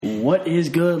What is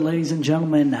good, ladies and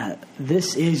gentlemen?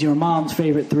 This is your mom's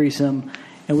favorite threesome,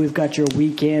 and we've got your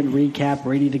weekend recap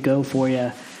ready to go for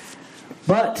you.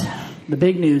 But the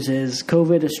big news is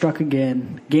COVID has struck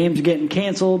again. Games are getting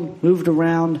canceled, moved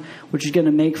around, which is going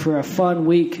to make for a fun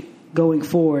week going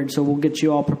forward, so we'll get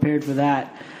you all prepared for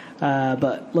that.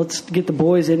 But let's get the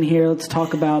boys in here. Let's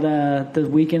talk about the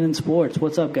weekend in sports.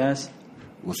 What's up, guys?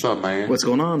 What's up, man? What's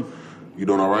going on? You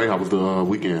doing all right? How was the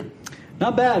weekend?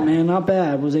 Not bad, man. Not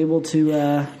bad. Was able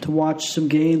to watch some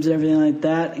games and everything like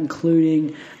that,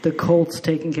 including the Colts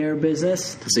taking care of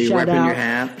business. So you're repping your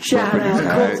hat. Shout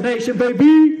out, Colts Nation,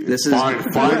 baby. This is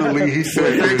finally he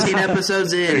said 13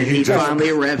 episodes in, and he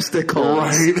finally reps the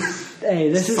Colts. Right.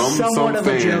 Hey, this is somewhat of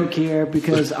a joke here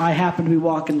because I happened to be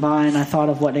walking by and I thought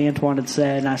of what Antoine had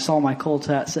said, and I saw my Colts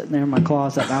hat sitting there in my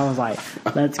closet, and I was like,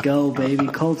 let's go, baby.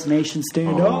 Colts Nation,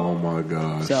 stand up. Oh, my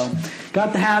gosh. So,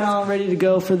 got the hat on, ready to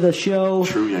go for the show.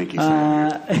 True Yankee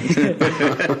fan.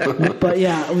 But,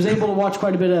 yeah, I was able to watch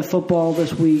quite a bit of football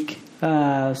this week,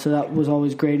 so that was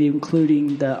always great,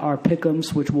 including our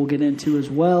pick'ems, which we'll get into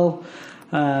as well.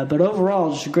 But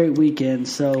overall, just a great weekend.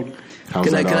 So, how's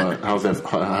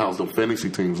the fantasy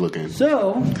teams looking?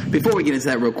 So, before we get into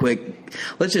that real quick,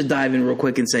 let's just dive in real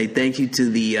quick and say thank you to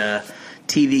the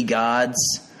TV gods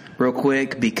real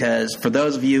quick, because for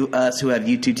those of us who have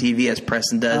YouTube TV, as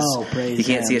Preston does, you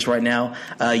can't see us right now.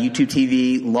 YouTube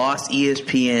TV lost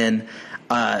ESPN.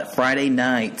 Friday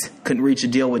night, couldn't reach a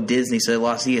deal with Disney, so they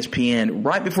lost ESPN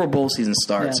right before bowl season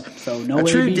starts. Yeah, so no a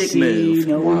true ABC, dick move.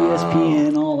 No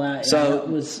ESPN, all that. So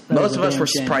yeah, that most of us were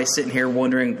probably sitting here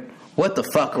wondering, what the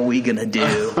fuck are we going to do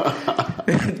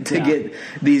to get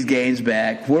these games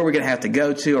back? Where are we going to have to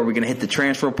go to? Are we going to hit the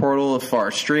transfer portal as far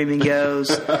as streaming goes?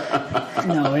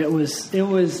 No,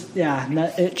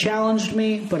 it challenged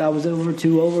me, but I was able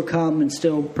to overcome and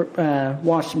still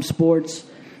watch some sports.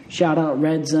 Shout out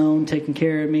Red Zone taking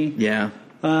care of me. Yeah.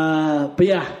 But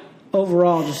yeah,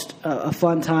 overall, just a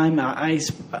fun time. I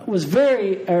was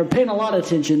paying a lot of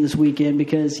attention this weekend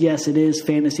because, yes, it is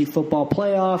fantasy football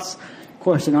playoffs. Of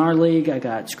course, in our league, I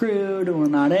got screwed. We're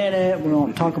not in it. We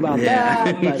won't talk about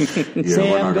that. But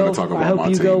Sam, I hope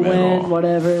you go win,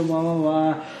 whatever, blah, blah,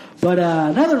 blah. But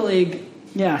another league,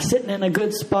 yeah, sitting in a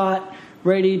good spot,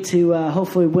 ready to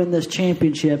hopefully win this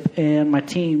championship, and my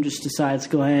team just decides to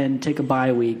go ahead and take a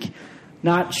bye week.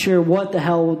 Not sure what the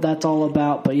hell that's all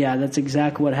about, but yeah, that's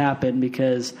exactly what happened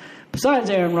because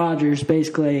besides Aaron Rodgers,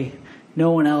 basically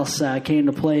no one else came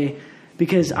to play.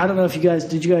 Because I don't know if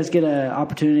did you guys get an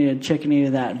opportunity to check any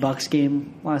of that Bucs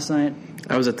game last night?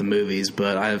 I was at the movies,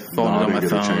 but I followed it on my phone. I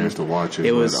didn't get a chance to watch it.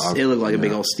 It looked like a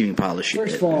big old steaming pile of shit.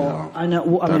 First of all, I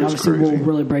know. I mean, obviously, we'll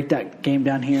really break that game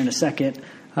down here in a second.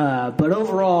 But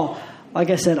overall, like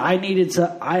I said, I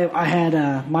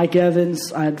had Mike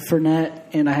Evans, I had Fournette,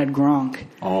 and I had Gronk.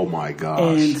 Oh my gosh!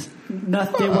 And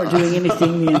they weren't doing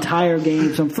anything the entire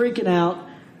game, so I'm freaking out.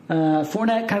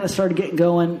 Fournette kind of started getting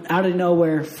going out of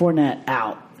nowhere. Fournette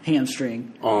out,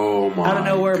 hamstring. Oh my! Out of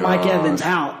nowhere, gosh. Mike Evans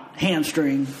out,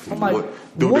 hamstring. I'm like,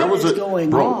 what is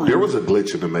going on? There was a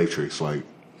glitch in the Matrix, like.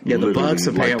 Yeah, the Bucs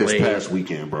apparently. Like this past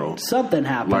weekend, bro. Something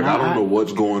happened. Like, I don't know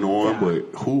what's going on, but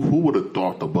who would have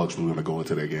thought the Bucs were going to go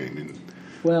into that game and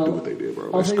do what they did,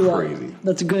 bro? That's crazy.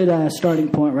 That's a good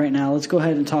starting point right now. Let's go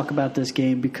ahead and talk about this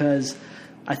game because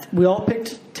we all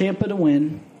picked Tampa to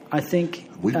win. I think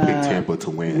we picked Tampa to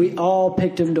win. We all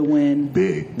picked them to win.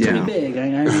 Big. Pretty big.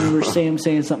 I remember Sam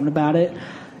saying something about it.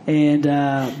 And,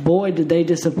 boy, did they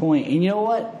disappoint. And you know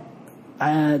what?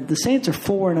 The Saints are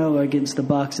 4-0 against the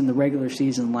Bucs in the regular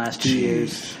season the last 2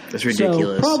 years. That's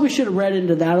ridiculous. So probably should have read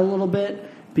into that a little bit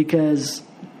because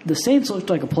the Saints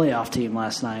looked like a playoff team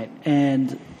last night,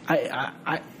 and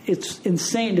it's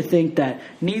insane to think that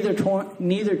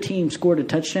neither team scored a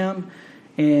touchdown,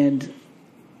 and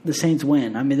the Saints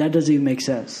win. I mean, that doesn't even make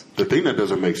sense. The thing that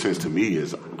doesn't make sense to me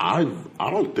is I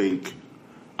don't think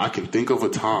I can think of a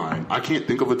time. I can't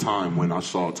think of a time when I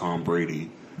saw Tom Brady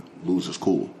lose his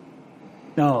cool.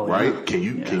 Oh, right? Yeah.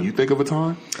 Can you think of a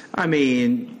time? I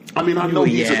know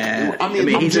he's he's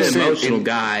an emotional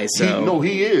guy. So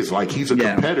he is. Like, he's a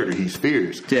competitor. He's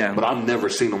fierce. Yeah. But I've never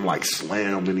seen him like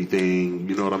slam anything.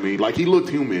 You know what I mean? Like, he looked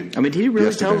human. I mean, did he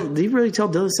really tell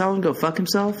Dilly Solomon to go fuck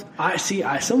himself?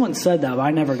 Someone said that, but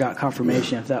I never got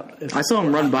confirmation. If I saw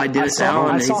him run by Dilly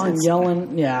Solomon. I saw him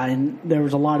yelling. Yeah, and there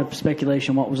was a lot of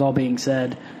speculation what was all being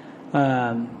said.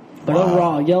 But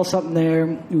overall, yell something there.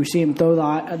 We see him throw the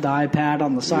iPad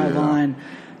on the sideline.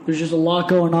 There's just a lot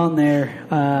going on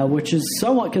there, which is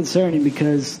somewhat concerning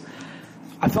because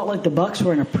I felt like the Bucs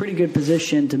were in a pretty good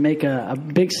position to make a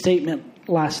big statement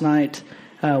last night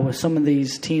with some of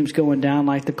these teams going down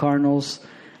like the Cardinals.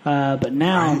 But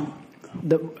now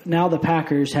now the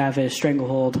Packers have a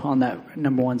stranglehold on that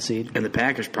number 1 seed. And the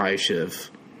Packers probably should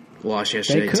have lost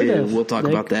yesterday, too. We'll talk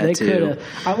about that, too.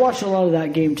 I watched a lot of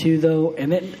that game, too, though,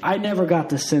 and I never got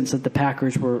the sense that the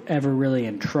Packers were ever really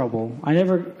in trouble. I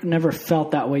never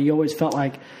felt that way. You always felt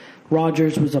like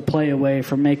Rodgers was a play away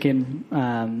from making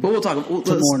we'll talk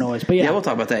some more noise. But we'll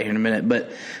talk about that here in a minute.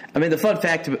 But, I mean, the fun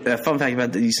fact about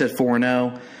that, you said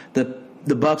 4-0.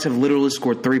 The Bucs have literally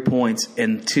scored 3 points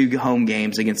in 2 home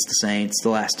games against the Saints the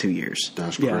last 2 years.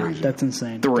 That's crazy. Yeah, that's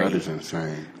insane. 3. That is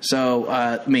insane. So,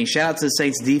 I mean, shout out to the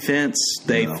Saints defense.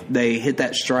 They hit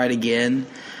that stride again.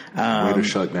 Way to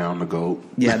shut down the GOAT.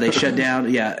 Yeah, they shut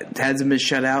down. Yeah, it hasn't been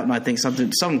shut out, and I think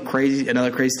another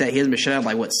crazy stat. He hasn't been shut out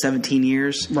in, like, 17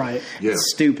 years? Right. Yeah.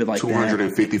 Stupid like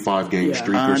 255 game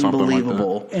streak or something like that.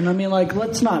 Unbelievable. And, I mean, like,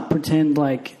 let's not pretend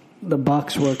like the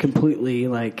Bucs were completely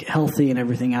like healthy and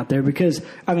everything out there, because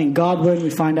I mean Godwin, we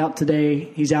find out today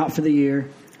he's out for the year.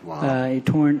 Wow. He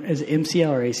torn is it MCL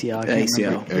or ACL?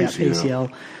 ACL. ACL. Yeah,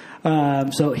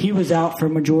 ACL. So he was out for a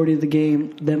majority of the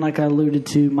game. Then, like I alluded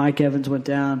to, Mike Evans went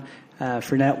down,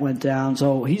 Fournette went down.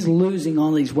 So he's losing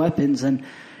all these weapons.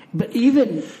 But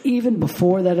even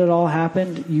before that it all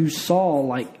happened, you saw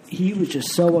like he was just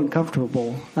so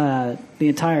uncomfortable the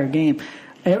entire game.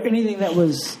 Anything that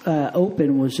was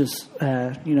open was just,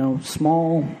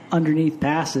 small underneath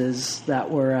passes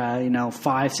that were,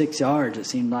 5-6 yards, it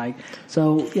seemed like.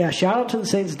 So, yeah, shout out to the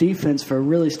Saints defense for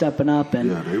really stepping up.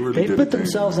 And they put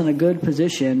themselves in a good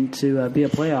position to be a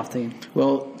playoff team.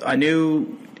 Well, I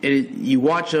knew you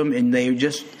watch them, and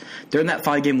during that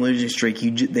 5-game losing streak,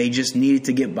 they just needed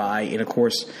to get by. And, of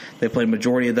course, they played a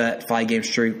majority of that 5-game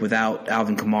streak without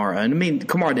Alvin Kamara. And, I mean,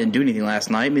 Kamara didn't do anything last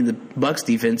night. I mean, the Bucs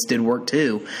defense did work,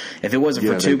 too. If it wasn't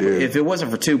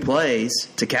for 2 plays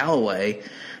to Callaway,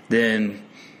 then,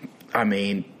 I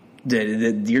mean,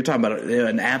 you're talking about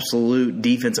an absolute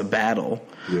defensive battle.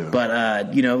 Yeah.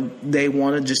 But, they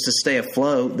wanted just to stay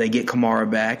afloat. They get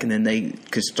Kamara back, and then they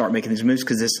could start making these moves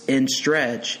because this end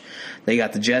stretch – they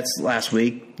got the Jets last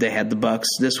week. They had the Bucs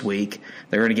this week.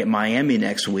 They're going to get Miami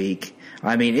next week.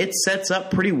 I mean, it sets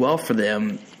up pretty well for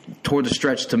them toward the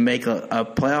stretch to make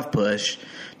a playoff push,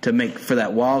 to make for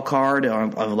that wild card,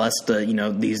 unless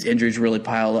these injuries really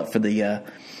pile up for the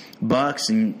Bucs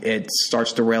and it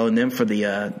starts derailing them for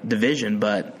the division.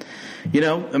 But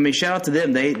shout out to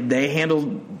them.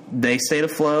 They stayed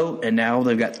afloat, and now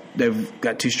they've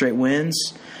got 2 straight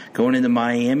wins going into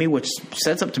Miami, which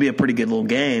sets up to be a pretty good little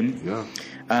game. Yeah.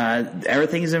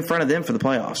 Everything is in front of them for the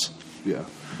playoffs. Yeah.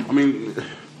 I mean,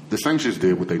 the Saints just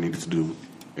did what they needed to do,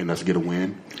 and that's get a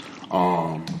win.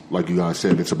 Like you guys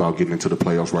said, it's about getting into the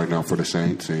playoffs right now for the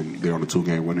Saints, and they're on a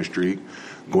 2-game winning streak.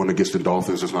 Going against the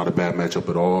Dolphins is not a bad matchup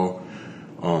at all.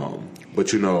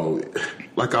 But,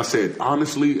 like I said,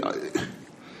 honestly,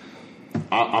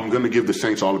 I'm going to give the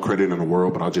Saints all the credit in the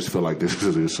world, but I just feel like this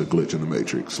is a glitch in the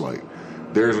Matrix. Like,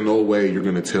 there's no way you're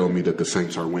going to tell me that the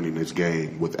Saints are winning this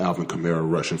game with Alvin Kamara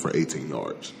rushing for 18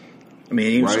 yards. I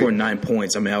mean, he scored 9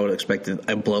 points. I mean, I would expect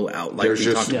a blowout. Like there's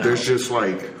just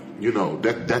like,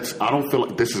 that's. I don't feel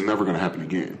like this is never going to happen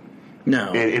again.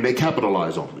 No, and they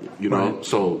capitalize on it. Right.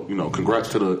 So congrats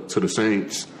to the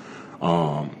Saints.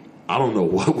 I don't know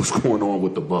what was going on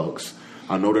with the Bucs.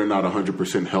 I know they're not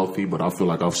 100% healthy, but I feel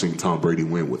like I've seen Tom Brady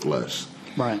win with less.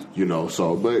 Right.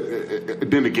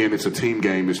 But then again, it's a team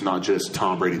game. It's not just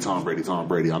Tom Brady.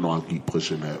 I know I keep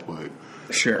pushing that, but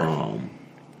sure.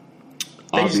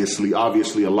 Obviously,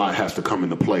 a lot has to come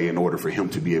into play in order for him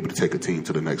to be able to take a team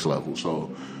to the next level.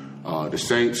 So, the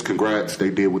Saints, congrats. They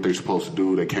did what they're supposed to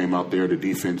do. They came out there. The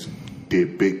defense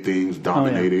did big things,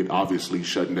 dominated, obviously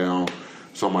shutting down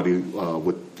somebody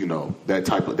with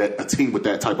a team with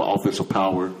that type of offensive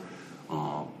power.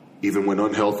 Even when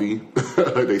unhealthy,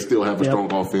 they still have a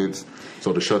strong offense.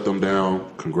 So to shut them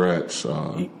down, congrats.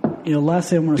 Last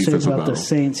thing I want to say about the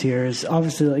Saints here is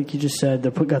obviously, like you just said,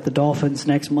 they've got the Dolphins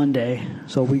next Monday,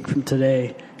 so a week from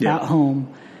today, at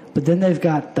home. But then they've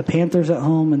got the Panthers at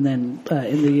home, and then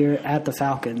in the year at the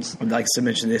Falcons. Like I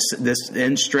mentioned, this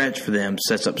end stretch for them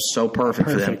sets up so perfect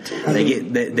for them.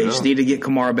 They just need to get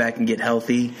Kamara back and get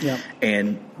healthy,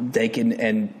 and they can.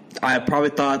 And I probably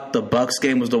thought the Bucs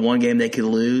game was the one game they could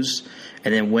lose,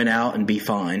 and then win out and be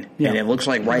fine. And it looks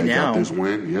like right now, got this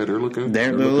win. Yeah, they're looking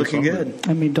good.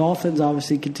 I mean, Dolphins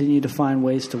obviously continue to find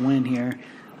ways to win here.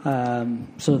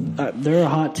 So they're a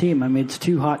hot team. I mean, it's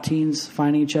 2 hot teams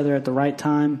finding each other at the right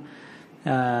time.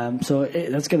 So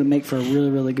that's going to make for a really,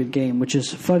 really good game, which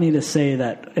is funny to say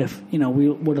that if, we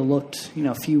would have looked,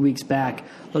 a few weeks back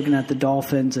looking at the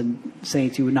Dolphins and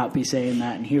Saints, you would not be saying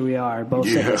that. And here we are, both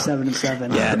saying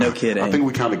 7-7. Yeah, no kidding. I think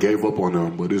we kind of gave up on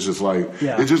them, but it's just like,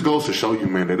 it just goes to show you,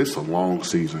 man, that it's a long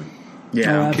season.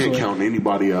 Yeah. You can't count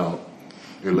anybody out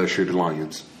unless you're the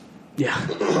Lions. Yeah.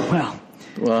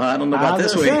 Well, I don't know about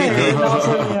this week.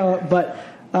 But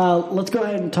let's go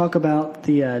ahead and talk about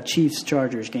the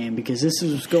Chiefs-Chargers game, because this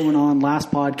was going on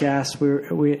last podcast.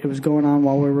 It was going on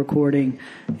while we were recording,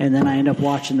 and then I ended up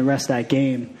watching the rest of that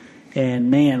game.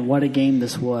 And, man, what a game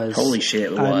this was. Holy shit,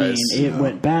 it was. I mean, it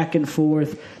went back and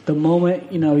forth. The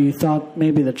moment, you thought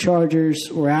maybe the Chargers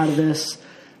were out of this,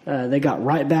 they got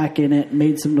right back in it,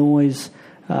 made some noise.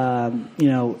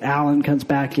 Allen comes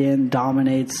back in,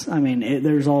 dominates. I mean,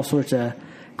 there's all sorts of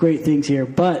great things here.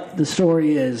 But the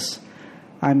story is,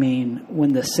 I mean,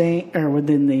 when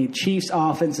the Chiefs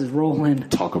offense is rolling,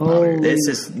 talk about it. This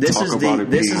is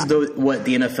what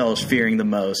the NFL is fearing the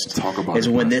most. Talk about is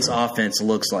when this offense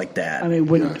looks like that. I mean,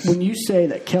 when you say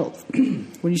that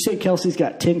Kelsey's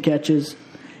got 10 catches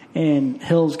and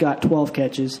Hill's got 12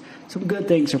 catches, some good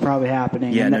things are probably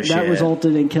happening. Yeah, and no that shit.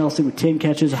 resulted in Kelsey with 10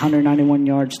 catches, 191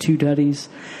 yards, 2 tutties,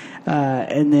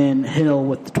 and then Hill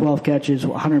with 12 catches,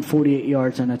 148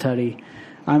 yards and a tutty.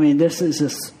 I mean, this is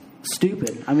just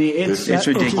stupid. I mean, it's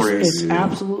ridiculous. It's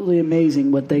absolutely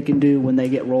amazing what they can do when they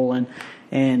get rolling.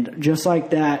 And just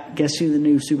like that, guess who the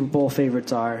new Super Bowl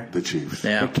favorites are? The Chiefs.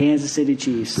 Yeah. The Kansas City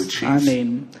Chiefs. The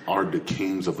Chiefs are the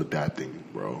kings of adapting,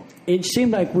 bro. It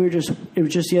seemed like it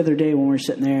was just the other day when we were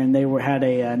sitting there and they had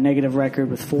a negative record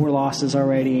with 4 losses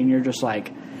already, and you're just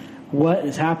like, what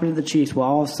is happening to the Chiefs? Well,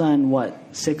 all of a sudden,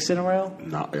 6 in a row?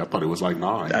 No, I thought it was like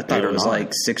 9. I thought it was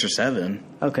like 6 or 7.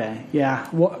 Okay, yeah.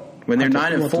 When they're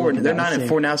 9-4, they're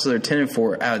 9-4 now, so they're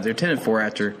 10-4. They're 10-4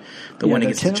 after the win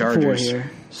against the Chargers.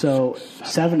 Here. So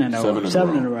 7 in a row.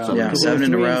 7 in a row. Yeah, 7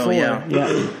 in a row.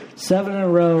 Yeah, 7 in a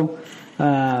row.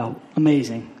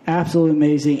 Amazing, absolutely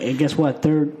amazing. And guess what?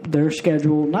 Their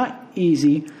schedule not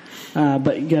easy,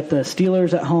 but you got the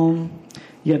Steelers at home,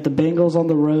 you got the Bengals on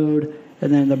the road,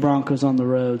 and then the Broncos on the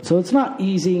road. So it's not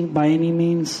easy by any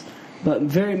means, but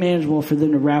very manageable for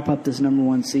them to wrap up this number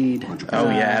 1 seed. Oh,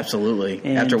 yeah,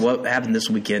 absolutely. After what happened this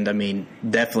weekend, I mean,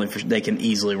 definitely they can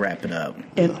easily wrap it up.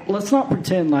 And let's not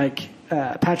pretend like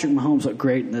Patrick Mahomes looked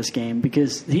great in this game,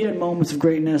 because he had moments of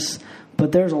greatness,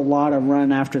 but there's a lot of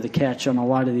run after the catch on a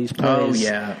lot of these plays. Oh,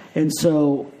 yeah. And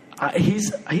so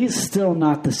he's still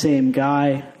not the same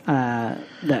guy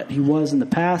that he was in the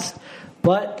past,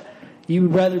 but you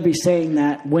would rather be saying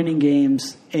that winning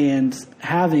games and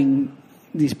having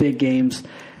these big games.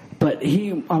 But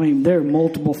there are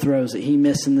multiple throws that he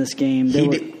missed in this game.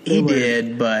 He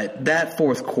did, but that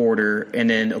fourth quarter and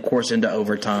then, of course, into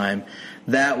overtime,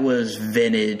 that was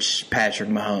vintage Patrick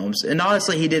Mahomes. And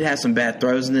honestly, he did have some bad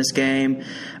throws in this game.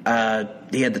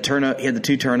 He had the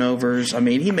 2 turnovers. I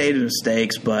mean, he made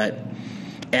mistakes, but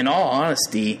in all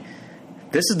honesty,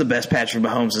 this is the best Patrick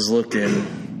Mahomes has looked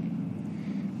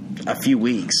in a few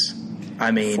weeks. I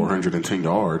mean, 410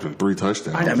 yards and 3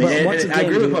 touchdowns. I mean, I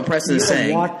agree with what Preston is saying.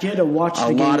 You had to watch the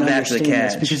game lot of after the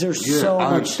catch, because there's so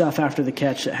much stuff after the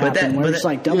catch that happened. It's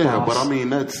like dump offs. But I mean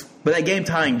that's. But that game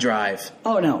tying drive.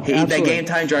 Oh no, that game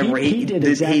tying drive where he did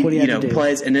exactly what he had to do.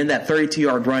 Plays, and then that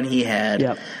 32-yard run he had.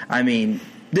 Yep. I mean,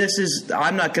 this is.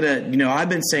 I'm not gonna. I've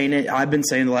been saying it. I've been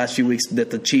saying the last few weeks that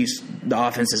the Chiefs, the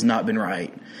offense has not been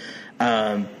right.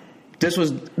 This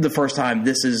was the first time.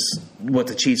 This is what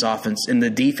the Chiefs' offense and the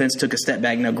defense took a step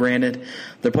back. Now, granted,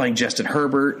 they're playing Justin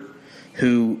Herbert,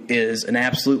 who is an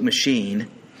absolute machine,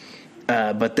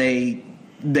 but the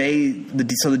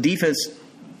defense.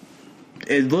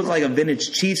 It looked like a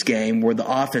vintage Chiefs game where the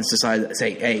offense decided to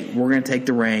say, "Hey, we're going to take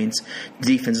the reins."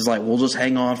 The defense is like, "We'll just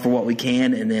hang on for what we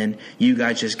can, and then you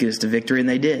guys just get us to victory," and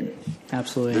they did.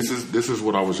 Absolutely. This is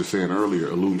what I was just saying earlier,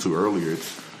 alluding to earlier.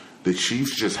 The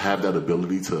Chiefs just have that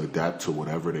ability to adapt to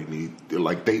whatever they need.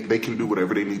 Like they can do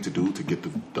whatever they need to do to get the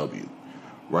W,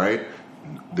 right?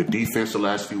 The defense the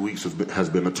last few weeks has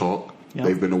been a talk. Yep.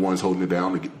 They've been the ones holding it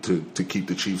down to keep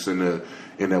the Chiefs in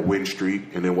that win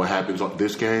streak. And then what happens on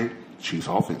this game? Chiefs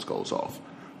offense goes off,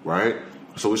 right?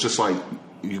 So it's just like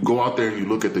you go out there and you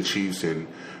look at the Chiefs, and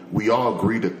we all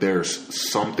agree that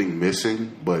there's something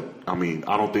missing. But I mean,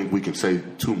 I don't think we can say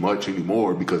too much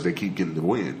anymore because they keep getting the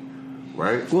win.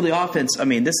 Right. Well, the offense. I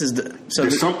mean, this is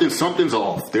something's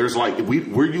off. There's like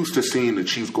we're used to seeing the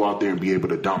Chiefs go out there and be able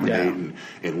to dominate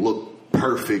and look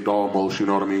perfect almost. You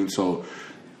know what I mean? So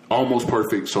almost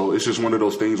perfect. So it's just one of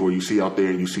those things where you see out there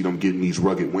and you see them getting these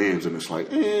rugged wins, and it's like,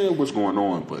 what's going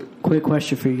on? But quick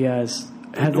question for you guys: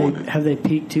 have they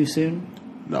peaked too soon?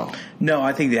 No,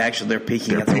 I think they're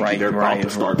peaking at the right. They're about to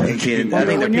start peaking. I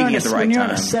think they're peaking at the right time. When you're on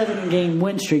a 7-game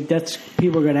win streak, that's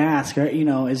people are going to ask, right?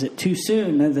 Is it too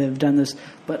soon that they've done this?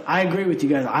 But I agree with you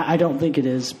guys. I don't think it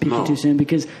is peaking too soon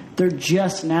because they're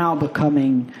just now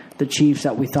becoming the Chiefs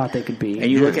that we thought they could be.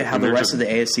 And you look at how the rest of the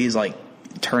AFC is like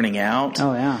turning out.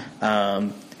 Oh yeah.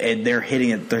 And they're hitting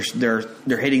it. They're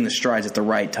hitting the strides at the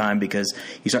right time, because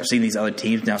you start seeing these other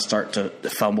teams now start to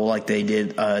fumble like they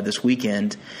did this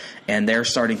weekend, and they're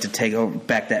starting to take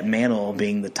back that mantle of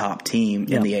being the top team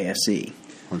in the AFC.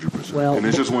 100%. Well, and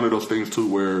it's just one of those things too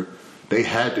where they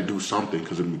had to do something,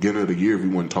 because at the beginning of the year we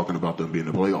weren't talking about them being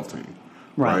a playoff team,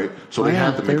 right? So they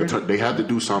had to they had to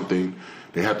do something.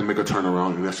 They had to make a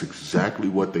turnaround, and that's exactly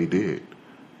what they did.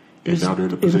 And now they're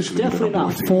in a position it was definitely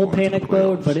not full panic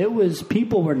mode, but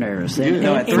people were nervous.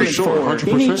 Yeah, for sure,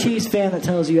 100%. Any Chiefs fan that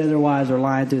tells you otherwise are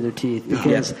lying through their teeth,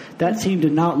 because that team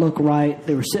did not look right.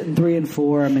 They were sitting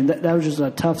 3-4. I mean, that was just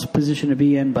a tough position to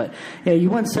be in. But yeah, you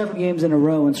win 7 games in a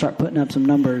row and start putting up some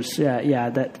numbers. Yeah,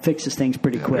 that fixes things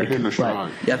pretty quick. They're hitting the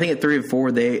stride. Yeah, I think at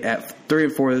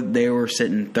 3-4 they were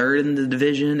sitting third in the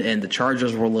division, and the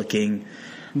Chargers were looking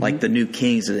like the new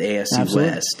kings of the AFC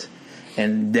West.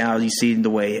 And now you see the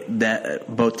way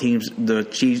that both teams, the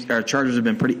Chiefs or Chargers, have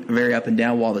been very up and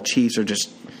down, while the Chiefs are just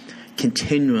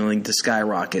continuing to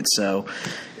skyrocket. So,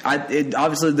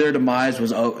 obviously their demise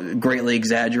was greatly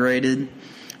exaggerated,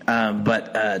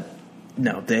 but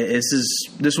no,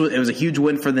 it was a huge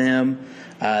win for them.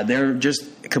 They're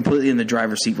just completely in the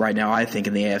driver's seat right now, I think,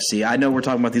 in the AFC. I know we're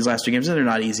talking about these last 2 games, and they're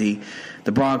not easy.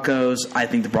 The Broncos, I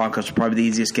think the Broncos are probably the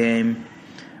easiest game.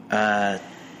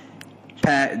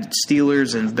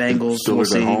 Steelers and Bengals.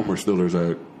 Steelers at home or Steelers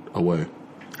at away?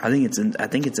 It's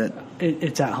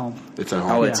at home. It's at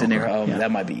home. Oh, it's in their home. Yeah. That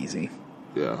might be easy.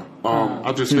 Yeah.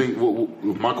 I just think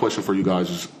my question for you guys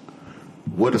is,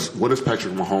 what does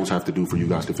Patrick Mahomes have to do for you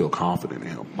guys to feel confident in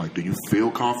him? Like, do you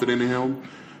feel confident in him?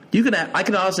 I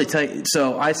can honestly tell you.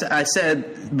 So I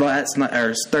said last night,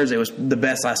 or Thursday, was the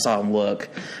best I saw him look,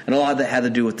 and a lot of that had to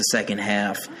do with the second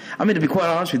half. I mean, to be quite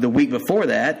honest with you, the week before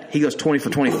that, he goes 20 for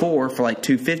 24 for like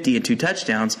 250 and 2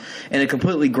 touchdowns, and a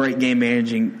completely great game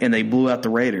managing, and they blew out the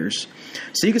Raiders.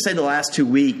 So you could say the last 2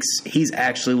 weeks he's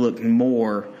actually looked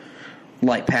more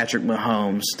like Patrick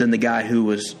Mahomes than the guy who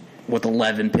was with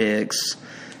 11 picks,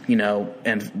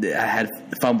 and had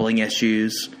fumbling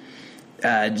issues.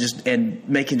 And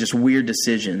making just weird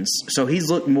decisions. So he's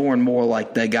looked more and more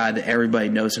like the guy that everybody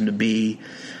knows him to be.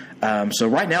 So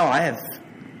right now I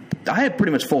have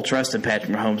pretty much full trust in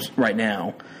Patrick Mahomes right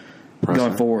now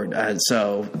going forward. Like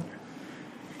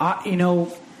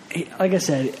I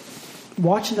said,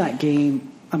 watching that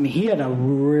game, I mean, he had a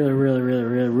really, really, really,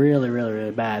 really, really, really,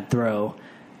 really bad throw.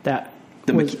 The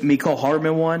Mecole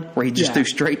Hardman one, where he just threw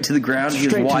straight to the ground. He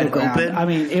was wide open. I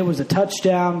mean, it was a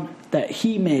touchdown that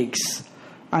he makes.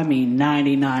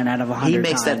 99 out of 100 He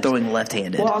makes times. that throwing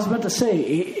left-handed. Well, I was about to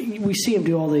say, we see him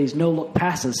do all these no-look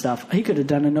passes stuff. He could have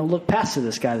done a no-look pass to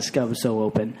this guy. This guy was so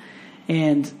open.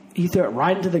 And he threw it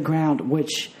right into the ground,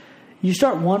 which you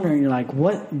start wondering, you're like,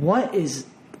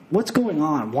 what's going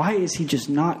on? Why is he just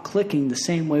not clicking the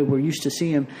same way we're used to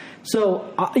see him?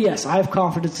 So, yes, I have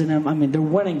confidence in him. I mean, they're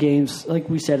winning games, like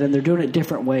we said, and they're doing it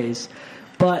different ways.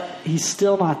 But he's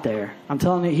still not there. I'm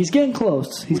telling you, he's getting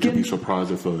close. Would you be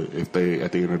surprised if they,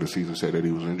 at the end of the season, said that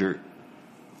he was injured?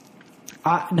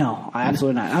 No,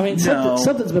 absolutely not. I mean,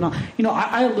 something's been on.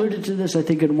 I alluded to this, I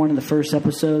think, in one of the first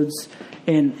episodes,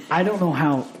 and I don't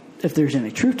know if there's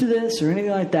any truth to this or anything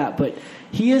like that, but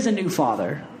he is a new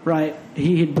father, right?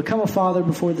 He had become a father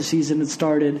before the season had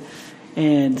started,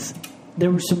 and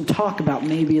there was some talk about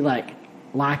maybe,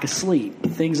 lack of sleep,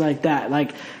 things like that,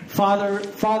 like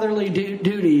fatherly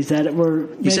duties that were.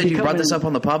 You said you brought this up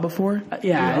on the pod before?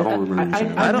 Yeah, I don't remember.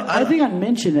 I think I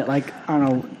mentioned it I don't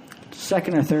know,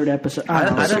 second or third episode.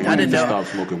 I didn't know. Stop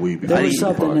smoking weed. There was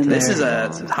something in there. This is a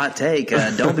hot take.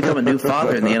 Don't become a new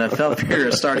father in the NFL if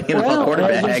you're starting NFL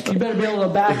quarterback. You better be able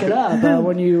to back it up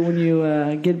when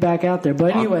you get back out there.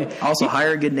 But anyway, also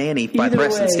hire a good nanny by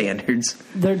Preston standards.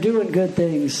 They're doing good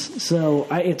things, so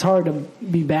it's hard to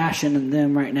be bashing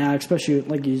them right now, especially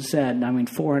like you said. I mean,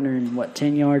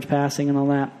 410 yards passing and all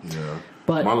that. Yeah.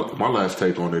 But my last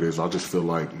take on it is I just feel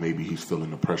like maybe he's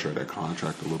feeling the pressure of that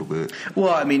contract a little bit.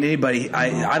 Well, I mean, anybody,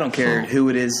 I don't care who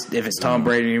it is, if it's Tom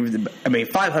Brady. I mean,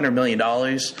 $500 million,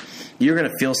 you're going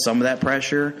to feel some of that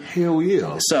pressure. Hell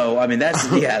yeah. So, I mean,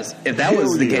 that's, yes, if that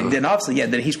was the case, then obviously,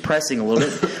 then he's pressing a little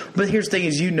bit. But here's the thing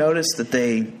is you notice that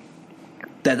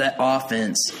that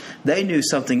offense, they knew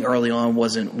something early on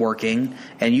wasn't working,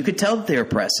 and you could tell that they were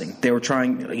pressing. They were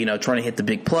trying to hit the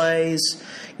big plays,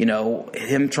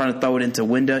 him trying to throw it into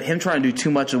window, him trying to do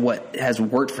too much of what has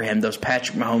worked for him, those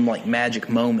Patrick Mahomes magic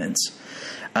moments.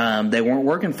 They weren't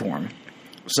working for him.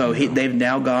 So they've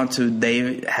now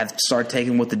they have started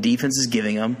taking what the defense is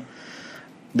giving them.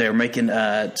 They're making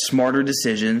smarter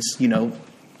decisions.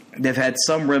 They've had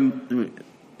some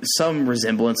some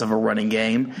resemblance of a running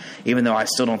game, even though I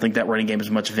still don't think that running game is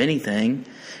much of anything.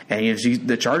 And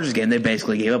the Chargers game, they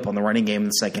basically gave up on the running game in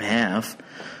the second half.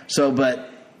 So, but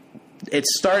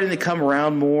it's starting to come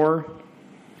around more.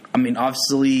 I mean,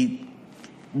 obviously,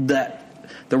 the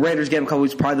Raiders game a couple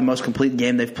weeks probably the most complete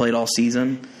game they've played all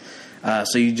season.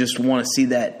 So you just want to see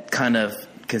that kind of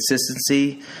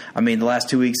consistency. I mean, the last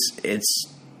 2 weeks,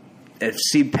 if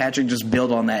see Patrick just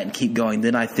build on that and keep going,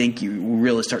 then I think you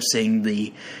really start seeing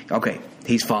okay,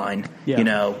 he's fine.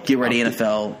 Yeah. Get ready,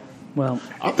 NFL. Well,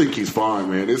 I think he's fine,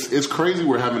 man. It's crazy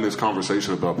we're having this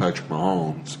conversation about Patrick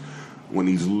Mahomes when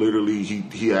he's literally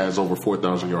he has over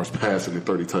 4,000 yards passing and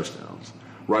 30 touchdowns,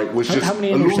 right? Which how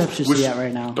many interceptions is he at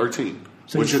right now? 13.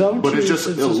 So it'll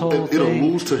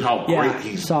lose to how great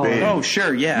he's been. Oh,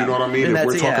 sure, yeah. You know what I mean? If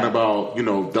we're talking about,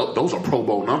 those are Pro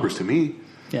Bowl numbers to me.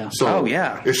 Yeah. So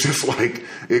it's just like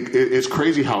it's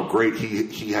crazy how great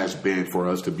he has been for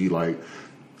us to be like,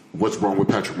 what's wrong with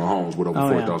Patrick Mahomes with over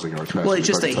 4,000 yards passing? Well, it's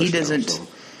just that he doesn't. So.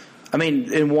 I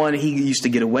mean, in one, he used to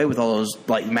get away with all those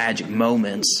like magic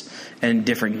moments in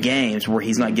different games where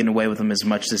he's not getting away with them as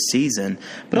much this season.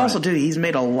 But also, dude, he's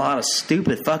made a lot of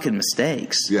stupid fucking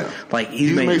mistakes. Yeah, like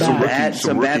he's made some bad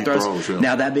throws. Yeah.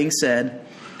 Now that being said,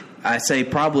 I say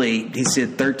probably he's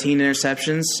had 13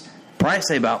 interceptions. Probably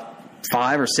say about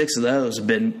 5 or 6 of those have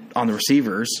been on the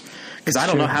receivers because I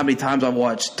don't know how many times I've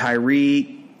watched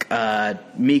Tyreek,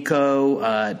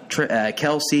 Miko,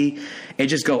 Kelsey, it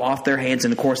just go off their hands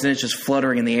in the course, and it's just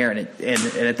fluttering in the air, and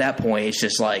at that point, it's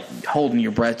just like holding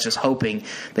your breath, just hoping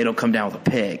they don't come down with a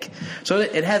pick. So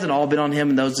it hasn't all been on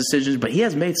him in those decisions, but he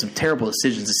has made some terrible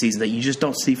decisions this season that you just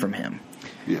don't see from him.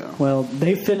 Yeah. Well,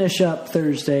 they finish up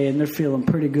Thursday, and they're feeling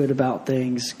pretty good about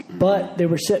things, but they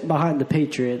were sitting behind the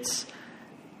Patriots.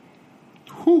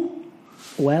 Whew.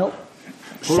 Well,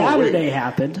 Saturday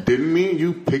happened. Didn't me and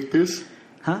you pick this?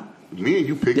 Huh? Me and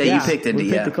you picked it. Yeah, you picked it. We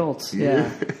picked the Colts.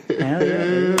 Yeah.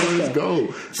 Let's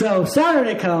go. So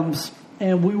Saturday comes,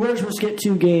 and we were supposed to get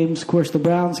 2 games. Of course, the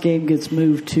Browns game gets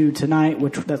moved to tonight,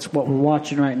 that's what we're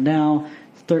watching right now.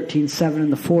 13-7 in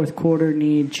the fourth quarter.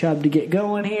 Need Chubb to get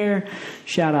going here.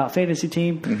 Shout out fantasy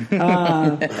team.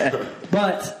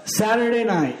 But Saturday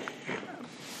night,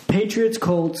 Patriots,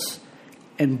 Colts,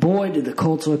 and boy, did the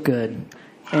Colts look good.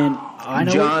 And I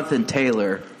know Jonathan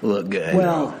Taylor looked good.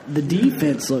 Well, the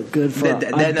defense looked good for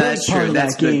that's true.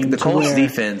 That's the Colts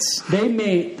defense. They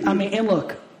made. I mean, and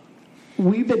look,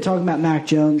 we've been talking about Mac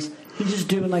Jones. He's just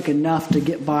doing like enough to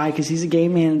get by because he's a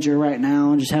game manager right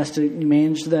now and just has to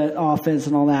manage the offense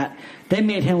and all that. They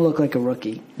made him look like a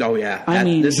rookie. Oh yeah, I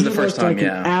mean, this is the first time. Like an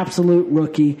absolute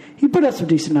rookie. He put up some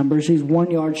decent numbers. He's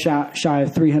 1 yard shy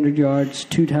of 300 yards,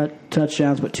 2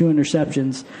 touchdowns, but 2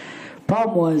 interceptions.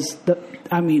 Problem was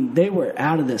they were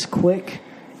out of this quick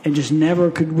and just never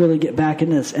could really get back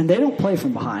into this. And they don't play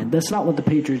from behind. That's not what the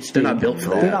Patriots do. They're not built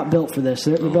for that. They're not built for this.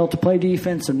 They're built to play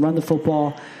defense and run the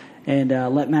football and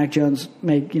let Mac Jones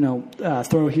make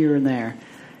throw here and there.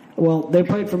 Well, they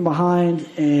played from behind,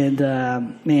 and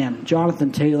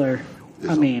Jonathan Taylor,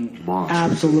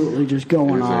 absolutely just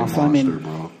going off. Monster,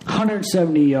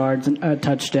 170 yards and a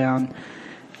touchdown.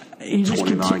 He just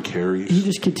 29 carries. He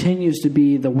just continues to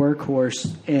be the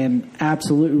workhorse and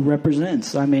absolutely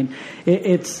represents. I mean,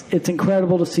 it's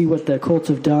incredible to see what the Colts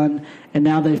have done, and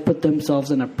now they've put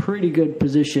themselves in a pretty good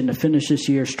position to finish this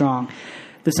year strong.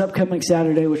 This upcoming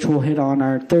Saturday, which we'll hit on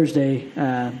our Thursday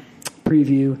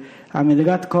preview, they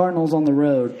got the Cardinals on the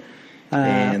road.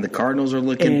 And the Cardinals are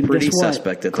looking pretty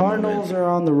suspect at the moment. Cardinals are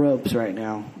on the ropes right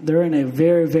now. They're in a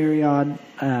very, very odd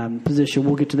position.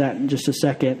 We'll get to that in just a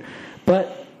second.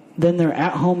 But then they're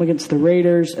at home against the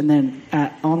Raiders, and then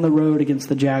on the road against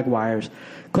the Jaguars.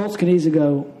 Colts can easily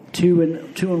go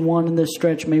 2-1 in this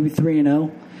stretch, maybe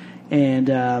 3-0, and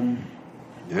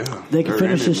they can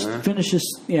finish this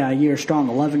year strong,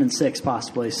 11-6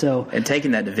 possibly. So and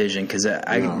taking that division because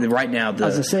right now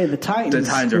as I say, the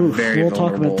Titans are very We'll vulnerable.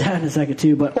 talk about that in a second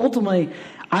too. But ultimately,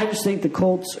 I just think the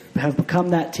Colts have become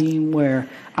that team where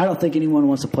I don't think anyone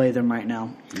wants to play them right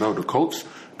now. No, the Colts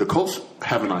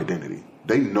have an identity.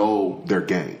 They know their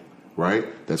game, right?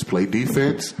 That's play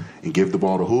defense and give the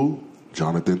ball to who?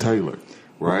 Jonathan Taylor,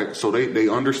 right? So they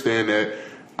understand that.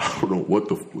 I don't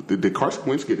know did Carson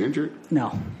Wentz get injured?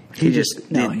 No, they just did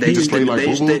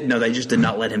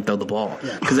not let him throw the ball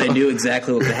because they knew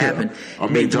exactly what could happen.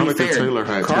 Jonathan Taylor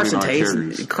had 29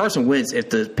 carries. Carson Wentz, if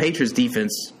the Patriots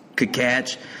defense could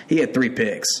catch, he had 3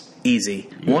 picks, easy.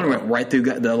 One went right through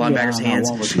the linebacker's hands,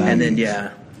 and then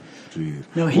Jeez.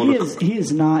 No, he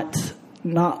is not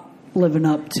living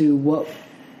up to what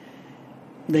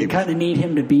they kind of need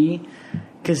him to be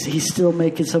because he's still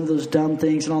making some of those dumb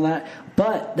things and all that.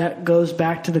 But that goes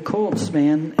back to the Colts,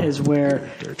 man, is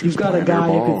where you've got a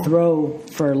guy who can throw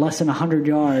for less than 100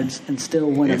 yards and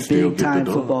still win a big-time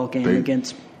football game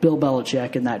against Bill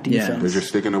Belichick and that defense. Yeah, they're just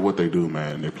sticking to what they do,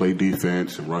 man. They play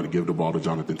defense and run to give the ball to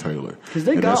Jonathan Taylor. Because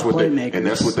they got playmakers. And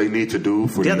that's what they need to do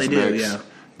for these next.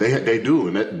 They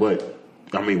do. But,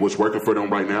 I mean, what's working for them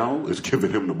right now is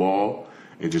giving him the ball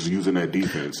and just using that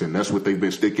defense. And that's what they've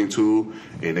been sticking to,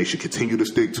 and they should continue to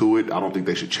stick to it. I don't think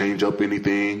they should change up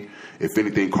anything. If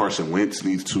anything, Carson Wentz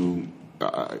needs to,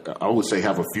 I would say,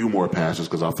 have a few more passes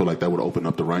because I feel like that would open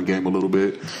up the run game a little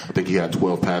bit. I think he had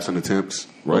 12 passing attempts.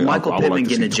 Right? Well, Michael Pittman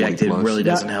getting ejected really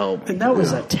doesn't help. And that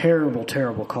was a terrible,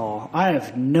 terrible call. I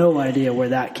have no idea where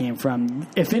that came from.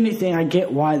 If anything, I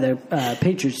get why the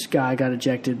Patriots guy got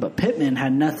ejected, but Pittman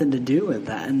had nothing to do with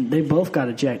that, and they both got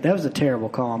ejected. That was a terrible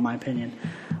call, in my opinion.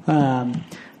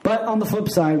 But on the flip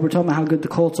side, we're talking about how good the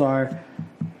Colts are.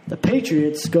 The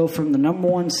Patriots go from the number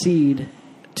 1 seed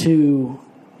to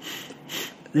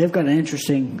they've got an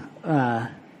interesting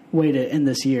way to end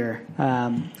this year.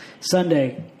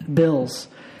 Sunday, Bills.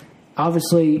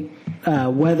 Obviously,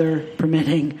 weather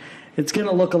permitting, it's going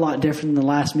to look a lot different than the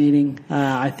last meeting.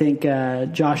 I think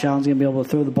Josh Allen's going to be able to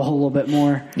throw the ball a little bit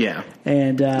more. Yeah.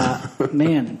 And,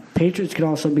 man, Patriots could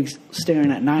also be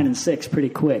staring at 9-6 pretty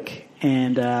quick.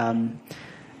 And,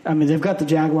 I mean, they've got the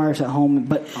Jaguars at home,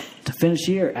 but to finish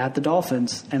the year at the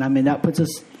Dolphins. And, I mean, that puts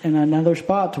us in another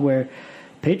spot to where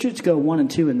Patriots go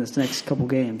 1-2 in this next couple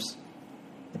games.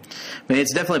 I mean,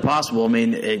 it's definitely possible. I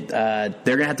mean, they're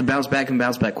going to have to bounce back and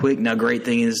bounce back quick. Now, great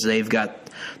thing is they've got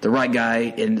the right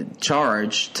guy in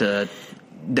charge to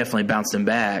definitely bounce them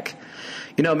back.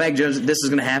 You know, Mac Jones, this is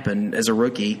going to happen as a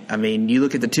rookie. I mean, you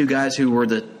look at the two guys who were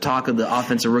the talk of the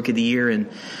offensive rookie of the year, and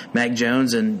Mac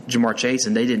Jones and Jamar Chase,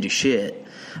 and they didn't do shit.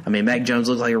 I mean, Mac Jones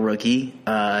looked like a rookie.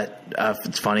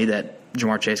 It's funny that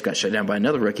Jamar Chase got shut down by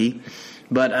another rookie.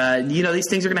 But, you know, these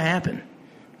things are going to happen.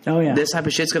 Oh, yeah. This type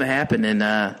of shit's going to happen,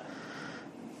 and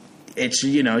it's,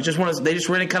 you know, they just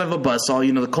ran kind of a buzzsaw.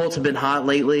 You know, the Colts have been hot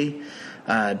lately.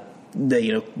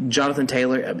 Jonathan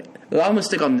Taylor. I mean, I'm going to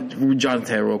stick on Jonathan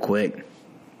Taylor real quick.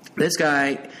 This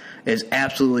guy is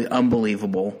absolutely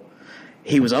unbelievable.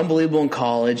 He was unbelievable in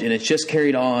college, and it's just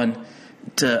carried on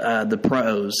to the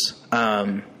pros.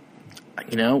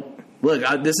 You know, look,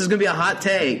 this is going to be a hot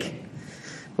take.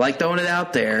 Like throwing it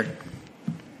out there.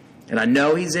 And I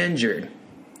know he's injured.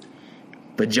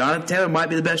 But Jonathan Taylor might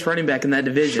be the best running back in that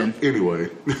division. Anyway,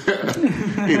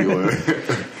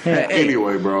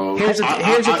 bro. Here's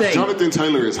the thing. Jonathan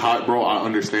Taylor is hot, bro. I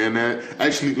understand that.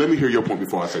 Actually, let me hear your point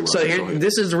before I say what I say.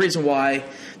 This is the reason why.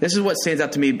 This is what stands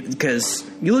out to me because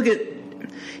you look at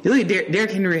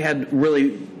Derrick Henry had really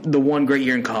the one great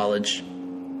year in college,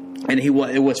 and it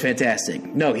was fantastic.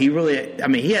 No, he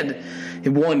had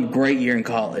one great year in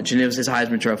college, and it was his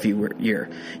Heisman Trophy year.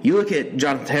 You look at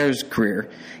Jonathan Taylor's career,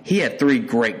 he had 3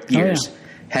 great years. Oh, yeah.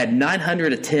 Had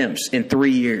 900 attempts in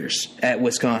 3 years at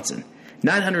Wisconsin.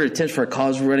 900 attempts for a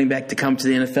college running back to come to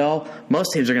the NFL,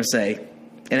 most teams are going to say,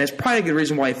 and it's probably a good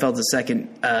reason why he fell to the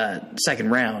second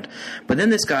round. But then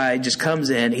this guy just comes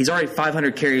in. He's already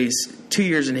 500 carries 2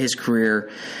 years in his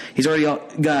career. He's already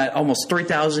got almost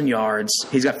 3,000 yards.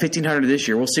 He's got 1,500 this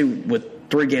year. We'll see with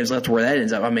 3 games left where that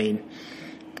ends up. I mean,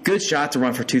 good shot to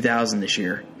run for 2,000 this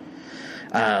year,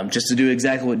 just to do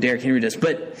exactly what Derrick Henry does.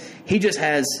 But he just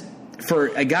has, for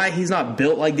a guy, he's not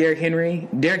built like Derrick Henry.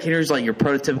 Derrick Henry's like your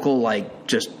prototypical, like,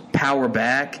 just power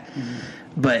back.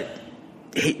 Mm-hmm. But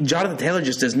Jonathan Taylor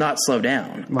just does not slow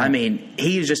down. Right. I mean,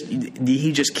 he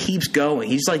just keeps going.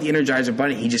 He's like the Energizer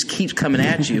Bunny. He just keeps coming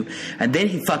at you, and then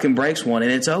he fucking breaks one,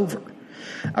 and it's over.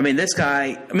 I mean, this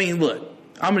guy. I mean, look,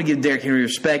 I'm going to give Derrick Henry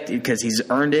respect because he's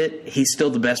earned it. He's still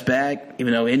the best back,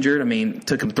 even though injured. I mean, it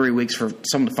took him 3 weeks for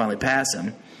someone to finally pass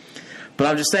him. But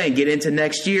I'm just saying, get into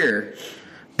next year.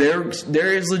 There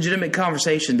is legitimate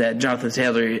conversation that Jonathan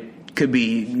Taylor could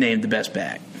be named the best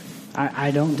back.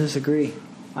 I don't disagree.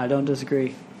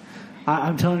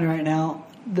 I'm telling you right now,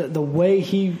 the way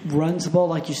he runs the ball,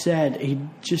 like you said, he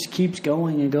just keeps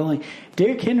going and going.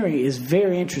 Derrick Henry is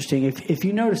very interesting. If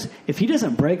you notice, if he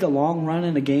doesn't break a long run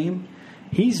in a game,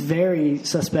 he's very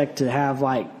suspect to have,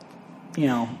 like, you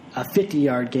know, a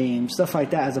 50-yard game, stuff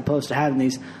like that, as opposed to having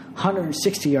these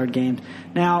 160-yard games.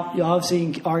 Now, you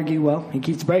obviously argue, well, he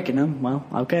keeps breaking them. Well,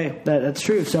 okay, that's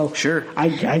true. So sure, I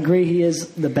agree he is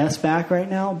the best back right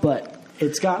now, but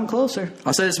it's gotten closer.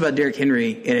 I'll say this about Derrick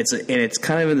Henry, and it's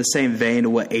kind of in the same vein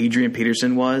of what Adrian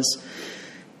Peterson was.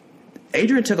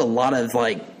 Adrian took a lot of,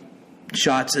 like,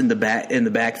 shots in the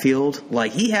backfield.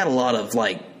 Like, he had a lot of,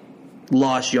 like,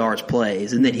 lost yards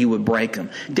plays, and then he would break them.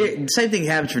 Same thing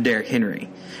happens for Derrick Henry.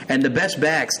 And the best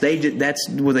backs, that's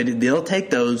what they do. They'll take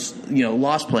those,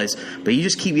 lost plays, but you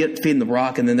just keep feeding the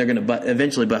rock, and then they're going to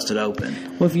eventually bust it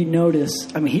open. Well, if you notice,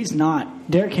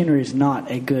 Derrick Henry is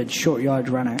not a good short yard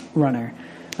runner.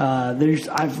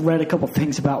 I've read a couple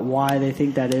things about why they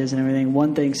think that is and everything.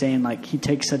 One thing saying he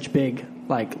takes such big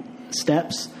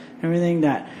steps and everything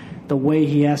that the way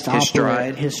he has to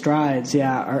operate his strides,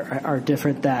 are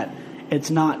different. That it's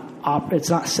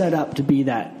not set up to be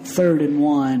that 3rd and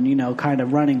 1, kind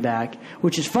of running back,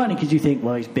 which is funny because you think,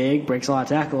 well, he's big, breaks a lot of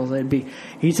tackles.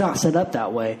 He's not set up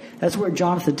that way. That's where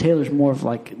Jonathan Taylor's more of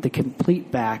the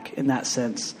complete back in that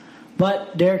sense.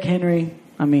 But Derrick Henry,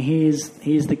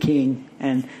 he's the king,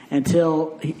 and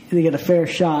until they get a fair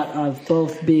shot of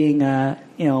both being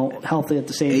healthy at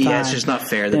the same time. Yeah, it's just not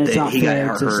fair that he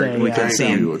got hurt. We couldn't see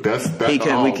him.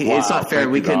 It's not fair.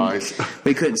 We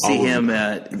couldn't see him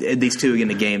these two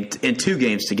in 2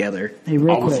 games together. Hey,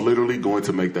 I was literally going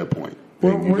to make that point.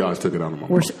 You guys took it out of my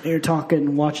mouth. We're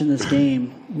watching this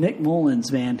game. Nick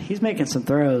Mullins, man, he's making some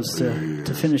throws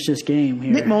to finish this game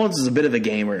here. Nick Mullins is a bit of a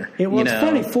gamer. It was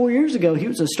funny. 4 years ago, he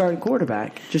was a starting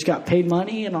quarterback. Just got paid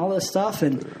money and all this stuff,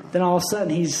 and then all of a sudden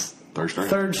he's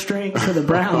third string for the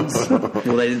Browns. Well,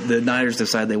 the Niners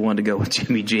decided they wanted to go with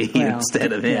Jimmy G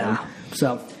instead of him. Yeah.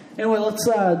 So anyway, let's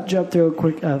jump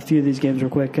through a few of these games real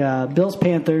quick.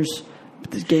 Bills-Panthers.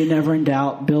 This game never in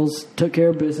doubt. Bills took care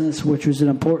of business, which was an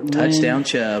important touchdown win.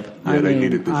 Chubb. They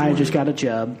needed this win. Just got a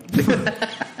Chubb.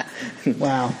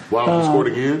 Wow. Wow, scored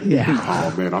again? Yeah.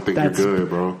 Oh, man, I think you're good,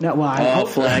 bro. No, well,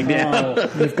 flag down.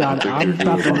 We've got it. I'm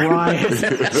about to riot.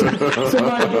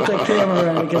 Somebody get the camera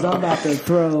ready because I'm about to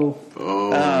throw.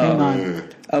 Oh, hang on. Man.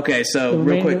 Okay, so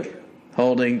real quick.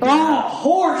 Holding. Oh,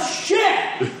 horse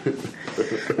shit!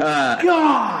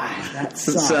 God, that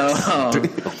sucks. So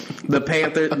the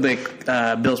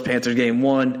Bills-Panthers game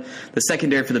won. The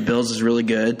secondary for the Bills is really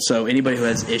good. So anybody who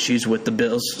has issues with the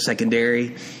Bills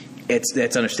secondary,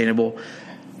 that's understandable.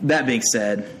 That being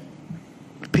said,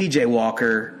 P.J.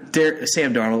 Walker,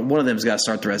 Sam Darnold, one of them's got to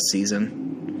start the rest of the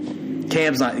season.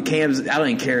 Cam's. I don't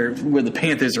even care where the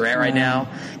Panthers are at right now.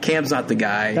 Cam's not the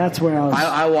guy. That's where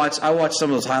I watched some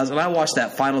of those highlights, and I watched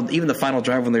that the final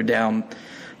drive when they're down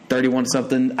 31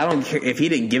 something. I don't care if he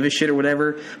didn't give a shit or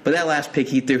whatever, but that last pick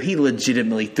he threw, he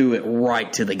legitimately threw it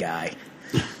right to the guy.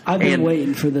 I've been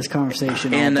waiting for this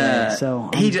conversation all day. So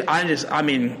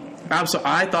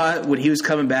I thought when he was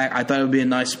coming back, I thought it would be a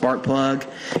nice spark plug.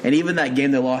 And even that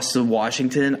game they lost to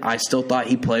Washington, I still thought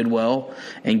he played well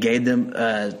and gave them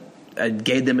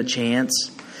a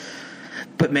chance.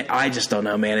 But man, I just don't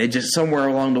know, man. It just somewhere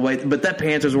along the way. But that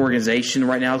Panthers organization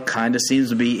right now kind of seems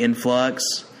to be in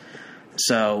flux.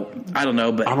 So I don't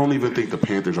know, but I don't even think the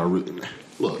Panthers are really.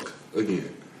 Look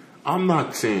again. I'm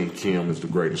not saying Cam is the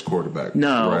greatest quarterback.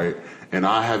 No, right? And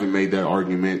I haven't made that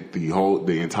argument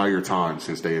the entire time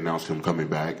since they announced him coming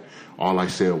back. All I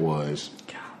said was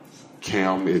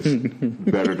Cam is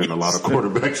better than a lot of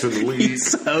quarterbacks in the league. He's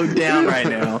so down right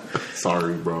now.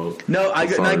 Sorry, bro. No,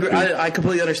 I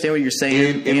completely understand what you're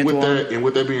saying. And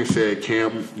with that being said,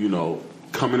 Cam,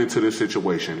 coming into this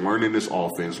situation, learning this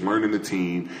offense, learning the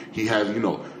team, he has,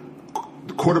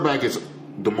 the quarterback is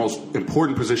the most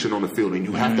important position on the field, and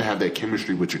you have to have that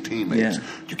chemistry with your teammates. Yeah.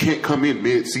 You can't come in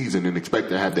mid-season and expect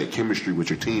to have that chemistry with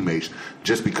your teammates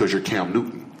just because you're Cam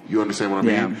Newton. You understand what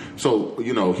I mean? So,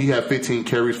 he had 15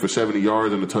 carries for 70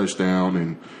 yards and a touchdown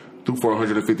and threw for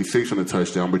 156 on the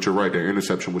touchdown, but you're right, their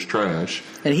interception was trash.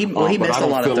 And he missed a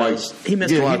lot of throws. He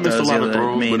missed a lot of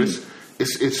throws, but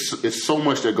it's so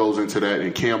much that goes into that,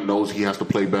 and Cam knows he has to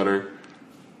play better.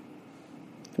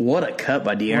 What a cut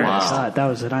by De'Aaron. Wow. That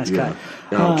was a nice cut.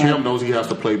 Cam knows he has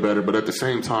to play better, but at the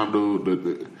same time,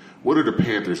 dude, what are the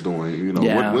Panthers doing?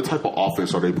 What type of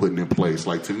offense are they putting in place?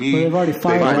 Like, to me, they've already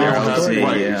fired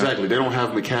exactly. They don't have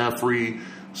McCaffrey,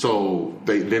 so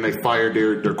they fired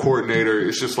their coordinator.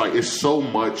 It's just like it's so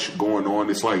much going on.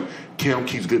 It's like Cam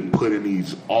keeps getting put in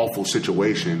these awful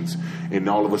situations, and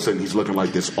all of a sudden he's looking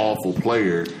like this awful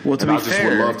player. Well, and I just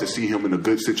would love to see him in a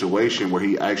good situation where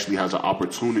he actually has an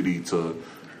opportunity to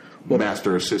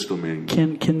master a system. And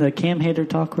can the Cam hater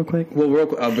talk real quick? Well, real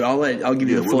quick, I'll give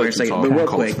you the floor in a second. But real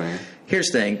quick, here's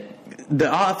the thing: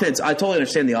 the offense. I totally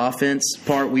understand the offense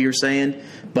part we were saying,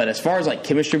 but as far as like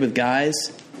chemistry with guys,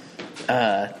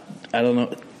 I don't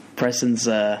know. Preston's.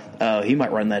 He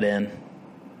might run that in.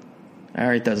 All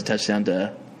right, throws a touchdown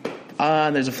to.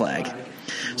 There's a flag.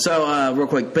 So real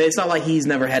quick, but it's not like he's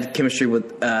never had chemistry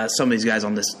with some of these guys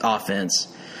on this offense.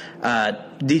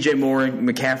 DJ Moore and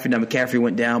McCaffrey. Now McCaffrey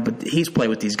went down, but he's played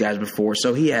with these guys before,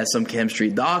 so he has some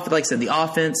chemistry. Like I said, the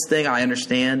offense thing I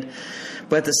understand,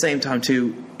 but at the same time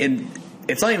too,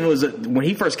 it's not even when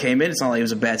he first came in. It's not like it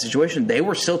was a bad situation. They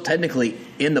were still technically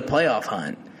in the playoff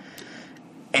hunt,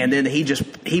 and then he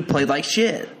played like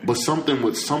shit. But something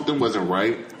wasn't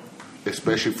right,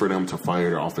 especially for them to fire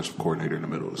their offensive coordinator in the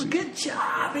middle of the season. Good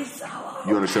job, Isalo.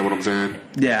 You understand what I'm saying?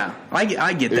 Yeah, I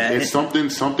get that. It's something.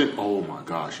 Oh my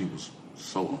gosh, he was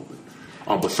so open.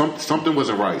 But something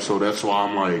wasn't right. So that's why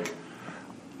I'm like,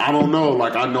 I don't know.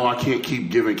 Like I know I can't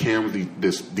keep giving Cam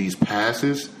these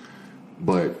passes,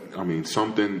 but I mean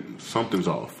something's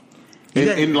off.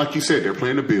 And like you said, they're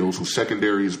playing the Bills, whose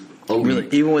secondary is elite.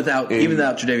 Really, even without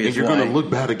Tre'Davious and you're White. going to look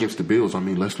bad against the Bills. I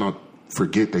mean, let's not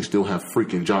forget they still have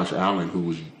freaking Josh Allen, who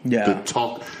was the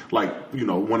talk,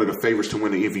 one of the favorites to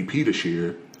win the MVP this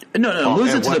year. No,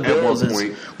 losing to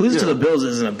the Bills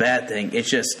isn't a bad thing. It's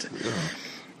just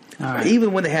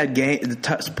even when they had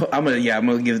I'm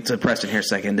gonna give it to Preston here a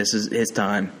second. This is his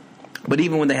time. But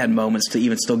even when they had moments to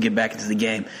even still get back into the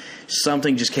game,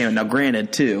 something just came. Now,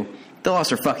 granted, too, they lost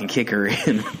their fucking kicker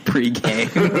in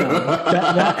pregame.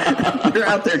 They're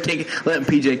out there letting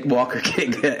PJ Walker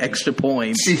kick extra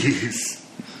points. Jeez.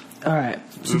 All right.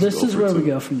 So this is where we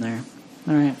go from there.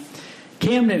 All right.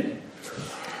 Cam Newton,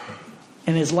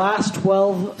 in his last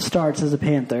 12 starts as a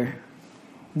Panther,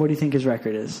 what do you think his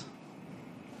record is?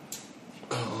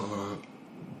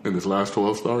 In his last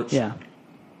 12 starts? Yeah.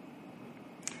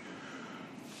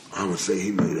 I would say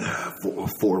he made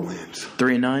 4 wins.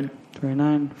 3-9?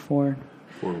 3-9, 4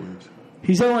 wins.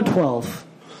 He's 0-12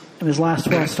 in his last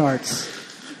 12 starts.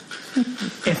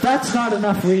 If that's not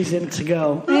enough reason to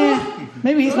go,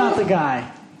 maybe he's not the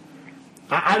guy.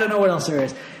 I don't know what else there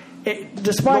is.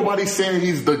 Nobody's saying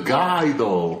he's the guy,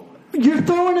 though. You're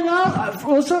throwing him out.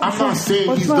 I'm not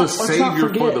saying he's the savior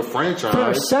for the franchise. For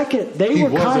a second, they were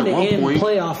kind of in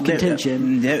playoff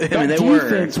contention. That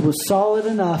defense was solid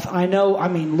enough. I know. I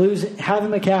mean, losing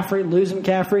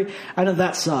McCaffrey. I know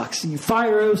that sucks. You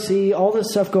fire OC, all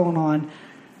this stuff going on.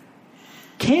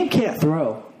 Cam can't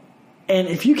throw, and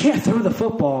if you can't throw the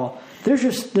football,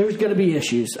 there's going to be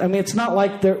issues. I mean, it's not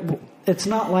like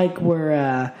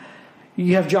we're.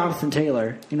 You have Jonathan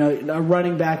Taylor, a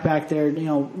running back there,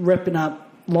 ripping up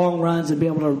long runs and be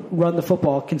able to run the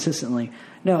football consistently.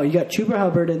 No, you got Chuba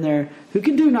Hubbard in there who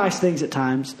can do nice things at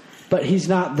times, but he's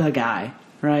not the guy,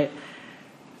 right?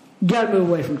 You got to move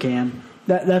away from Cam.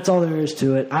 That's all there is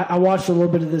to it. I watched a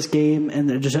little bit of this game,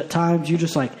 and just at times you're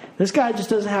just like, this guy just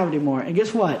doesn't have it anymore. And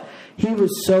guess what? He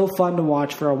was so fun to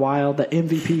watch for a while. The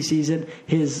MVP season,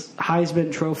 his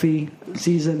Heisman Trophy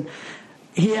season,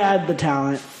 he had the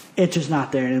talent. It's just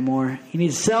not there anymore. He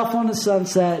needs to sell on the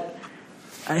sunset,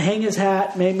 hang his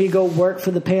hat, maybe go work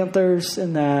for the Panthers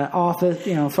in the office,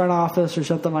 front office or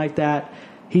something like that.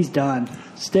 He's done.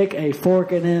 Stick a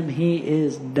fork in him. He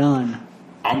is done.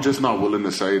 I'm just not willing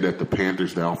to say that the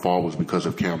Panthers' downfall was because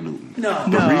of Cam Newton. No.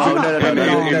 The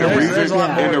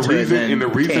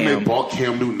reason they bought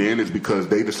Cam Newton in is because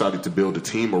they decided to build a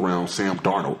team around Sam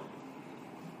Darnold.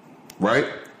 Right?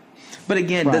 But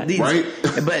again, right.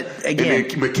 But again,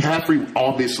 and McCaffrey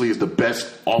obviously is the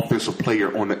best offensive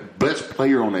player on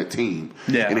that team.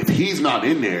 Yeah. And if he's not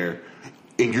in there,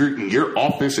 and your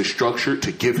offense is structured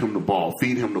to give him the ball,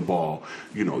 feed him the ball,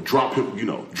 drop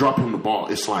him the ball,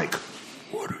 it's like,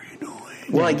 what are you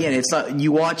doing? Well, again, it's not.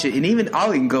 You watch it, and even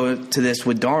I'll even go to this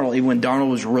with Darnold. Even when Darnold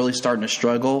was really starting to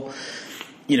struggle,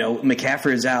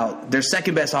 McCaffrey is out. Their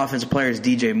second best offensive player is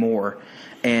DJ Moore.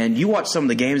 And you watch some of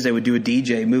the games they would do with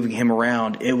DJ, moving him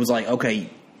around. It was like, okay,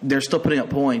 they're still putting up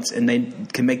points, and they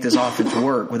can make this offense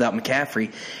work without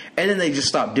McCaffrey. And then they just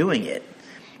stopped doing it,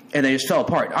 and they just fell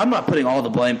apart. I'm not putting all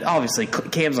the blame. Obviously,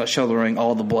 Cam's not shouldering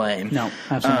all the blame. No,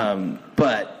 absolutely.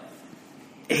 But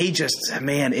he just,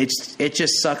 man, it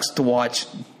just sucks to watch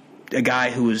a guy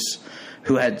who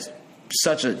had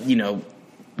such a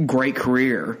great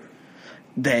career.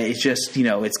 That it's just,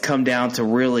 it's come down to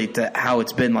really to how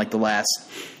it's been like the last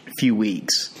few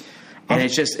weeks. And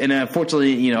it's just, and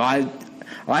unfortunately, I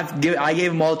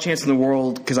gave him all the chance in the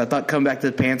world because I thought coming back to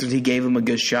the Panthers, he gave him a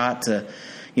good shot to,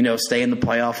 stay in the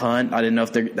playoff hunt. I didn't know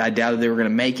I doubted they were going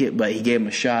to make it, but he gave him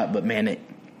a shot. But man,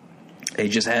 it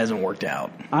just hasn't worked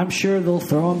out. I'm sure they'll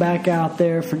throw him back out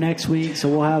there for next week, so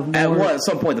we'll have more. At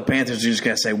some point, the Panthers are just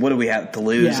going to say, what do we have to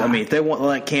lose? Yeah. I mean, if they want to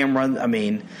let Cam run, that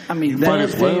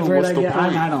is favorite.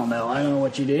 I don't know. I don't know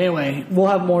what you do. Anyway, we'll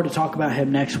have more to talk about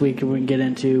him next week and we can get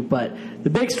into. But the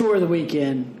big story of the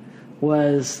weekend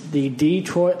was the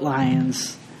Detroit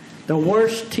Lions, the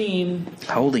worst team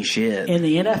holy shit in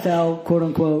the NFL,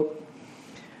 quote-unquote,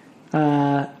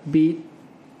 beat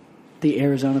the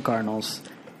Arizona Cardinals.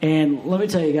 And let me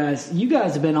tell you guys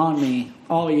have been on me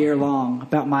all year long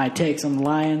about my takes on the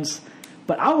Lions.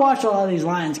 But I watch a lot of these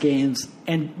Lions games,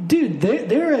 and, dude,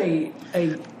 they're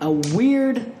a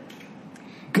weird,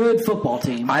 good football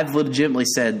team. I've legitimately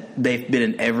said they've been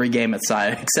in every game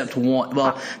outside except one.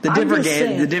 Well, the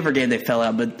Denver game they fell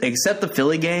out, but except the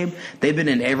Philly game, they've been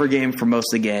in every game for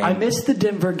most of the game. I missed the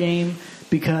Denver game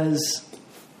because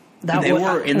they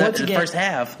were in the first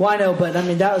half. Well, I know, but I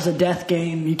mean that was a death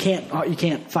game. You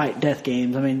can't fight death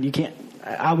games. I mean, you can't.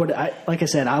 Like I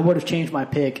said, I would have changed my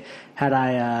pick had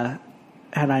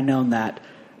I known that.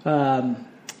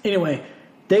 Anyway,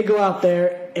 they go out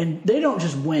there and they don't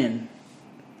just win.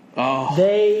 Oh,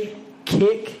 they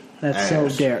kick. That's ass. So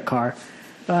Derek Carr.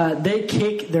 They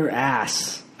kick their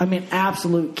ass. I mean,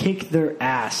 absolute kick their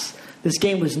ass. This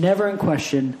game was never in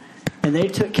question, and they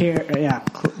took care. Yeah,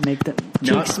 make the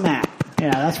cheek smack. Yeah,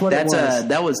 that's what it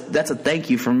was. That's a thank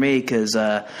you from me because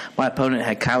my opponent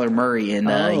had Kyler Murray, and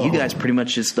you guys pretty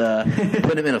much just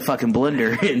put him in a fucking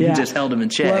blender and just held him in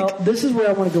check. Well, this is where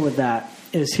I want to go with that.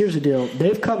 Here's the deal: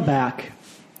 they've come back,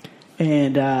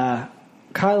 and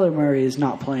Kyler Murray is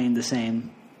not playing the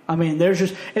same. I mean, there's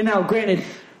just and now, granted,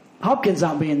 Hopkins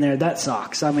not being there that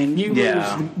sucks. I mean, you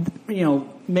lose,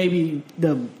 maybe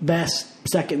the best,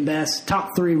 second best,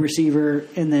 top 3 receiver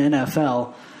in the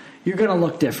NFL. You're going to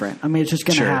look different. I mean, it's just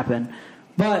going to happen.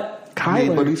 But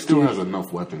Kyler, but he still has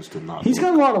enough weapons to not. He's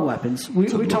got a lot of weapons. We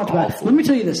talked about it. Let me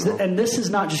tell you this, and this is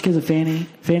not just because of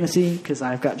fantasy, because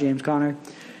I've got James Conner.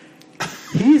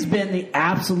 He's been the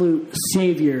absolute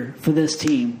savior for this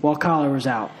team while Kyler was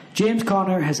out. James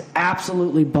Conner has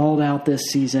absolutely balled out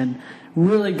this season.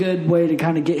 Really good way to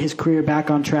kind of get his career back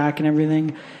on track and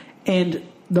everything. And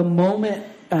the moment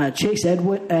Chase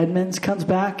Edmonds comes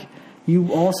back,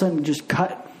 you all of a sudden just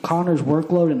cut Connor's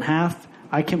workload in half.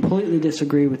 I completely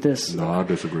disagree with this. No, I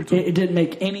disagree too. It didn't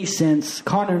make any sense.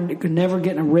 Connor could never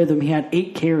get in a rhythm. He had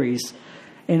 8 carries,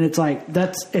 and it's like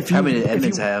that's if you. How many did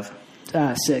Edmonds have?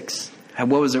 6.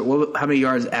 And what was it? How many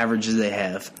yards average did they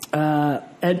have?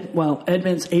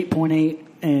 Edmonds 8.8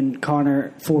 and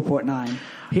Connor 4.9.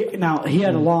 He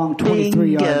had a long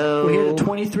 23-yard. We had a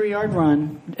 23-yard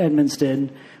run. Edmonds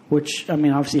did. Which, I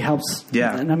mean, obviously helps.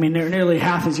 Yeah. And I mean, they're nearly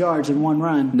half his yards in one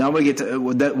run. Now I'm going to get to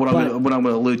what I'm going to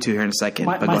allude to here in a second.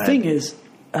 My thing is,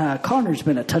 Connor's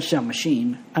been a touchdown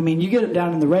machine. I mean, you get him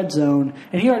down in the red zone,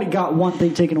 and he already got one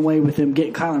thing taken away with him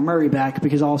getting Kyler Murray back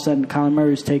because all of a sudden Kyler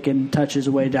Murray's taking touches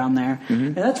away down there. Mm-hmm.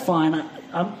 And that's fine.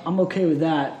 I'm okay with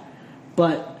that.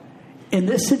 But in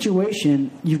this situation,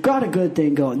 you've got a good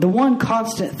thing going. The one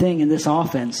constant thing in this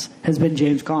offense has been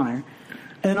James Conner.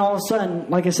 And all of a sudden,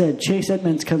 like I said, Chase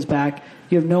Edmonds comes back.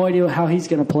 You have no idea how he's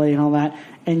going to play and all that,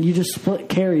 and you just split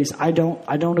carries. I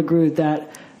don't agree with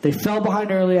that. They fell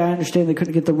behind early. I understand they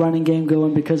couldn't get the running game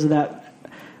going because of that,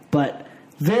 but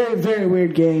very, very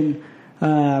weird game.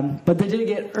 But they did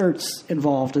get Ertz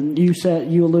involved, and you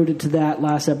alluded to that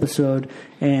last episode,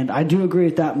 and I do agree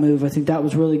with that move. I think that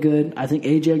was really good. I think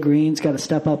AJ Green's got to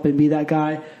step up and be that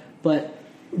guy, but.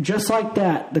 Just like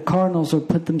that, the Cardinals have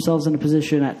put themselves in a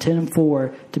position at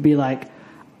 10-4 to be like,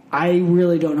 I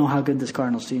really don't know how good this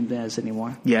Cardinals team is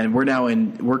anymore. Yeah, and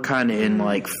we're kind of in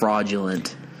like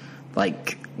fraudulent,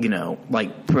 like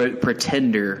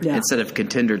pretender instead of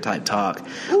contender type talk.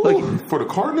 Ooh, look, for the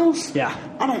Cardinals, yeah,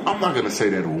 I'm not going to say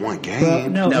that in one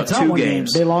game. No, it's 2 not one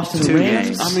games. Game. They lost to the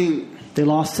Rams. I mean, they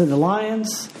lost to the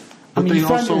Lions. But you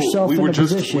found yourself in a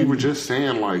position. We were just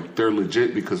saying like they're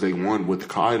legit because they won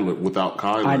without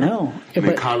Kyler. I know. And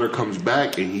then Kyler comes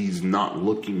back and he's not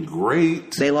looking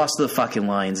great. They lost to the fucking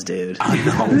Lions, dude. I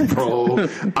know, bro.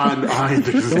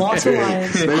 They lost the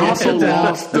Lions. They also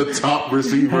lost the top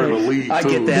receiver in the league. I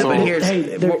get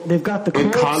that, but they've got the Colts.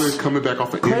 And Kyler's coming back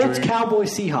off an injury. Colts,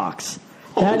 Cowboys, Seahawks.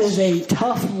 That is a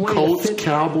tough way Colts, to finish.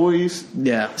 Cowboys,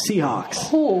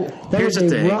 Seahawks. Here's the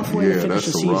thing. Rough way to finish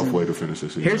the season. Rough way to finish the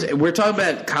season. We're talking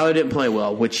about Kyler didn't play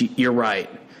well, which you're right.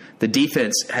 The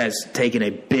defense has taken a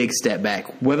big step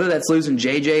back. Whether that's losing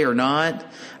JJ or not,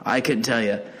 I couldn't tell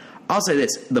you. I'll say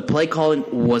this. The play calling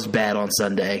was bad on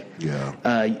Sunday.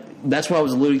 Yeah. That's what I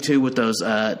was alluding to with those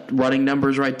running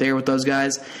numbers right there with those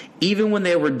guys. Even when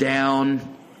they were down,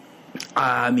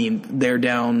 they're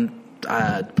down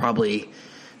probably...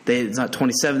 It's not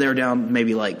 27. They were down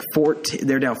maybe like 14.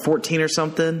 They're down 14 or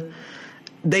something.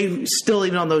 They still,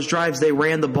 even on those drives, they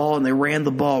ran the ball, and they ran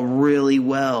the ball really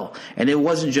well. And it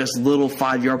wasn't just little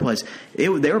 5-yard plays. They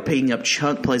were picking up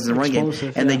chunk plays in the run game,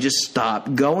 and they just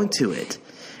stopped going to it.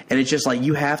 And it's just like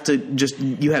you have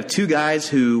 2 guys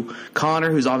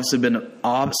Connor, who's obviously been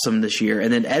awesome this year,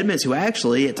 and then Edmonds, who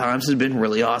actually at times has been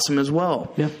really awesome as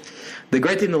well. Yeah. The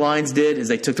great thing the Lions did is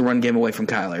they took the run game away from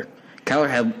Kyler. Kyler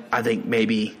had, I think,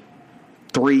 maybe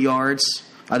 3 yards.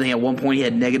 I think at one point he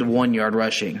had -1 yard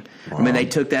rushing. Wow. I mean, they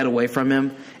took that away from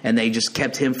him, and they just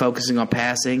kept him focusing on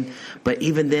passing. But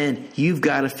even then, you've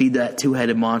got to feed that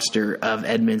two-headed monster of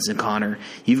Edmonds and Connor.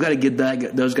 You've got to give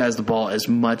those guys the ball as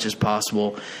much as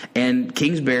possible. And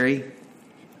Kingsbury,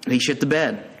 he shit the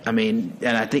bed. I mean,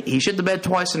 and I think he shit the bed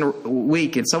twice in a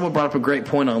week. And someone brought up a great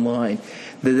point online.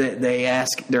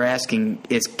 They're asking,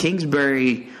 is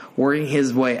Kingsbury working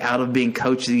his way out of being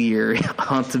coach of the year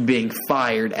onto being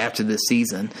fired after this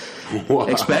season? Wow.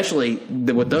 Especially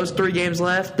with those 3 games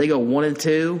left, they go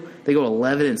 1-2, they go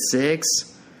 11-6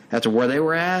 after where they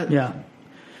were at. Yeah.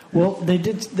 Well, they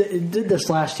did this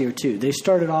last year too. They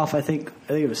started off, I think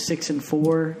it was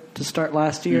 6-4 to start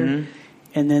last year,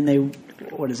 and then they,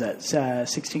 what is that?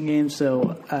 16 games.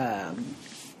 So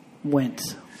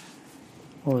went,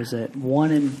 what was it?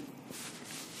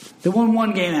 They won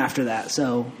 1 game after that.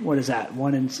 So what is that?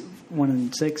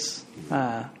 1-6.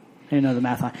 I didn't know the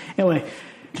math line. Anyway,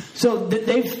 so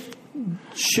they've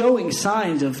showing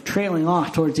signs of trailing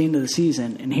off towards the end of the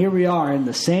season, and here we are in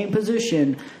the same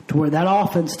position to where that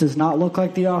offense does not look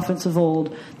like the offense of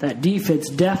old. That defense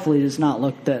definitely does not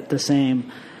look the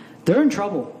same. They're in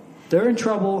trouble.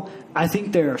 I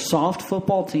think they're a soft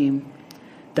football team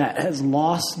that has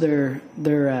lost their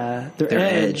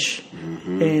edge.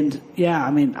 Mm-hmm. And, yeah,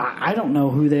 I mean, I don't know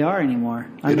who they are anymore.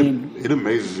 It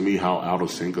amazes me how out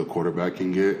of sync a quarterback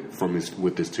can get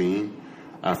with his team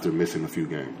after missing a few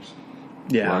games.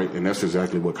 Yeah. Right? And that's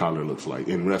exactly what Kyler looks like.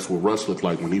 And that's what Russ looked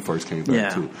like when he first came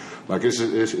back, too. Like, it's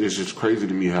just crazy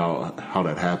to me how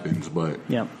that happens. But,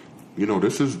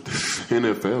 this is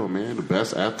NFL, man. The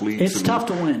best athletes. It's tough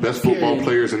to win. Best football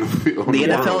players in the field. The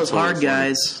NFL is hard,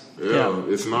 guys. Yeah,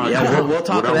 it's not. Yeah, we'll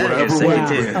talk about that in a second,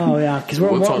 too. Oh, yeah, because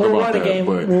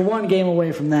we're one game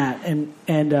away from that. And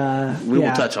we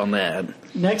will touch on that.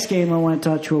 Next game I want to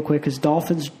touch real quick is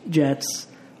Dolphins-Jets.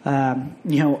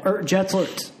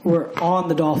 Jets were on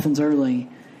the Dolphins early,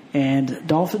 and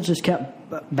Dolphins just kept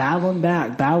battling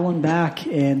back.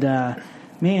 And,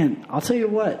 man, I'll tell you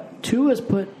what. Tua's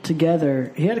put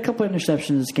together. He had a couple of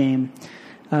interceptions this game.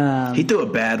 He threw a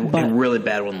really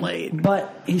bad one late.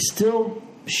 But he's still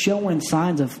showing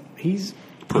signs of he's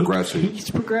progressing. He's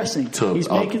progressing. He's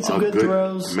making some good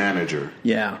throws. Manager.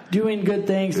 Yeah. Doing good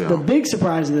things. Yeah. The big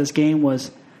surprise of this game was,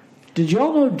 did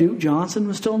y'all know Duke Johnson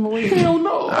was still in the league? Hell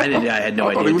no. I had no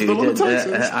idea.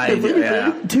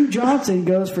 Duke Johnson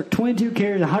goes for 22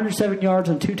 carries, 107 yards,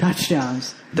 and 2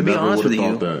 touchdowns. To be honest with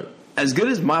you, as good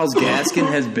as Myles Gaskin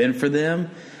has been for them,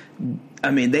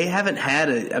 I mean, they haven't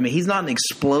had he's not an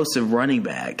explosive running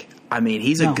back. I mean,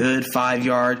 he's a good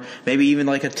 5-yard, maybe even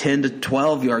like a 10 to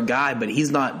 12-yard guy, but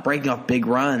he's not breaking off big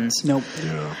runs. Nope.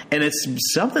 Yeah. And it's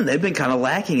something they've been kind of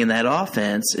lacking in that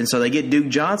offense. And so they get Duke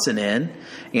Johnson in,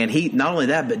 and he not only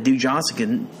that, but Duke Johnson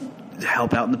can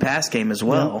help out in the pass game as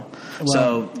well. Yep.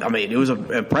 So, I mean, it was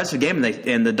an impressive game,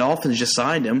 and the Dolphins just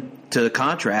signed him to the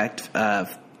contract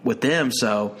with them,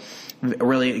 so a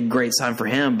really great sign for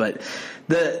him. But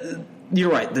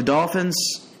you're right, the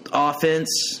Dolphins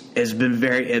offense has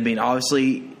been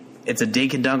obviously it's a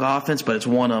dink and dunk offense, but it's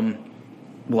won them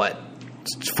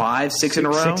 6 in a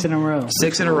row. 6 in a row.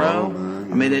 6 in a row.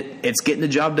 I mean, it's getting the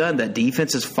job done. That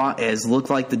defense has looked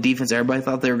like the defense everybody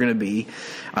thought they were going to be.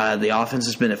 The offense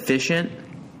has been efficient.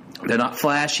 They're not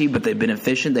flashy, but they've been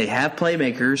efficient. They have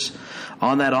playmakers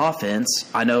on that offense.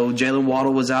 I know Jalen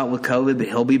Waddle was out with COVID, but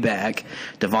he'll be back.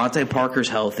 Devontae Parker's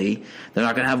healthy. They're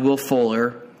not going to have Will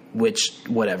Fuller, which,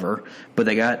 whatever. But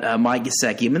they got Mike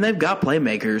Gesicki. I mean, they've got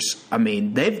playmakers. I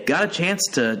mean, they've got a chance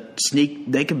to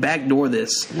sneak. They can backdoor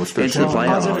this into the playoffs.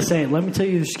 I was going to say, let me tell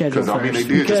you the schedule first. Because, I mean, they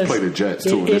did just play the Jets,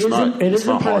 too. It is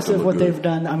impressive what they've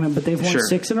done. I mean, but they've won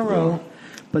 6 in a row. Yeah.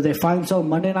 But they find themselves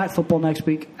Monday Night Football next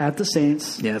week at the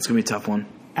Saints. Yeah, it's going to be a tough one.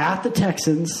 At the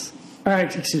Texans. All right,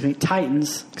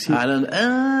 Titans. I don't.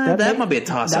 That might be a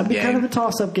toss-up game. That'd be kind of a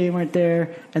toss-up game right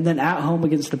there. And then at home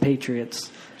against the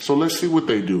Patriots. So let's see what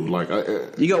they do. Like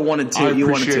you got 1 and 2. I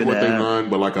appreciate what they've done,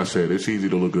 but like I said, it's easy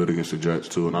to look good against the Jets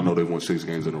too. And I know they won 6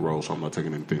 games in a row, so I'm not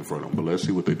taking anything from them. But let's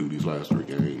see what they do these last 3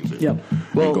 games, and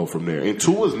go from there. And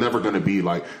Tua's never going to be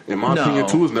like, in my opinion,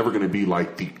 Tua's never going to be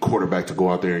like the quarterback to go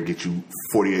out there and get you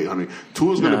 4,800.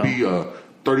 Tua's going to be a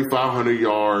 3,500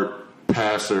 yard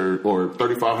passer or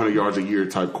 3,500 yards a year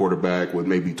type quarterback with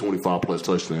maybe 25 plus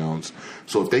touchdowns.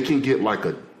 So if they can get like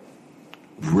a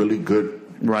really good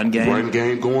run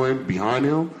game going behind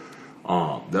him,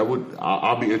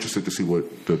 I'll be interested to see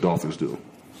what the Dolphins do.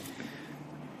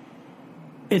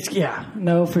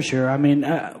 For sure. I mean,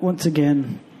 once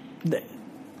again,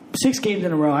 6 games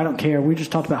in a row, I don't care. We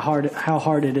just talked about how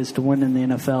hard it is to win in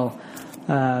the NFL.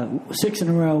 6 in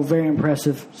a row, very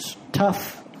impressive.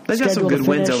 Tough. They've got some good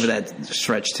wins over that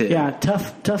stretch, too. Yeah,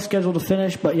 tough schedule to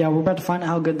finish. But, yeah, we're about to find out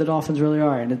how good the Dolphins really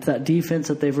are. And it's that defense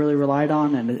that they've really relied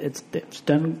on, and it's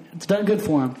done good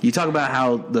for them. You talk about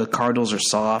how the Cardinals are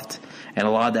soft, and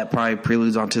a lot of that probably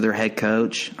preludes onto their head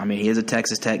coach. I mean, he is a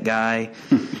Texas Tech guy.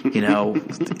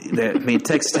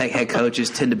 Texas Tech head coaches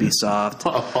tend to be soft.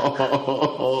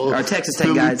 Our Texas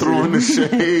Tech guys throwing the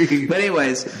shade. But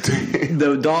anyways,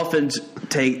 the Dolphins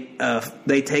take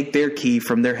their key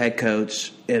from their head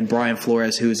coach and Brian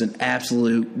Flores, who is an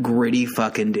absolute gritty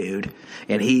fucking dude,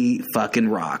 and he fucking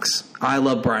rocks. I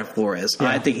love Brian Flores. Yeah.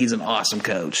 I think he's an awesome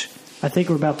coach. I think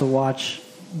we're about to watch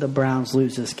the Browns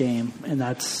lose this game, and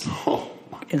that's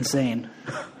insane.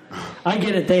 I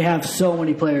get it. They have so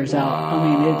many players out. I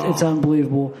mean, it's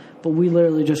unbelievable. But we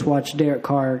literally just watched Derek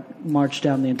Carr march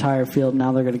down the entire field.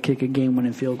 Now they're going to kick a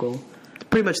game-winning field goal.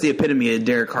 Pretty much the epitome of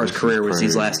Derek Carr's career was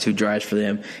these last 2 drives for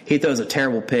them. He throws a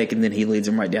terrible pick, and then he leads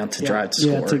them right down to drive to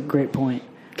score. Yeah, that's a great point.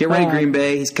 Get ready, Green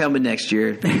Bay. He's coming next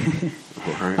year.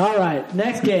 All right,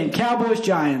 next game,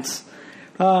 Cowboys-Giants.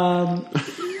 Don't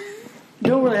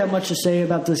really have much to say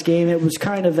about this game. It was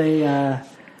kind of a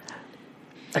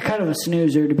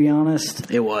snoozer, to be honest.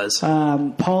 It was.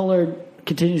 Pollard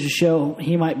continues to show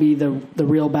he might be the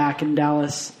real back in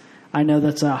Dallas. I know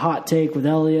that's a hot take with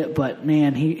Elliott, but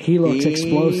man, he looks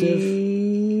explosive.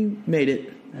 He made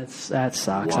it. That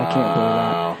sucks. Wow. I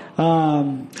can't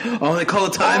believe that. They call a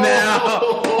timeout.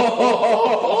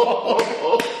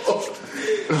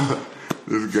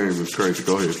 This game is crazy.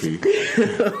 Go ahead, Pete.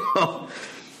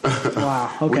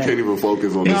 Wow. Okay. We can't even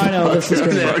focus on this. I know this is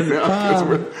crazy. Right now.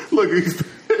 Look, he's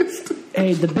pissed.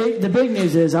 Hey, the big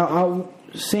news is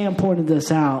Sam pointed this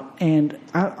out, and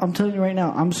I'm telling you right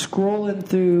now, I'm scrolling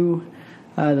through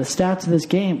the stats of this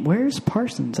game. Where's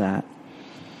Parsons at?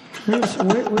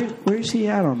 Where's he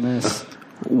at on this?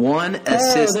 One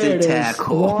assisted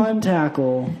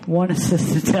tackle. One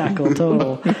assisted tackle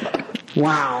total.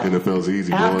 Wow. NFL's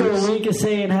easy, boys. After a week of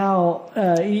saying how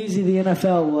easy the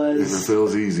NFL was.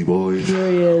 NFL's easy, boys.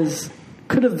 Here he is.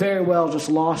 Could have very well just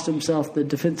lost himself the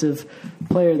Defensive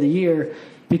Player of the Year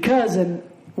because,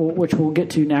 which we'll get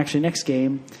to next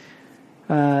game,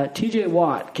 T.J.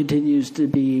 Watt continues to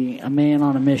be a man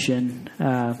on a mission.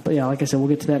 But, yeah, like I said, we'll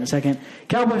get to that in a second.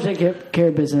 Cowboys take care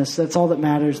of business. That's all that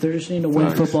matters. They're just needing to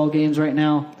win football games right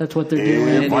now. That's what they're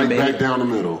doing. Right back down the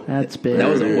middle. That's big. That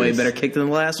was a way better kick than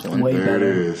the last one. Way better.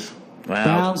 It is. Wow.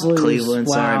 Browns lose. Cleveland,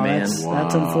 sorry, man.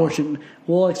 That's unfortunate.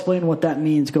 We'll explain what that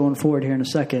means going forward here in a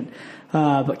second.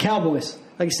 But Cowboys,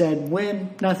 like I said,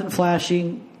 win, nothing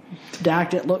flashy. Dak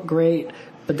didn't look great.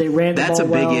 But they ran the ball well.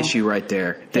 That's a big issue right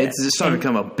there. It's starting to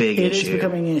become a big issue. It is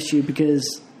becoming an issue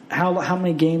because how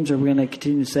many games are we going to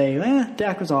continue to say,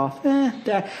 Dak was off,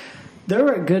 Dak.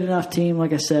 They're a good enough team,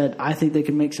 like I said. I think they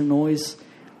can make some noise.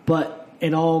 But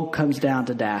it all comes down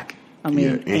to Dak. I mean,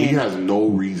 and he has no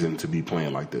reason to be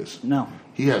playing like this. No.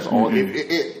 He has all,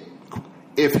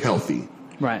 if healthy.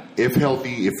 Right. If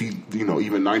healthy, if he,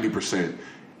 even 90%,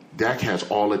 Dak has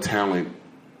all the talent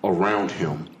around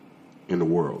him in the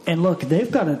world. And look,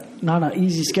 they've got not an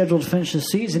easy schedule to finish the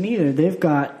season either. They've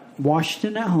got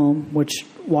Washington at home, which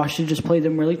Washington just played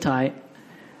them really tight.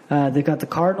 They've got the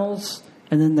Cardinals,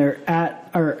 and then they're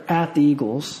at the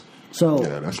Eagles. So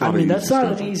that's not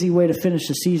an easy way to finish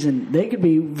the season. They could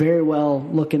be very well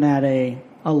looking at a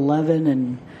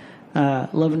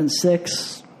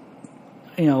 11-6.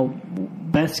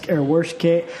 Best or worst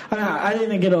case. I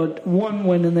didn't get one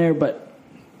win in there, but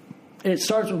it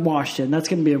starts with Washington. That's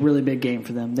going to be a really big game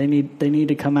for them. They need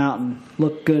to come out and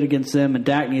look good against them, and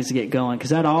Dak needs to get going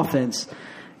because that offense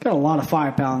got a lot of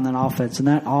firepower in that offense, and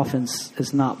that offense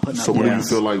is not putting up. So what do you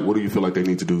feel like? What do you feel like they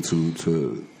need to do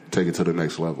to take it to the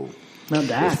next level? No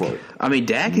Dak. I mean,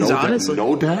 Dak is honestly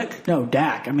no Dak. No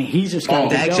Dak. I mean, he's just got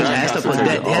Dak just has to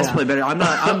play better. I'm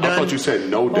done. I thought you said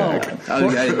no Dak. That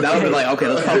would be like, okay,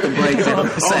 let's pump the brakes in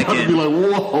a second. I'd be like,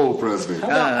 whoa, President.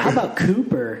 How about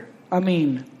Cooper? I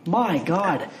mean, my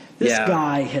God, this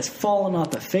guy has fallen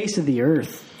off the face of the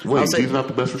earth. Wait, he's not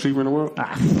the best receiver in the world?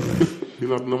 He's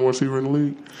not the number one receiver in the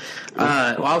league?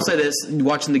 Well, I'll say this.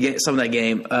 Watching some of that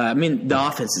game, I mean, the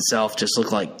offense itself just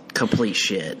looked like complete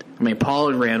shit. I mean,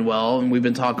 Pollard ran well, and we've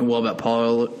been talking well about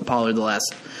Pollard the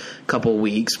last couple of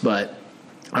weeks. But,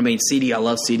 I mean, CD, I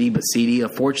love CD, but CD,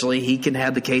 unfortunately, he can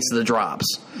have the case of the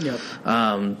drops. Yep.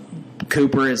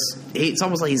 Cooper it's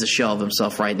almost like he's a shell of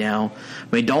himself right now.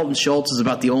 I mean, Dalton Schultz is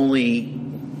about the only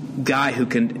guy who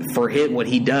can, for what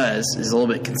he does, is a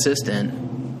little bit consistent.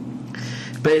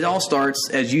 But it all starts,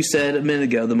 as you said a minute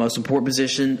ago, the most important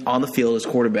position on the field is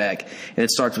quarterback, and it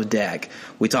starts with Dak.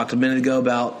 We talked a minute ago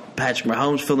about Patrick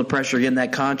Mahomes feeling the pressure of getting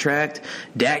that contract.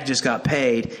 Dak just got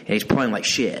paid, and he's playing like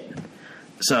shit.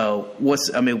 So what's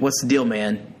the deal,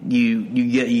 man? You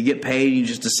get paid, you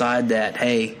just decide that,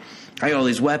 hey, I got all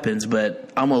these weapons,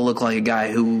 but I'm gonna look like a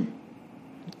guy who.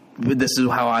 This is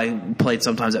how I played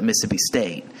sometimes at Mississippi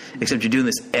State, except you're doing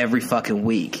this every fucking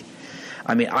week.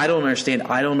 I mean, I don't understand.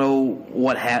 I don't know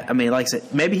what happened. I mean, like I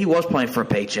said, maybe he was playing for a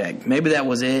paycheck. Maybe that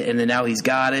was it, and then now he's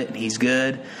got it, and he's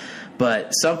good.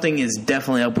 But something is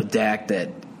definitely up with Dak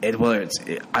whether it's,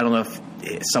 I don't know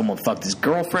if someone fucked his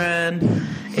girlfriend,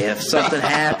 if something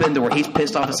happened or he's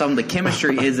pissed off at something, the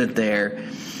chemistry isn't there.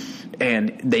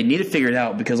 And they need to figure it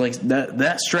out because like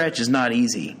that stretch is not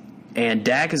easy. And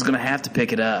Dak is going to have to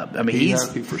pick it up. I mean, he's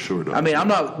for sure. Though. I mean, I'm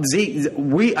not Zeke.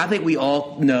 I think we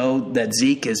all know that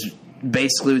Zeke is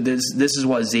basically this. This is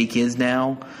what Zeke is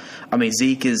now. I mean,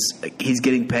 he's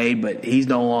getting paid, but he's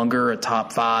no longer a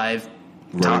top 5,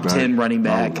 top 10 running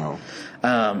back.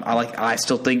 I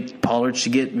still think Pollard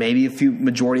should get maybe a few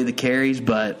majority of the carries,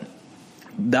 but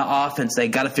the offense they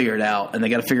got to figure it out, and they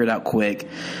got to figure it out quick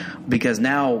because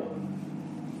now.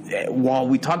 While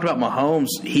we talked about Mahomes,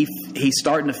 he's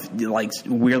starting to, like,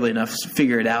 weirdly enough,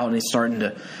 figure it out, and he's starting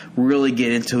to really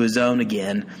get into his own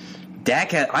again.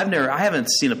 Dak, I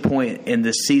haven't seen a point in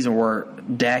this season where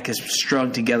Dak has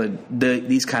strung together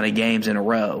these kind of games in a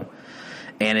row,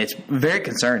 and it's very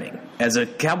concerning. As a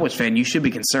Cowboys fan, you should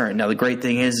be concerned. Now, the great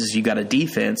thing is you got a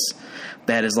defense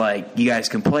that is like, you guys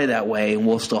can play that way, and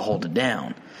we'll still hold it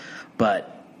down.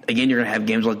 But again, you're going to have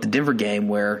games like the Denver game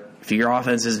where if your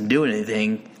offense isn't doing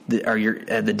anything.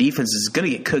 The defense is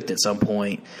going to get cooked at some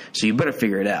point, so you better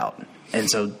figure it out. And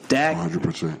so Dak,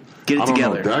 100%, get it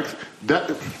together.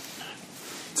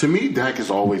 To me, Dak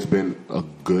has always been a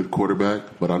good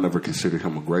quarterback, but I never considered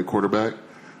him a great quarterback.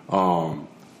 And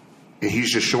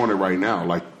he's just showing it right now.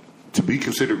 Like to be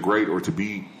considered great, or to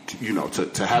be,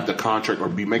 to have the contract or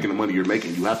be making the money you're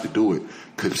making, you have to do it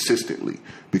consistently.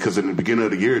 Because in the beginning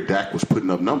of the year, Dak was putting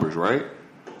up numbers, right?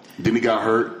 Then he got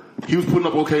hurt. He was putting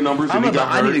up okay numbers. I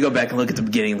need to go back and look at the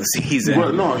beginning of the season.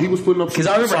 Well, no, he was putting up some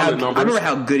solid numbers. I remember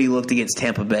how good he looked against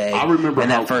Tampa Bay. I remember in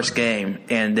that first game,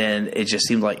 and then it just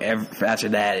seemed like after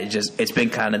that, it's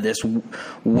been kind of this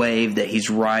wave that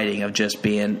he's riding of just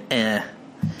being eh.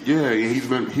 Yeah, he's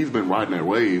been riding that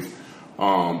wave.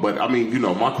 But I mean,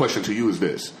 my question to you is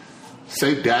this: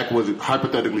 say Dak was,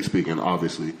 hypothetically speaking,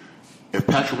 obviously. If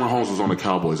Patrick Mahomes was on the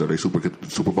Cowboys, are they Super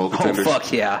Bowl contenders? Oh,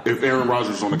 fuck yeah. If Aaron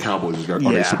Rodgers was on the Cowboys, are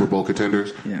they Super Bowl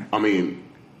contenders? Yeah. I mean,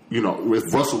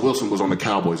 if Russell Wilson was on the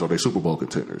Cowboys, are they Super Bowl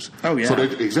contenders? Oh, yeah.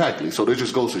 Exactly. So that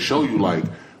just goes to show you, like,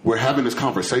 we're having this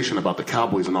conversation about the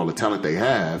Cowboys and all the talent they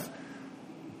have,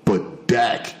 but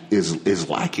Dak is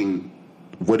lacking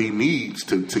what he needs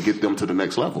to get them to the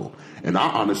next level. And I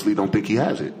honestly don't think he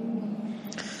has it.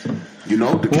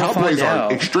 The Cowboys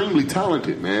are extremely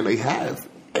talented, man. They have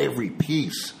every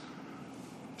piece.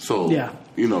 So,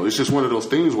 it's just one of those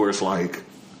things where it's like,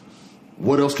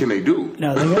 what else can they do?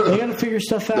 No, they got to figure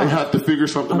stuff out. They have to figure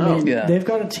something out. Yeah. They've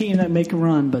got a team that make a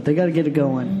run, but they got to get it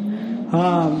going.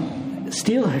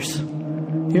 Steelers.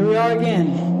 Here we are again.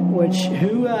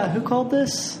 Who called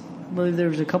this? I believe there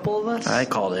was a couple of us. I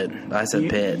called it. I said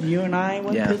Pitt. You and I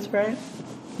went Pitts, right?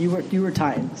 You were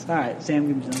Titans. All right, Sam,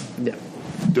 give me some. Yeah.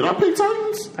 Did I pick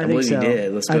Titans? I believe so. You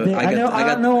did. Let's go.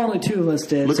 I know only two of us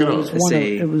did. Look it up.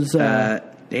 It was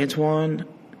Antoine.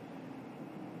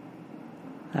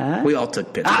 We all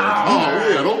took Pittsburgh.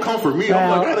 Don't come for me.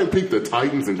 I'm like, I didn't pick the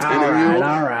Titans in 10 years.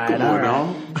 All right.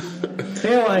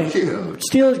 Anyway,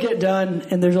 Steelers get done,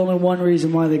 and there's only one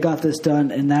reason why they got this done,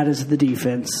 and that is the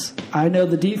defense. I know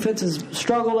the defense has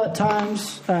struggled at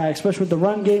times, especially with the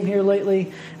run game here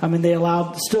lately. I mean, they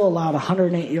still allowed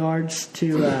 108 yards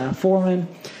to Foreman,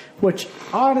 which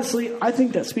honestly, I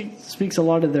think that speaks a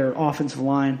lot of their offensive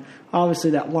line.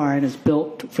 Obviously, that line is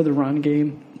built for the run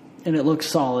game, and it looks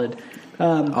solid.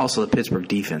 Also, the Pittsburgh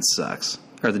defense sucks.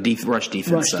 Or the rush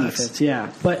defense sucks. Defense,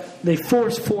 yeah. But they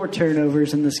forced 4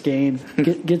 turnovers in this game.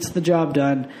 Gets the job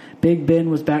done. Big Ben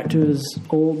was back to his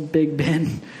old Big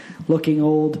Ben, looking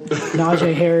old.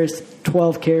 Najee Harris,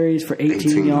 12 carries for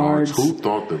 18 yards. Who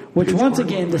thought that? Which, once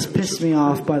again, this pissed me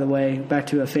off, by the way. Back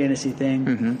to a fantasy thing.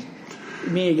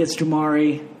 Mm-hmm. Me against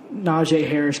Jamari. Najee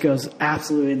Harris goes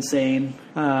absolutely insane.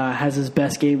 Has his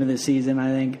best game of the season, I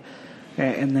think.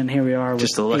 And then here we are with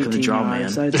just the luck of the draw, man.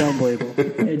 It's unbelievable.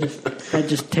 That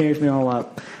just tears me all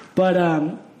up. But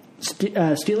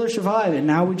Steelers survive, and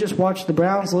now we just watched the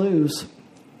Browns lose.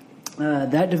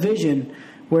 That division,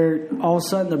 where all of a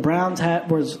sudden the Browns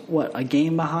was a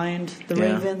game behind the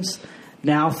Ravens.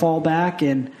 now fall back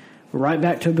and right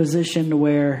back to a position to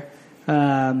where,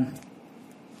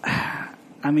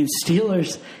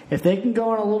 Steelers, if they can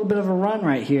go on a little bit of a run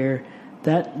right here,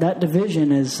 that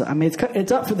division is,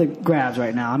 it's up for the grabs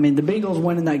right now. The Bengals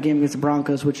winning that game against the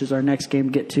Broncos, which is our next game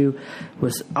to get to,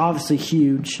 was obviously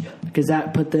huge because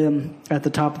that put them at the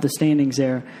top of the standings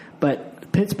there.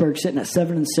 But Pittsburgh sitting at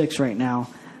 7-6 right now.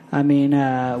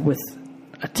 With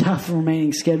a tough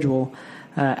remaining schedule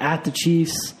at the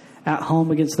Chiefs, at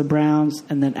home against the Browns,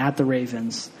 and then at the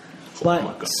Ravens.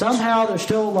 But somehow they're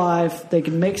still alive. They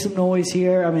can make some noise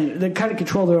here. They kind of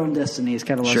control their own destiny is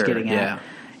kind of what I was getting at.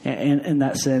 In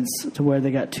that sense, to where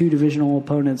they got 2 divisional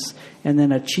opponents and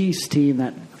then a Chiefs team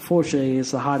that, fortunately,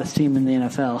 is the hottest team in the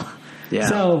NFL. Yeah.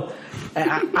 So,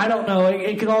 I don't know.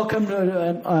 It could all come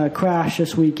to a crash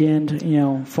this weekend,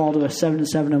 fall to a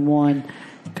 7-7-1.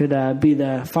 Could be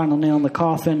the final nail in the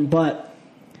coffin, but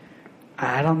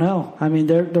I don't know.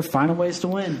 They're finding ways to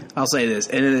win. I'll say this,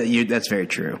 and that's very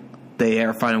true. They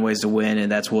are finding ways to win,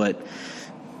 and that's what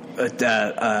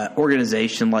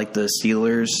organization like the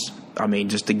Steelers,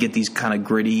 just to get these kind of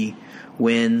gritty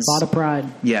wins. A lot of pride.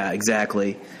 Yeah,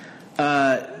 exactly.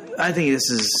 I think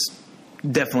this is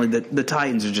definitely the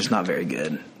Titans are just not very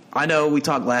good. I know we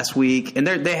talked last week, and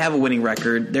they have a winning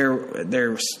record. They're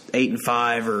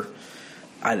 8-5 or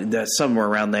somewhere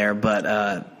around there. But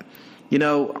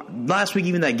last week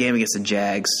even that game against the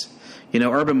Jags,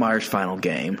 Urban Meyer's final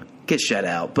game gets shut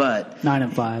out. But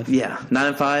 9-5. Yeah,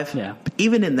 9-5. Yeah.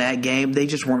 Even in that game, they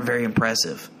just weren't very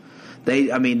impressive.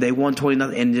 They won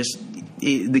 20-0, and just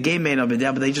the game may not have been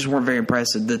down, but they just weren't very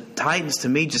impressive. The Titans, to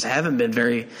me, just haven't been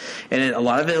very, and a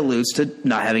lot of it alludes to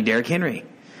not having Derrick Henry,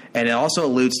 and it also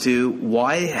alludes to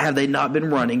why have they not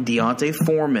been running Deontay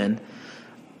Foreman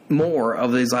more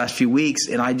over these last few weeks,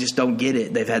 and I just don't get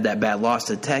it. They've had that bad loss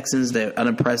to the Texans, the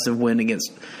unimpressive win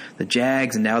against the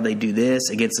Jags, and now they do this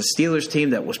against the Steelers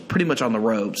team that was pretty much on the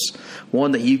ropes,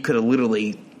 one that you could have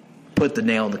literally put the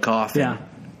nail in the coffin. Yeah.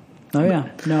 Oh yeah,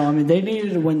 no. They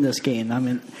needed to win this game.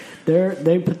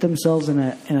 They put themselves in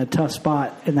a tough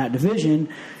spot in that division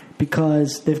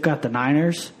because they've got the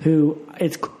Niners, who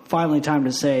it's finally time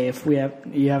to say, if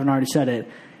you haven't already said it,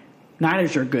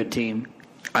 Niners are a good team.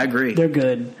 I agree. They're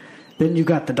good. Then you've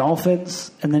got the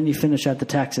Dolphins, and then you finish at the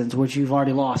Texans, which you've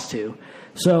already lost to.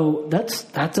 So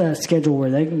that's a schedule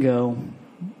where they can go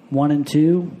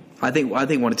 1-2. I think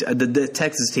 1-2. The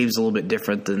Texas team's a little bit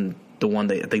different than the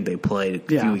one I think they played a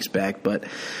few weeks back, but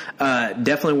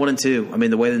definitely 1-2.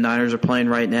 The way the Niners are playing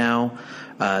right now,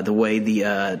 the way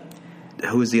the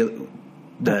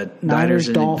Niners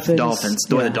and Dolphins,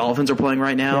 the way the Dolphins are playing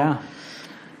right now.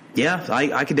 Yeah,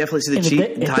 I could definitely see the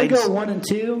Titans. If they go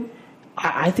 1-2,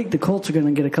 I think the Colts are going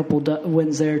to get a couple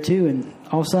wins there too, and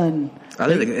all of a sudden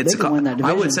they can win that division.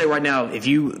 I would say right now, if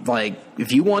you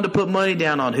wanted to put money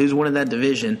down on who's winning that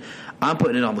division, I'm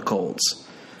putting it on the Colts.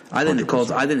 I think the Colts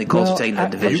are taking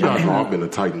that division. You guys know I've been a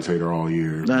Titans hater all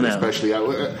year, I know. Especially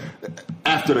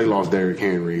after they lost Derrick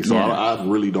Henry. So I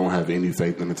really don't have any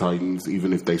faith in the Titans.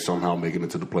 Even if they somehow make it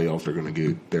into the playoffs, they're going to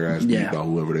get their ass beat by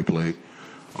whoever they play.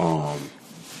 I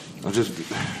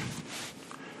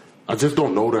just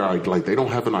don't know they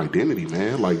don't have an identity,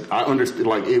 man. I understand,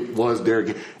 it was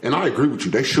Derrick, and I agree with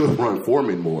you. They should run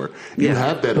Foreman more. You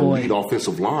have that elite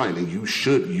offensive line, and you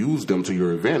should use them to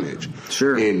your advantage.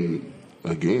 Sure. And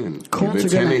again, giving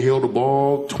Tannehill the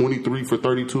ball, 23 for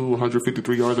 32,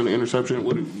 153 yards and an interception.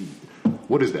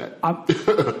 What is that? I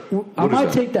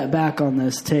might take that back on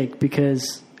this take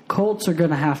because Colts are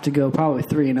going to have to go probably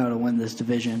 3-0 to win this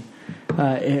division.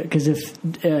 Because if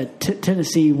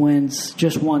Tennessee wins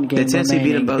just one game, did Tennessee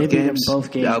beat them both games?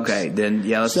 Okay,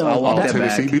 then I'll walk that back.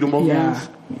 Tennessee beat them both games?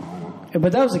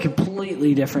 But that was a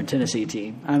completely different Tennessee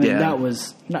team. That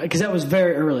was because that was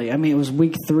very early. It was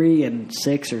week 3 and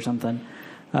 6 or something.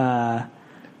 I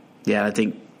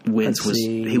think Wentz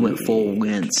he went full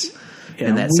Wentz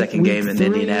in that second game in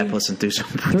Indianapolis and threw some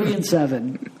 3 and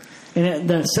 7, and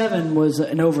the 7 was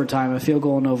an overtime, a field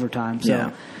goal in overtime.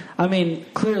 So,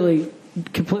 clearly,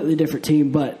 completely different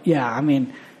team. But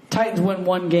Titans win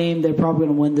one game, they're probably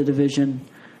going to win the division.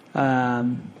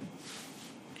 Well,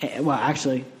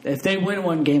 actually, if they win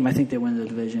one game, I think they win the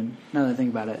division. Now that I think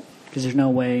about it, because there's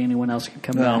no way anyone else can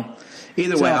come back.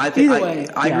 Either way, I agree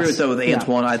with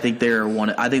Antoine. I think they're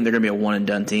I think they're going to be a one and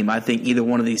done team. I think either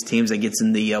one of these teams that gets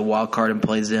in the wild card and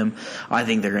plays them, I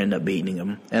think they're going to end up beating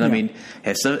them. And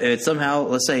if it's somehow,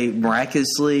 let's say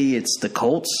miraculously, it's the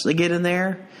Colts that get in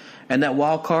there and that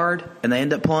wild card, and they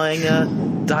end up playing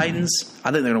Titans,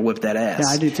 I think they're going to whip that ass. Yeah,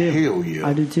 I do too. Hell yeah,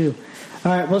 I do too.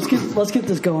 All right, let's get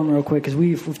this going real quick because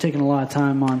we've taken a lot of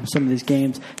time on some of these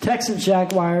games. Texans,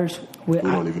 Jaguars. We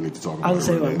don't even need to talk about it. I was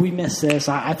going to say, we missed this.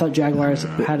 I thought Jaguars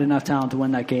had enough talent to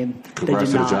win that game.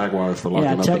 Congrats to the Jaguars for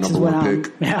locking up Texas the number one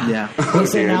pick. Yeah.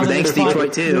 Thanks,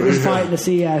 Detroit, too. They're just fighting to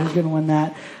see who's going to win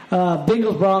that.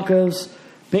 Bengals, Broncos.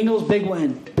 Bengals, big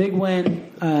win. Big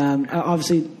win.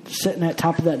 Obviously, sitting at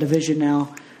top of that division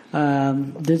now.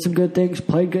 Did some good things.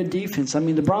 Played good defense. I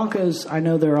mean, the Broncos, I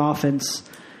know their offense.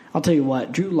 I'll tell you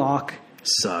what, Drew Lock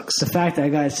sucks. The fact that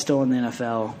guy's still in the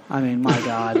NFL, I mean, my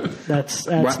God, that's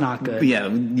not good. Yeah,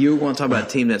 you want to talk about a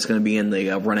team that's going to be in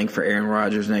the running for Aaron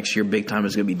Rodgers next year. Big time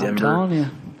is going to be Denver. I'm telling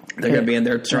you. They're going to be in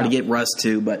there trying to get Russ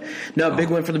too. But no, big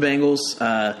win for the Bengals.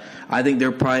 I think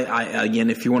they're probably, again,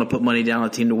 if you want to put money down on a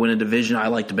team to win a division, I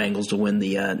like the Bengals to win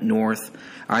the North.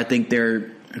 I think they're,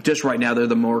 just right now, they're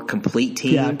the more complete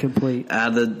team. Yeah, complete.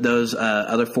 Those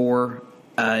other four.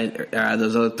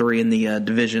 Those other three in the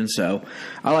division, so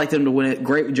I like them to win it.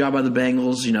 Great job by the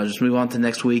Bengals. Just move on to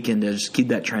next week and just keep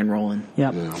that train rolling.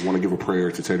 Yep. Yeah, I want to give a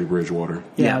prayer to Teddy Bridgewater.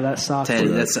 Yeah, that sucks. Teddy,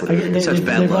 that's such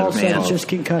bad they've luck, all said man. it's just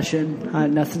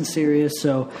concussion, nothing serious.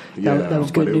 So that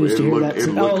was but good news to hear that. It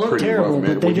looked terrible, rough,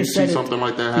 but they when just you said see something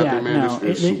like that happen,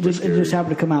 it just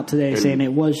happened to come out today saying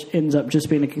it ends up just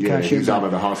being a concussion. Yeah, he's out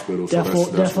of the hospital.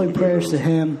 Definitely prayers to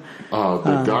him.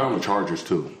 The guy on the Chargers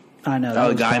too. I know.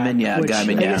 Guyman,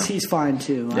 Guyman, I guess he's fine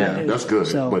too. Yeah, that's good.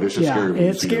 So, but it's just scary.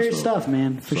 It's scary stuff,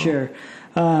 man, for sure.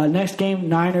 Next game,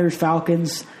 Niners,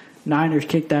 Falcons. Niners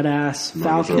kick that ass.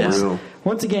 Falcons.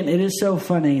 Once again, it is so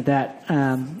funny that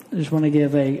I just want to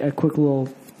give a quick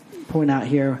little point out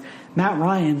here. Matt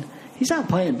Ryan, he's not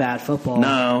playing bad football.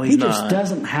 No, he's not. He just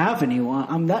doesn't have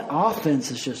anyone. That offense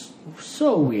is just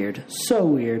so weird. So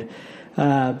weird.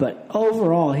 But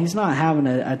overall, he's not having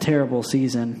a terrible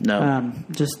season. No.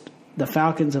 Just the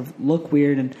Falcons have looked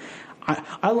weird, and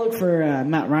I look for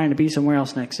Matt Ryan to be somewhere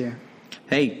else next year.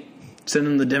 Hey, send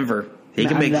him to Denver. He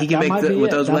can make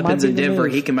with those weapons in Denver.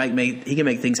 He can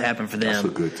make things happen for them. That's a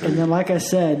good team. And then, like I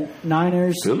said,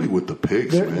 Niners. Philly with the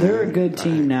picks, they're a good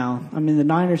team now. I mean, the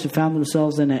Niners have found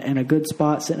themselves in a good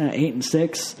spot, sitting at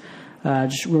 8-6.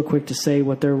 Just real quick to say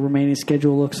what their remaining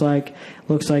schedule looks like.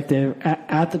 Looks like they're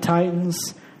at the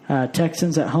Titans,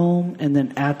 Texans at home, and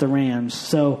then at the Rams.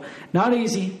 So not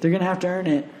easy. They're going to have to earn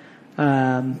it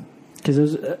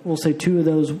because we'll say two of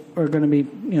those are going to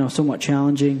be somewhat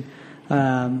challenging,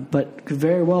 but could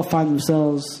very well find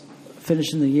themselves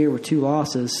finishing the year with 2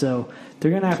 losses. So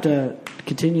they're going to have to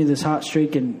continue this hot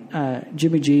streak, and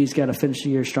Jimmy G's got to finish the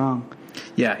year strong.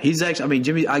 Yeah, he's actually. I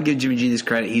mean, I give Jimmy G this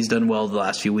credit. He's done well the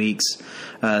last few weeks.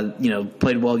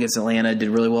 Played well against Atlanta. Did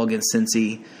really well against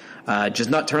Cincy. Just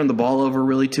not turning the ball over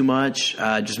really too much.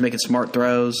 Just making smart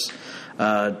throws.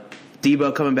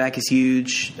 Debo coming back is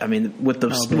huge. I mean, with the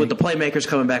playmakers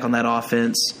coming back on that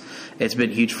offense, it's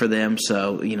been huge for them.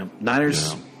 So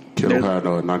Niners. Yeah. Kittle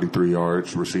had 93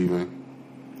 yards receiving.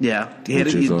 Yeah, he had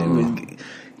it.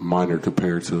 Minor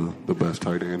compared to the best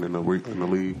tight end in the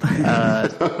league.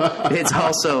 It's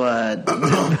also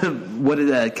what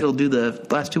did Kittle do the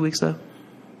last 2 weeks though?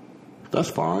 That's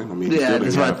fine. I mean, he still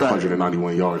didn't have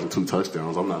 191 yards and 2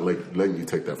 touchdowns. I'm not letting you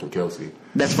take that from Kelsey.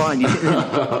 That's fine.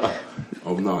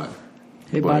 I'm not.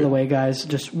 Hey, by the way, guys,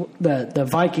 just the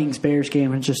Vikings-Bears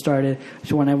game has just started.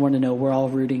 Just want everyone to know we're all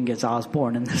rooting against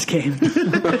Osborne in this game. So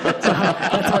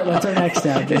that's our next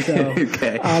step. So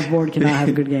okay. Osborne cannot have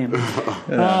a good game.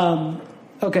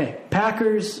 Okay,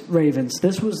 Packers-Ravens.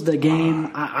 This was the game.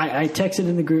 I texted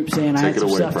in the group saying I had some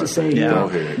stuff to say here. Go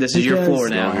ahead. This is your floor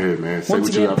now. Go ahead, man. Say Once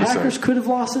what you again, have to say. Packers could have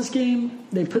lost this game.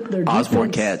 They put their Osborne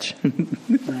defense. catch.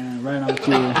 Right on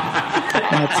cue.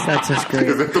 That's just great.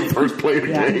 Is that the first play of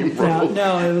the game, bro?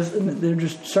 No, it was. They're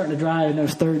just starting to drive, and it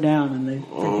was 3rd down, and they.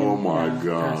 Oh my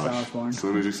gosh! As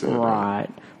soon as you said that.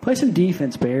 Play some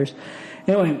defense, Bears.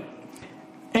 Anyway,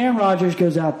 Aaron Rodgers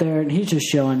goes out there, and he's just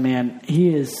showing, man.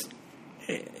 He is.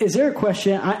 Is there a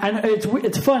question? I know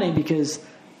it's funny because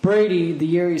Brady, the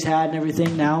year he's had and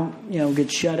everything, now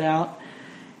gets shut out.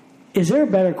 Is there a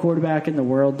better quarterback in the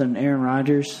world than Aaron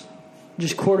Rodgers?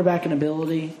 Just quarterbacking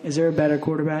ability. Is there a better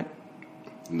quarterback?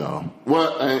 No.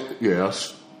 Well,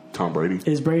 yes. Tom Brady.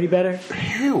 Is Brady better?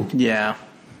 Hell. Yeah.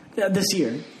 This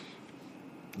year.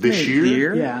 This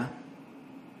year? Yeah.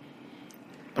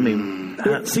 I mean,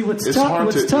 see, what's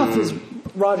tough is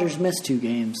Rodgers missed 2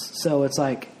 games, so it's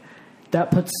like that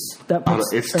puts.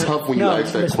 It's tough when you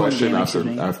ask that question after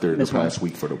the past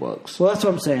week for the Bucs. Well, that's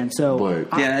what I'm saying. So,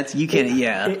 you can't.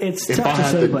 Yeah, it's if tough I to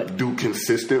had say, to but do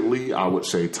consistently, I would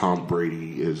say Tom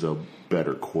Brady is a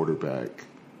better quarterback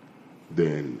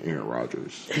than Aaron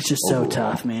Rodgers. It's just overall. So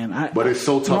tough, man. But it's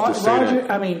so tough to say that.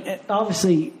 I mean,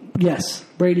 obviously, yes,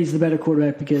 Brady's the better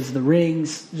quarterback because the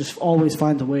rings just always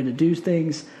finds a way to do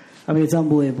things. I mean, it's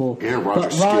unbelievable. And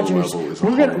Rodgers' skill level is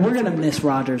we're gonna miss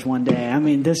Rodgers one day. I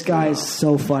mean, this guy's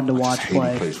so fun to watch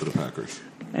play. He plays for the Packers,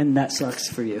 and that sucks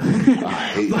for you. I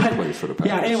hate he plays for the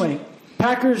Packers. Yeah. Anyway,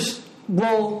 Packers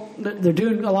roll. They're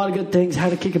doing a lot of good things. Had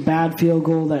to kick a bad field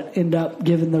goal that ended up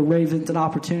giving the Ravens an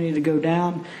opportunity to go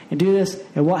down and do this.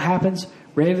 And what happens?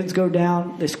 Ravens go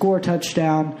down. They score a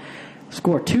touchdown.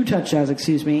 Score 2 touchdowns,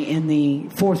 in the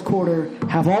fourth quarter.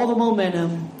 Have all the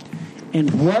momentum.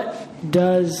 And what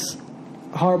does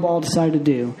Harbaugh decide to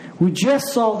do? We just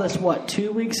saw this,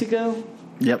 2 weeks ago?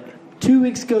 Yep. 2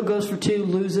 weeks ago, goes for 2,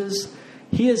 loses.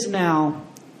 He is now,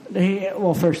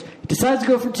 first, he decides to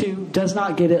go for 2, does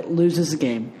not get it, loses the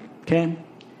game. Okay?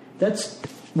 That's,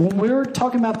 when we're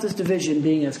talking about this division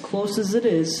being as close as it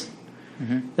is,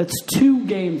 that's 2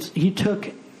 games he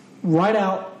took right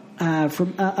out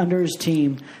from under his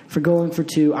team for going for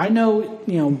 2. I know,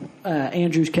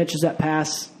 Andrews catches that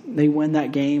pass, they win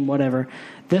that game, whatever.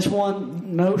 This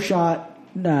one, no shot,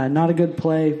 not a good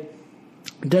play,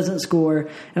 doesn't score.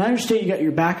 And I understand you got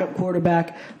your backup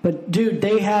quarterback, but, dude,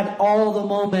 they had all the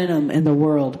momentum in the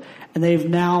world, and they've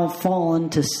now fallen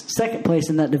to second place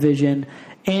in that division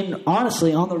and,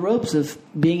 honestly, on the ropes of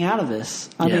being out of this.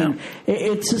 I mean,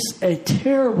 it's just a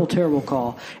terrible, terrible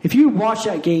call. If you watch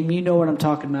that game, you know what I'm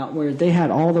talking about, where they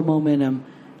had all the momentum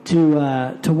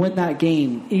to win that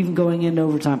game, even going into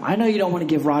overtime. I know you don't want to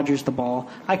give Rodgers the ball.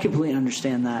 I completely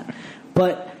understand that.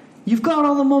 But you've got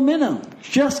all the momentum.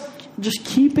 Just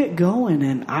keep it going.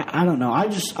 And I don't know. I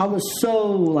was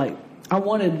so, I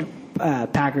wanted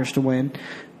Packers to win.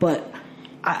 But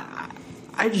I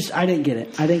didn't get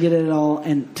it. I didn't get it at all.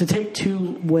 And to take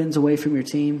 2 wins away from your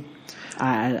team,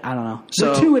 I don't know.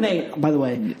 So, they're 2-8, by the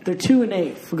way. They're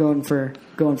 2-8 for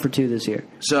going for 2 this year.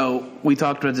 So we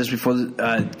talked about this before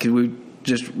because we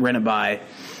just ran it by,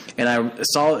 and I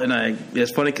saw it, and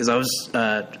it's funny because I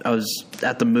was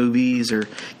at the movies or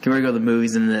getting ready to go to the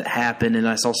movies, and it happened, and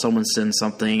I saw someone send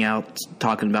something out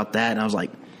talking about that, and I was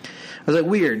like,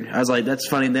 weird. I was like, that's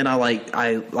funny. And then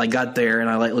I got there and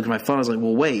I looked at my phone. I was like,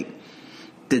 well, wait,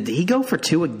 did he go for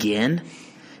 2 again?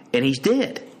 And he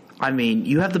did. I mean,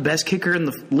 you have the best kicker in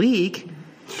the league.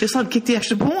 Just let him kick the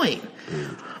extra point.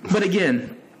 But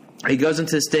again, he goes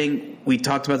into this thing. We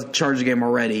talked about the Chargers game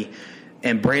already.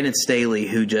 And Brandon Staley,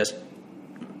 who just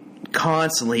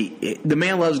constantly – the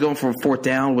man loves going for a 4th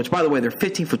down, which, by the way, they're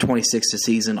 15 for 26 this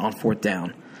season on 4th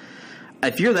down.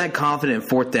 If you're that confident in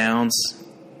 4th downs,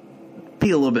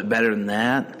 be a little bit better than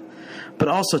that. But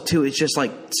also, too, it's just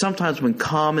like sometimes when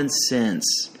common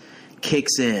sense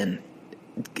kicks in,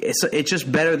 it's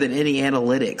just better than any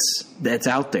analytics that's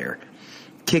out there.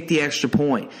 Kick the extra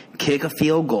point. Kick a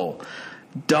field goal.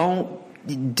 Don't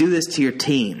do this to your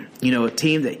team. A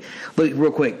team that – look,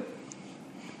 real quick,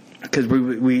 because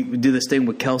we do this thing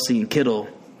with Kelsey and Kittle.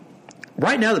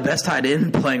 Right now, the best tight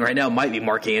end playing right now might be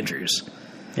Mark Andrews.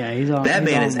 Yeah, he's on. That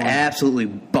man is absolutely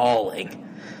balling.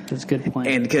 That's a good point.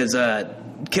 And because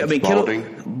Kittle,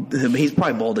 he's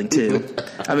probably balding too.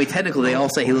 I mean, technically, they all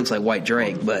say he looks like White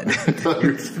Drake, but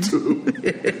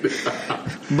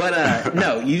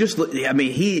no, you just look. I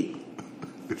mean, he.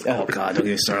 Oh God, don't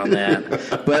get me started on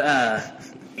that. But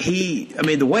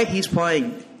the way he's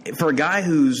playing for a guy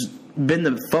who's been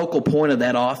the focal point of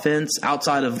that offense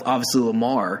outside of obviously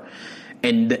Lamar,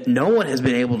 and no one has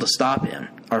been able to stop him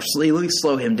or at least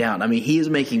slow him down. I mean, he is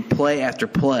making play after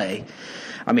play.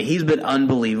 I mean, he's been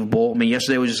unbelievable. I mean,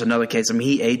 yesterday was just another case. I mean,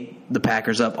 he ate the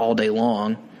Packers up all day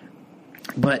long.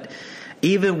 But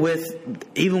even with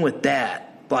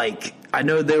that, I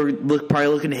know they were probably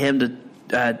looking to him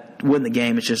to win the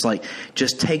game. It's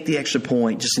just take the extra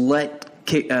point. Just let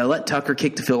Tucker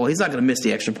kick the field goal. He's not going to miss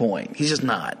the extra point. He's just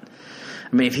not.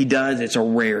 I mean, if he does, it's a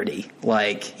rarity.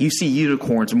 You see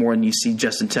unicorns more than you see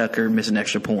Justin Tucker miss an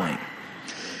extra point.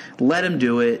 Let him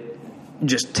do it.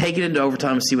 Just take it into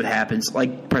overtime and see what happens.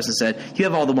 Like Preston said, you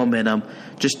have all the momentum.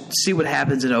 Just see what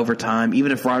happens in overtime.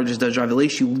 Even if Rodgers does drive, at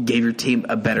least you gave your team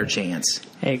a better chance.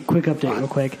 Hey, quick update real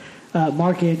quick.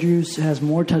 Mark Andrews has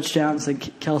more touchdowns than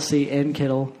Kelsey and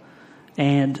Kittle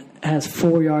and has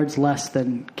 4 yards less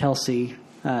than Kelsey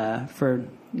for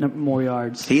more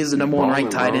yards. He is the number 1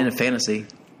 ranked tight end in fantasy.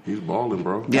 He's balling,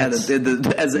 bro. Yeah, as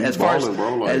far as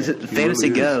fantasy really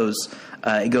goes,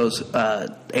 it goes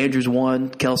Andrews 1,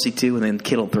 Kelsey 2, and then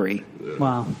Kittle 3. Yeah.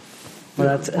 Wow. Well,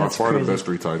 that's by far crazy. The best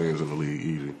 3 tight ends in the league,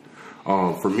 easy.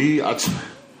 For me,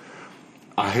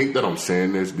 I hate that I'm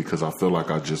saying this because I feel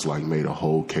like I just made a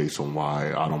whole case on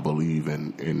why I don't believe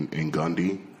in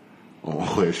Gundy on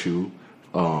OSU.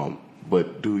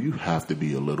 But dude, you have to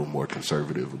be a little more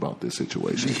conservative about this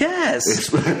situation. Yes.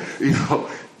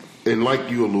 and like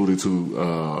you alluded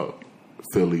to,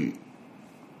 Philly,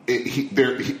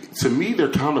 to me,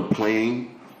 they're kind of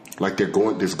playing like they're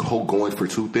going this whole going for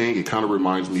two thing. It kind of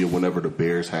reminds me of whenever the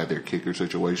Bears had their kicker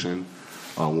situation.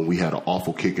 When we had an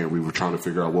awful kicker and we were trying to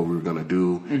figure out what we were going to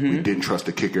do. Mm-hmm. We didn't trust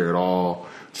the kicker at all.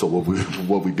 So what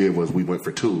we did was we went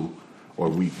for two,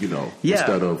 or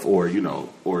instead of, or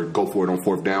go for it on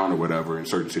fourth down or whatever in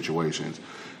certain situations.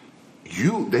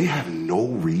 They have no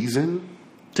reason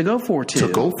to go for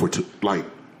two. Like,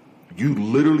 you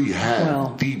literally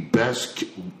have the best.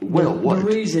 What? The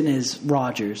reason is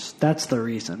Rodgers. That's the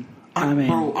reason.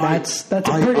 That's a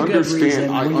pretty good reason.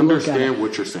 I understand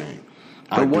what you're saying.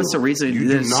 But what's the reason you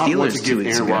the do not Steelers want to give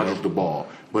Aaron Rodgers the ball?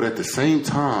 But at the same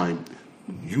time,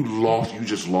 you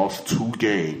just lost two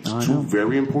games, two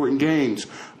very important games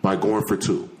by going for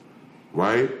two,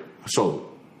 right?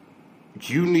 So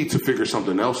you need to figure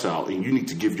something else out, and you need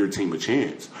to give your team a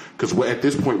chance. Because at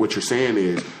this point, what you're saying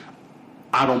is,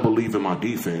 I don't believe in my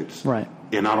defense, right?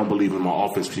 And I don't believe in my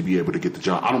offense to be able to get the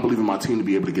job. I don't believe in my team to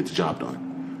be able to get the job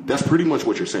done. That's pretty much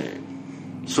what you're saying.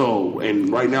 So, and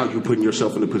right now you're putting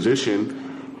yourself in a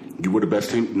position, you were the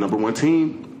best team, number one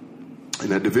team in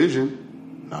that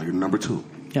division. Now you're number two.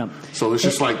 Yeah. So it's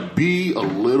just like, be a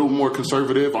little more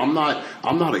conservative. I'm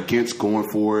not against going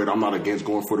for it. I'm not against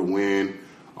going for the win,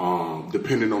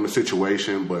 depending on the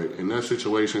situation. But in that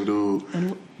situation,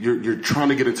 dude, you're trying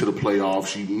to get into the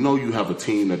playoffs. You know you have a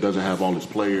team that doesn't have all its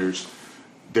players.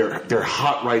 They're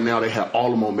hot right now. They have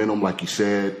all the momentum, like you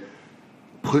said.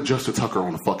 Put Justin Tucker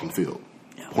on the fucking field.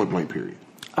 Point blank, period.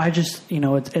 I just,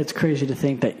 it's crazy to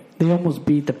think that they almost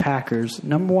beat the Packers,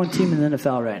 number one team in the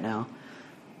NFL right now.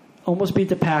 Almost beat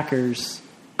the Packers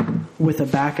with a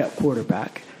backup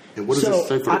quarterback. And what does it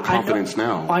say for the confidence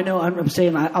now? I know. I'm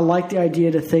saying I like the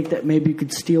idea to think that maybe you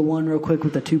could steal one real quick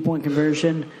with a 2-point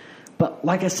conversion. But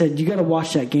like I said, you got to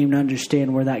watch that game to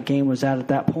understand where that game was at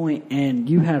that point. And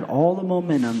you had all the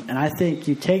momentum. And I think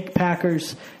you take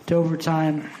Packers to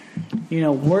overtime.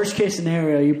 Worst case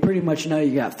scenario, you pretty much know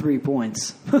you got 3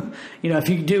 points. If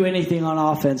you do anything on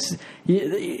offense,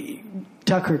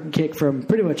 Tucker can kick from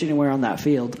pretty much anywhere on that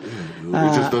field.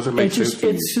 It just doesn't make sense.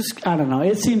 It's just, I don't know.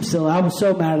 It seems silly. I was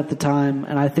so mad at the time,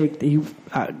 and I think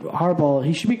Harbaugh,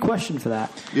 he should be questioned for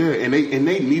that. Yeah, and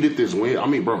they needed this win. I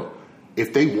mean, bro,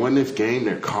 if they won this game,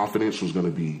 their confidence was going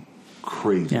to be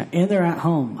crazy. Yeah, and they're at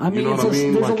home. I mean, there's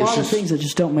a lot of things that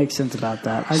just don't make sense about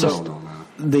that.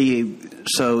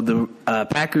 The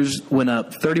Packers went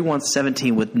up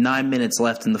 31-17 with 9 minutes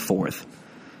left in the fourth.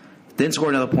 Then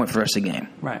scored another point for the rest of the game.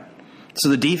 Right. So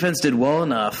the defense did well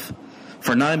enough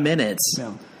for 9 minutes,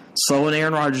 slowing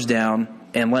Aaron Rodgers down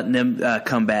and letting them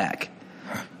come back.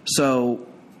 So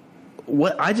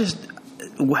how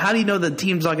do you know the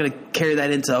team's not going to carry that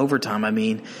into overtime? I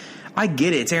mean, I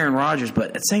get it. It's Aaron Rodgers, but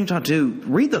at the same time, too,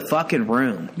 read the fucking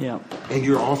room. Yeah. And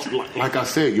you're also, like I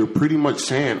said, you're pretty much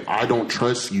saying, I don't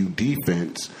trust you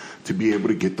defense to be able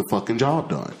to get the fucking job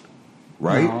done.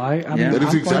 Right? No, I mean, that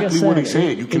is exactly what he's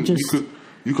saying.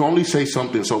 You can only say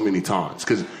something so many times.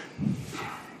 Because,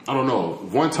 I don't know,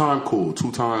 one time, cool.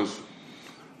 2 times,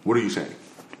 what are you saying?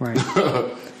 Right.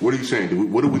 What are you saying?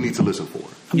 What do we need to listen for?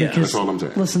 That's all I'm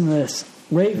saying. Listen to this.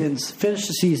 Ravens finished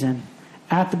the season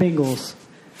at the Bengals,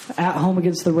 at home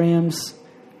against the Rams,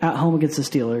 at home against the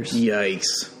Steelers.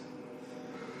 Yikes.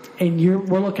 And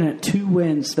we're looking at 2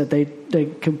 wins that they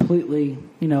completely,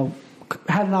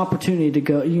 had an opportunity to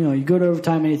go. You go to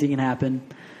overtime, anything can happen.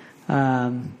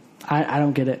 I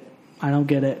don't get it.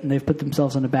 And they've put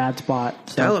themselves in a bad spot.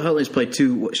 So. Tyler Huntley's played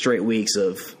 2 straight weeks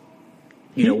of,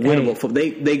 winnable football.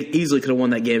 They easily could have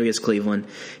won that game against Cleveland.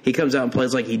 He comes out and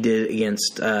plays like he did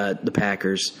against the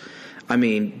Packers. I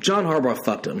mean, John Harbaugh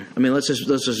fucked him. I mean, let's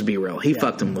just be real. He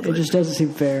fucked him with it. It just doesn't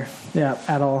seem fair,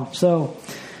 at all. So,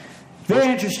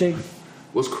 very interesting.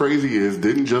 What's crazy is,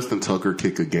 didn't Justin Tucker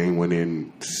kick a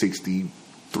game-winning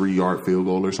 63-yard field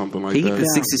goal or something like that? He kicked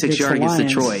the 66-yard against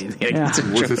Detroit. Yeah.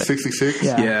 Was it 66?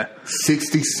 Yeah.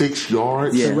 66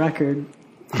 yards? It's a record.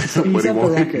 But he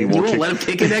won't let him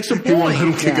kick an extra point. He won't let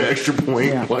him kick an extra point.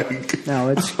 Yeah. No,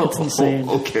 it's insane.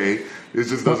 Okay. It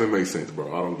just doesn't make sense, bro.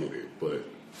 I don't get it, but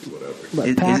whatever.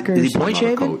 But Packers, is he point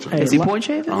shaving? Is he point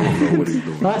shaving? I don't know what he's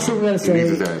doing. Last thing I'm going to say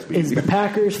is the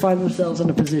Packers find themselves in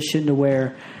a position to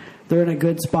where they're in a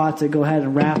good spot to go ahead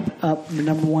and wrap up the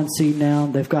number 1 seed now.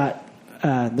 They've got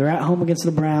they're at home against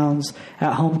the Browns,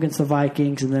 at home against the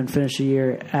Vikings, and then finish the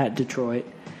year at Detroit.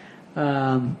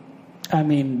 I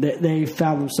mean, they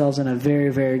found themselves in a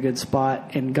very, very good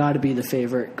spot and got to be the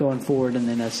favorite going forward in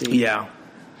the NFC. Yeah.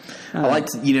 I like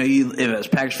to, if as a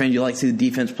Packers fan, you like to see the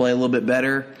defense play a little bit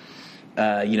better,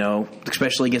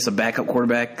 especially against a backup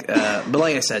quarterback. But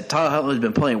like I said, Tyler Huntley's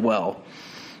been playing well.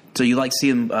 So you like to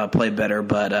see them play better,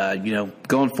 but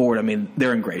going forward, I mean,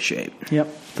 they're in great shape.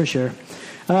 Yep, for sure.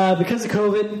 Because of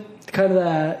COVID, kind of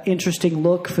an interesting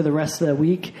look for the rest of the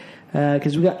week.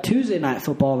 Because we got Tuesday night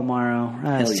football tomorrow.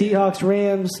 Seahawks,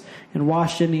 Rams, and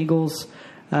Washington Eagles.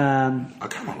 I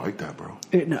kind of like that, bro.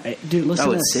 Dude, listen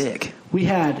to this. Sick. We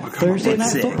had Thursday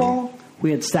night football.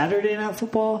 We had Saturday night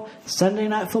football, Sunday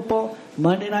night football,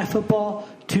 Monday night football,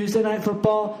 Tuesday night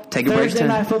football, Thursday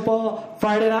night football,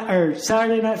 Friday night or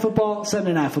Saturday night football,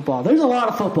 Sunday night football. There's a lot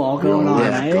of football going on.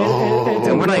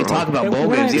 And we're not even talking about bowl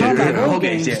games yet. Bowl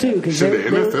games too. Should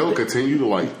the NFL continue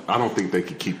to I don't think they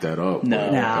could keep that up.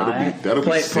 No, that'll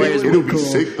be sick. It'll be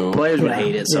sick though. Players would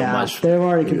hate it so much. They're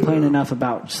already complaining enough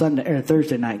about Sunday or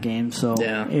Thursday night games, so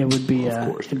it would be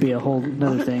it'd be a whole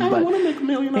another thing. But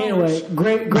anyway,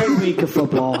 great week of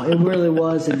football. It really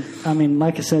was, and I mean,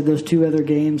 like I said, those two other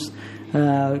games.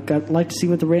 Like to see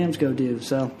what the Rams go do.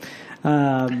 So,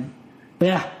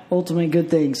 ultimately good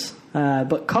things.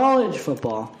 But college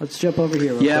football, let's jump over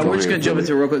here. We're just going to jump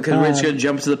into it real quick because we're just going to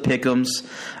jump into the pick'ems.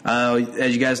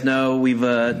 As you guys know, we've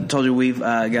told you we've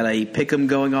got a pick'em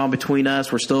going on between us.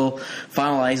 We're still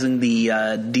finalizing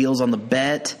the deals on the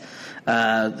bet,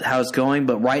 how it's going.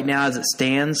 But right now, as it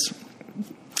stands,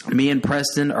 me and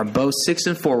Preston are both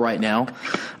 6-4 right now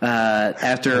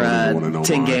after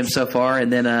 10 games so far,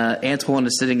 and then Antoine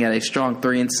is sitting at a strong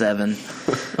 3-7.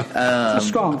 A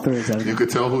strong 3-7. You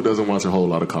could tell who doesn't watch a whole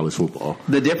lot of college football.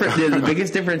 The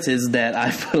biggest difference is that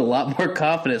I put a lot more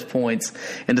confidence points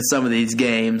into some of these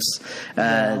games.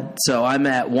 So I'm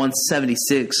at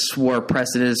 176, where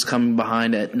Preston is coming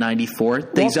behind at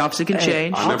 94. Things obviously can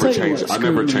change. I never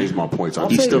changed my points.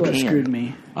 You still can. Screwed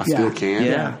me. I still can.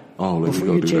 Yeah. Oh, let me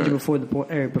go do that. Change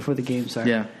it before the game. Sorry.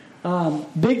 Yeah.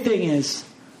 Big thing is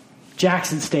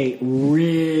Jackson State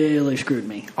really screwed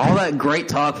me. All that great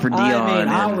talk for Dion. I mean,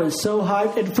 I was so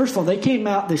hyped. And first of all, they came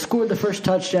out, they scored the first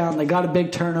touchdown, they got a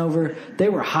big turnover. They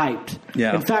were hyped.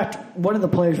 Yeah. In fact, one of the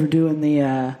players were doing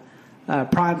the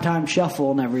primetime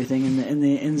shuffle and everything in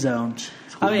the end zone.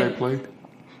 Who they played?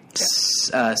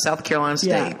 South Carolina State.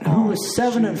 Yeah, who was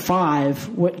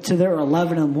 7-5 to their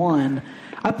 11-1.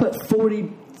 I put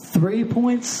 43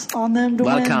 points on them to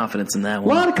win. A lot of confidence in that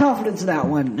one. A lot of confidence in that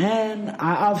one. And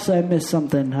I missed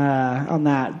something on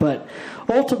that. But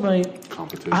ultimately,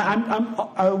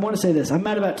 I want to say this. I'm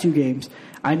mad about two games.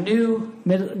 I knew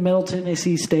Middle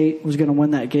Tennessee State was going to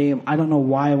win that game. I don't know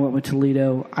why I went with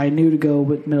Toledo. I knew to go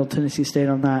with Middle Tennessee State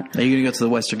on that. Are you going to go to the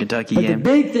Western Kentucky game?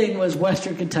 But the big thing was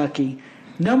Western Kentucky.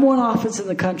 Number one offense in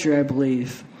the country, I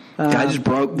believe. Guy just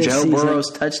broke Joe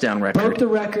Burrow's touchdown record. Broke the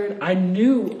record. I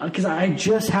knew because I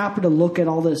just happened to look at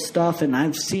all this stuff, and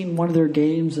I've seen one of their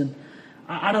games, and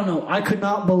I don't know. I could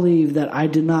not believe that I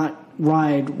did not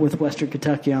ride with Western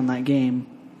Kentucky on that game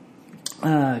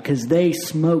because they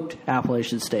smoked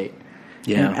Appalachian State.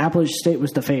 Yeah, and Appalachian State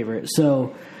was the favorite.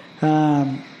 So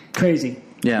crazy,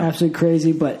 absolutely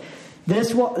crazy. But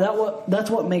that's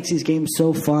what makes these games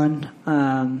so fun.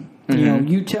 You know,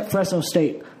 UTEP Fresno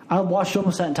State. I watched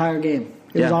almost that entire game.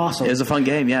 It was awesome. It was a fun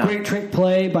game, Great trick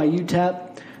play by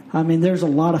UTEP. I mean, there's a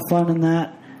lot of fun in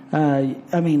that.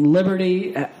 I mean,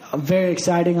 Liberty, very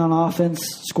exciting on offense.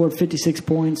 Scored 56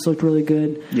 points. Looked really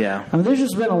good. Yeah. I mean, there's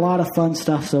just been a lot of fun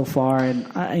stuff so far.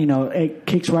 And, it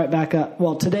kicks right back up.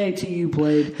 Well, today TU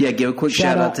played. Yeah, give a quick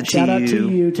shout out to TU. Shout out to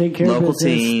TU. Take care local of business.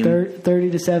 Team.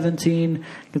 30-17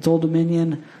 against Old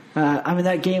Dominion. I mean,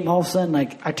 that game, all of a sudden,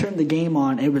 I turned the game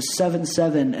on. It was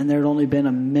 7-7, and there had only been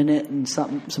a minute and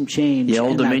some change. Yeah,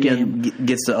 Old Dominion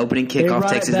gets the opening kickoff,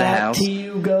 takes it to the house.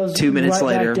 TU goes 2 minutes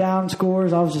later. Back down,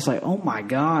 scores. I was just like, oh, my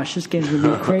gosh, this game's going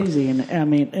to be crazy. And, I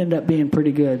mean, it ended up being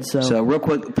pretty good. So real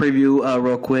quick preview,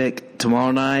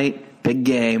 tomorrow night, big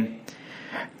game.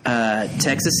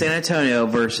 Texas San Antonio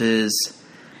versus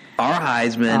our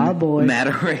Heisman, our boy. Matt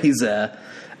Araiza.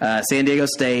 San Diego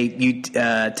State,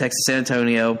 Texas San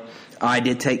Antonio. I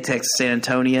did take Texas San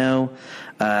Antonio.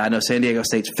 I know San Diego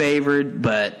State's favored,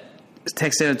 but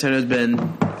Texas San Antonio's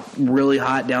been really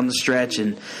hot down the stretch,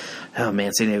 and oh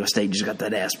man, San Diego State just got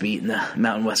that ass beat in the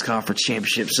Mountain West Conference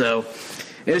Championship. So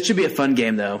it should be a fun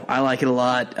game, though. I like it a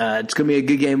lot. It's going to be a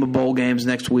good game of bowl games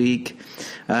next week.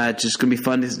 It's just going to be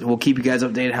fun. We'll keep you guys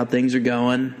updated how things are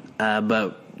going.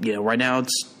 But right now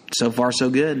it's so far so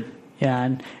good. Yeah,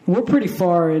 and we're pretty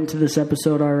far into this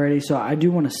episode already, so I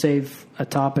do want to save a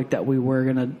topic that we were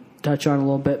going to touch on a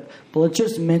little bit. But let's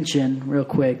just mention real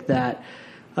quick that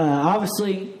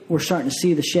obviously we're starting to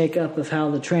see the shakeup of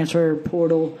how the transfer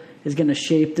portal is going to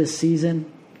shape this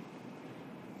season.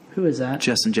 Who is that?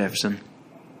 Justin Jefferson.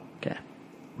 Okay.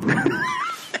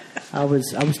 I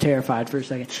was terrified for a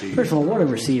second. First of all, what a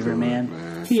receiver,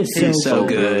 man. He is so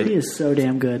good. He is so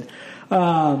damn good.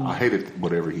 I hated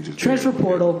whatever he just transfer did.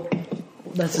 portal.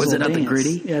 That's Was it not dance. the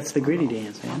gritty? Yeah, it's the gritty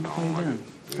dance, man. What are you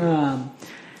doing?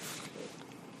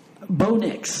 Bo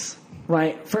Nix,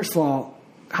 right? First of all,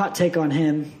 hot take on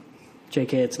him.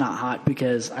 JK, it's not hot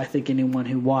because I think anyone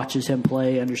who watches him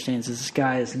play understands this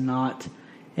guy is not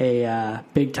a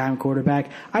big-time quarterback.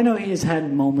 I know he has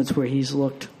had moments where he's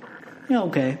looked,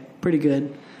 okay, pretty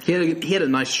good. He had a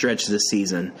nice stretch this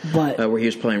season But where he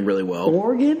was playing really well.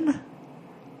 Oregon,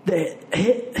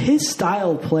 his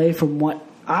style of play, from what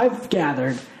I've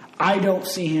gathered, I don't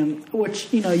see him,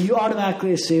 which, you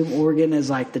automatically assume Oregon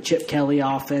is like the Chip Kelly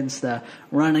offense, the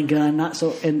run and gun, not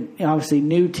so, and obviously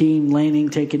new team, Lanning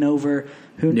taking over.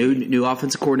 New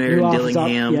offensive coordinator in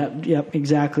Dillingham. Yep,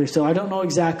 exactly. So I don't know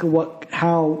exactly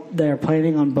how they're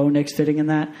planning on Bo Nix fitting in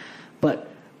that, but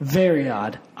very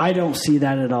odd. I don't see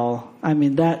that at all. I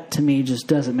mean, that to me just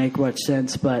doesn't make much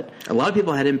sense. But a lot of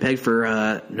people had him pegged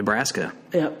for Nebraska.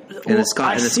 Yeah,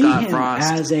 I see him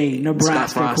Frost as a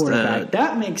Nebraska quarterback.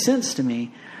 That makes sense to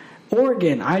me.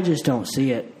 Oregon, I just don't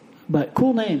see it. But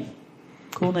cool name.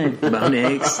 Bo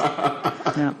Nix.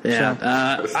 Yeah.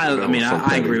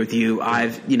 I agree with you.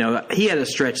 He had a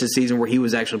stretch this season where he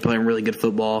was actually playing really good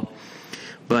football,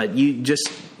 but he's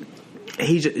just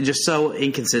so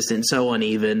inconsistent, so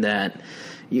uneven that.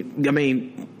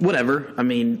 Whatever.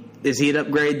 Is he an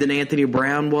upgrade than Anthony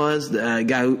Brown was, the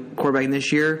guy quarterbacking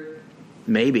this year?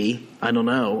 Maybe. I don't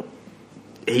know.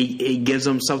 He gives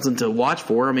them something to watch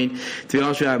for. To be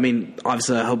honest with you,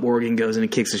 obviously I hope Oregon goes in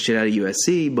and kicks the shit out of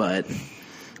USC, but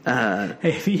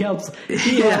if he helps, if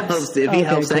he helps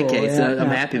that case, I'm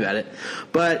happy about it.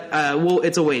 But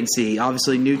it's a wait and see.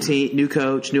 Obviously, new team, new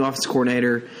coach, new offensive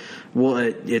coordinator. Well,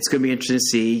 it's going to be interesting to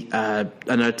see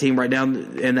another team right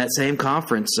down in that same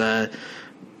conference.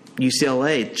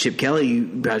 UCLA, Chip Kelly, you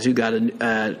guys who got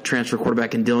a transfer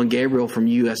quarterback in Dylan Gabriel from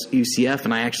UCF,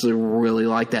 and I actually really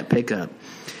like that pickup.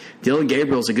 Dylan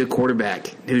Gabriel's a good quarterback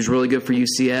who's really good for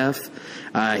UCF.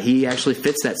 He actually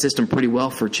fits that system pretty well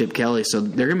for Chip Kelly, so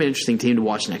they're going to be an interesting team to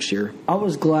watch next year. I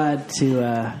was glad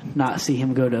to not see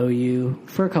him go to OU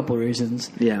for a couple of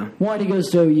reasons. Yeah. One, he goes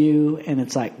to OU, and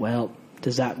it's like, well,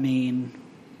 does that mean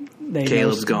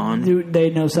Caleb's gone? They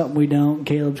know something we don't.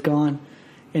 Caleb's gone.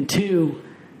 And two,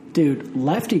 dude,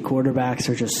 lefty quarterbacks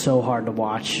are just so hard to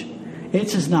watch.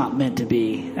 It's just not meant to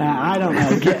be. I don't know.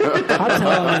 I'm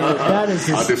telling you, that is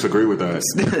just... I disagree with that.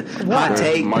 Hot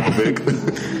take. Michael Vick.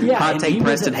 Yeah, hot take.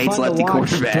 Preston hates lefty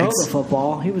quarterbacks. Throw the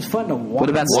football. He was fun to watch. What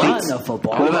about the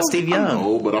football? What about Steve Young?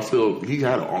 No, but he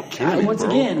had it on camera. Once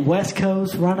again, West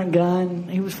Coast run and gun.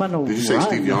 He was fun to watch. Did you say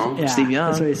Steve Young? Yeah, Steve Young.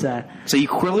 That's what he said. So you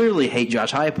clearly hate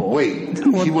Josh Heupel. Wait,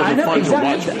 he wasn't fun to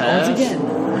watch. Once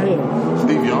again,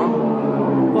 Steve Young.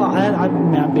 Well,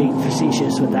 I'm being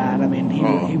facetious with that.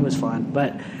 He was fun,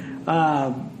 but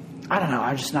I don't know.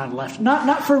 I'm just not left.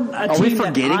 Not for a team. Are we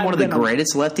forgetting one of the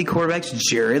greatest lefty quarterbacks,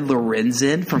 Jared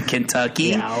Lorenzen from Kentucky?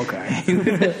 Yeah. Okay.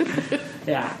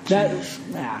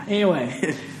 Yeah.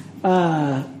 Anyway.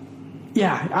 I'm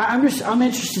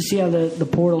interested to see how the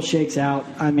portal shakes out.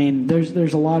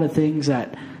 There's a lot of things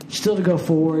that still to go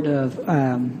forward.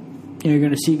 You're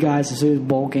going to see guys as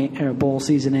soon as bowl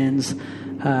season ends.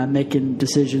 Making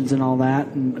decisions and all that.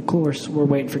 And, of course, we're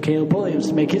waiting for Caleb Williams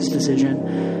to make his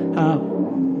decision.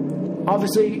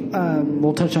 Obviously,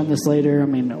 we'll touch on this later.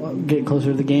 Getting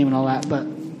closer to the game and all that. But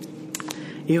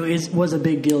it was a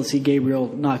big deal to see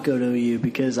Gabriel not go to OU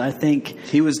because I think...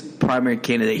 He was primary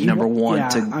candidate number one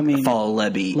to follow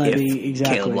Lebby if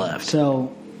exactly. Caleb left.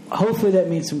 So, hopefully that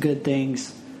means some good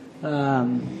things.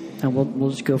 And we'll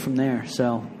just go from there.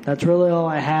 So, that's really all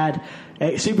I had.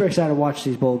 Super excited to watch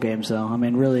these bowl games, though.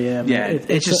 Really,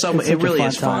 it's just so. It really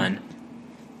is fun.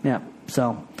 Yeah.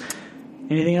 So,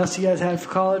 anything else you guys had for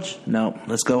college? No.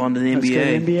 Let's go on to the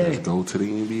NBA. Let's go to the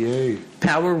NBA.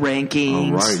 Power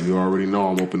rankings. All right. You already know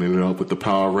I'm opening it up with the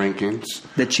power rankings.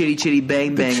 The chitty chitty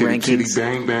bang bang rankings. Chitty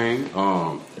bang bang.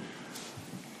 I'm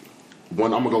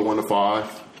gonna go 1 to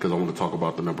 5 because I want to talk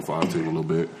about the number 5 team a little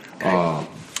bit. Okay.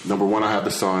 Number 1, I have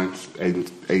the Suns,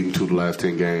 8-2 the last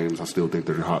 10 games. I still think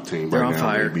they're a hot team they're right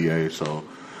now in the NBA. So,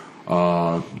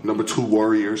 number 2,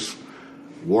 Warriors.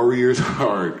 Warriors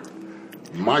are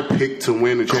my pick to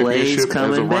win the championship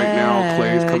as of right now.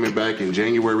 Clay's coming back in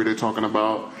January. They're talking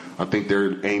about. I think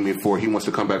they're aiming for. He wants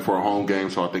to come back for a home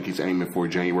game, so I think he's aiming for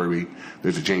January.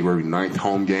 There's a January 9th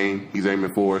home game he's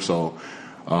aiming for. So.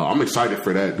 I'm excited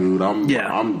for that, dude.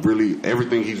 I'm really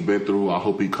everything he's been through. I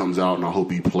hope he comes out and I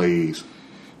hope he plays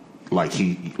like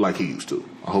he used to.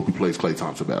 I hope he plays Klay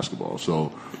Thompson basketball.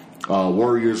 So,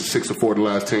 Warriors 6-4 the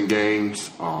last 10 games.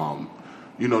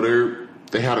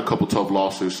 They had a couple tough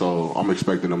losses, so I'm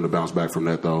expecting them to bounce back from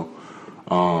that though.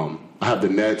 I have the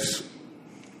Nets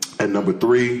At number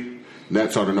 3,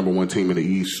 Nets are the number 1 team in the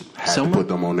East. Had to put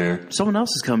them on there. Someone else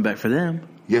is coming back for them.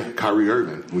 Yeah, Kyrie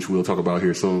Irving, which we'll talk about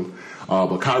here soon.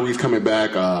 But Kyrie's coming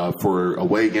back for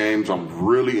away games. I'm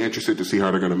really interested to see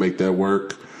how they're going to make that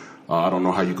work. I don't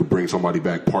know how you could bring somebody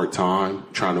back part-time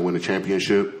trying to win a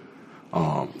championship.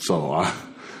 I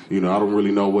don't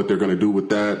really know what they're going to do with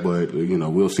that, but,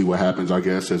 we'll see what happens, I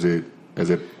guess, as it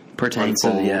pertains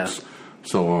unfolds. to, yeah.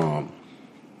 So,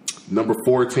 number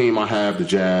 4 team, I have the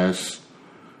Jazz.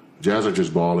 Jazz are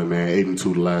just balling, man.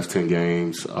 8-2 the last 10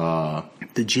 games.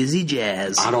 The Jizzy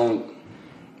Jazz.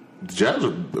 Jazz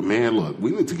are, man, look,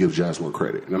 we need to give Jazz more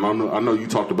credit. And I know you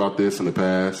talked about this in the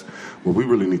past, but we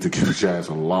really need to give Jazz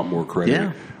a lot more credit.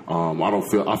 Yeah.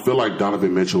 I feel like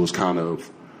Donovan Mitchell is kind of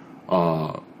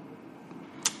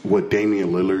what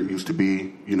Damian Lillard used to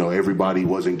be. Everybody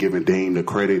wasn't giving Dame the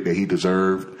credit that he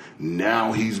deserved.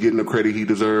 Now he's getting the credit he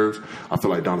deserves. I feel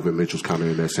like Donovan Mitchell's kind of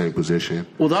in that same position.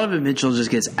 Well, Donovan Mitchell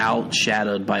just gets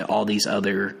outshadowed by all these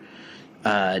other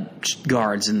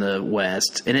guards in the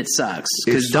West, and it sucks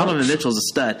because Donovan Mitchell's a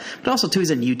stud, but also too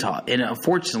he's in Utah, and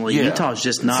unfortunately Utah is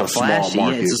just not flashy. Yeah,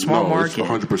 it's a small market,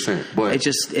 100%. But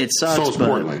it sucks. So is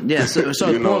Portland. Yeah, so is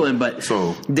Portland. But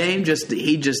Dame just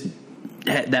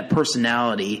had that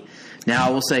personality. Now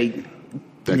I will say,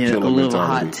 a little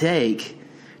hot take.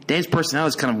 Dame's personality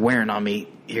is kind of wearing on me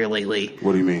here lately.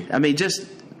 What do you mean? I mean,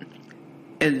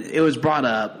 and it was brought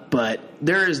up, but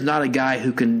there is not a guy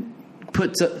who can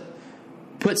put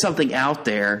something out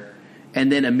there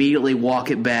and then immediately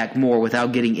walk it back more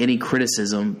without getting any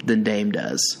criticism than Dame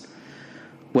does.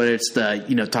 Whether it's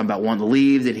talking about wanting to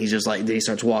leave, then he's just then he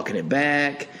starts walking it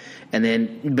back,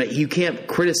 but you can't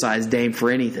criticize Dame for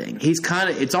anything.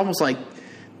 It's almost like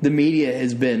the media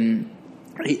has been.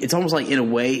 It's almost like in a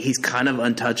way he's kind of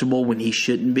untouchable when he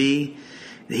shouldn't be.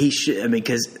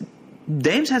 Because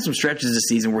Dame's had some stretches this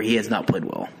season where he has not played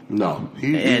well. No,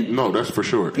 that's for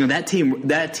sure. And that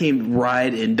team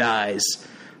ride and dies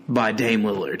by Dame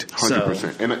Lillard.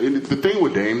 100%. And the thing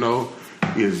with Dame though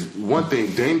is one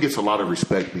thing. Dame gets a lot of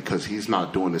respect because he's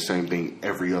not doing the same thing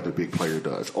every other big player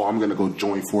does. Oh, I'm going to go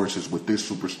join forces with this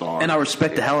superstar, and I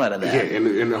respect the hell out of that. Yeah, and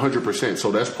 100%.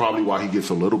 So that's probably why he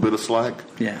gets a little bit of slack.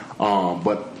 Yeah.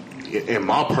 But in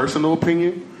my personal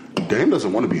opinion, Dame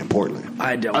doesn't want to be in Portland.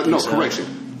 I don't. think so.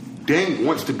 Correction. Dame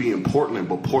wants to be in Portland,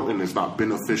 but Portland is not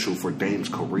beneficial for Dame's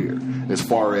career as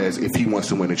far as if he wants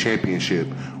to win a championship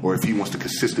or if he wants to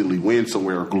consistently win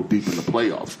somewhere or go deep in the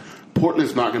playoffs.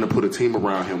 Portland's not going to put a team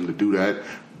around him to do that.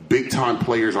 Big-time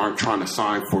players aren't trying to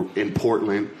sign in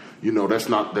Portland. That's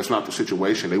not the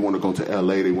situation. They want to go to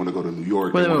L.A. They want to go to New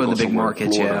York. Well, they want to go the big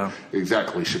markets, yeah.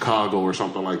 Exactly. Chicago or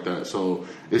something like that. So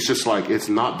it's just it's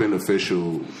not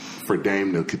beneficial for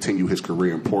Dame to continue his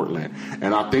career in Portland.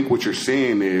 And I think what you're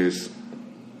seeing is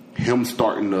him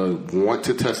starting to want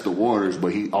to test the waters,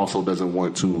 but he also doesn't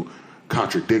want to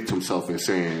contradict himself in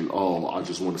saying, oh, I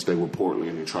just want to stay with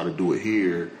Portland and try to do it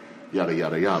here. Yada,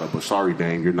 yada, yada. But sorry,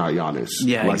 Dame, you're not Giannis.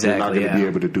 Yeah, exactly. You're not going to be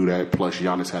able to do that. Plus,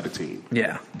 Giannis had a team.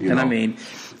 Yeah. I mean,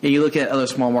 you look at other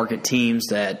small market teams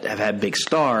that have had big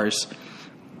stars,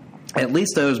 at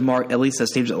least those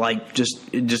teams that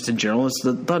just in general, it's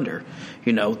the Thunder.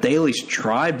 They at least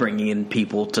try bringing in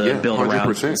people to build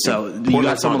 100%. Around. So you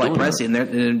got someone like Presti,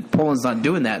 and Portland's not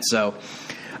doing that. So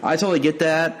I totally get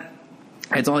that.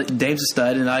 Dame's a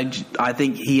stud, and I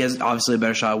think he has obviously a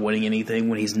better shot of winning anything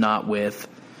when he's not with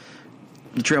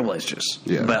the Trailblazers.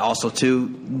 Yeah. But also,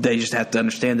 too, they just have to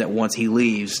understand that once he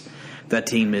leaves, that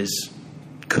team is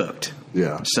cooked.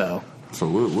 Yeah. So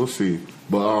we'll see.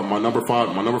 But my number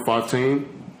five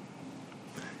team,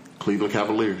 Cleveland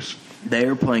Cavaliers. They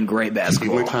are playing great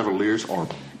basketball. Cleveland Cavaliers are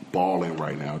balling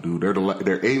right now, dude. They're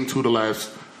 8-2 the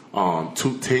last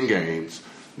 10 games.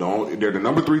 They're the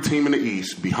number 3 team in the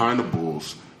East behind the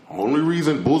Bulls. Only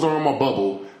reason Bulls are on my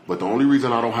bubble. But the only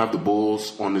reason I don't have the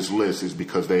Bulls on this list is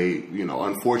because they,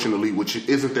 unfortunately, which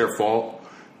isn't their fault,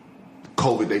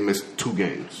 COVID, they missed 2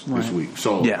 games this week.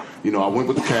 So, yeah. I went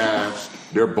with the Cavs.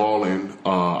 They're balling.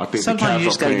 I think sometimes the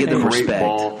Cavs are playing give them great respect.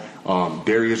 ball.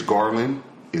 Darius Garland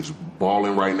is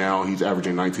balling right now. He's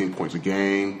averaging 19 points a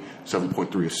game,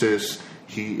 7.3 assists.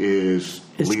 He is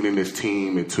leading this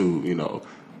team into,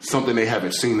 something they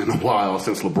haven't seen in a while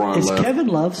since LeBron left. Is Kevin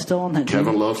Love still on that team?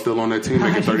 Kevin Love still on that team,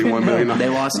 making $31 million. They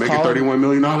lost $31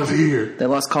 million a year. They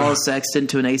lost Colin Sexton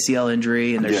to an ACL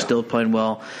injury, and they're still playing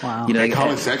well. Wow.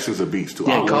 Colin Sexton's a beast too.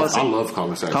 Yeah, I love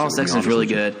Colin Sexton. Colin Sexton's really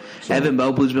good. So, Evan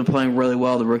Mobley's been playing really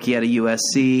well. The rookie out of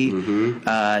USC,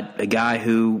 a guy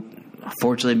who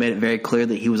unfortunately made it very clear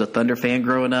that he was a Thunder fan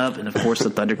growing up, and of course the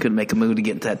Thunder couldn't make a move to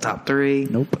get into that top 3.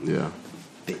 Nope. Yeah.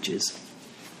 Bitches.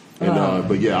 And,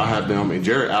 but yeah, I have them and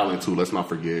Jared Allen too. Let's not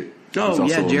forget. Oh,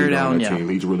 yeah, Jared Allen, yeah. Team.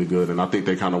 He's really good, and I think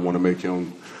they kind of want to make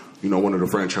him, one of the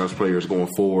franchise players going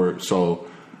forward. So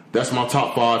that's my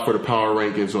top 5 for the power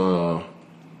rankings.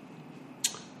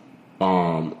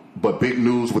 But big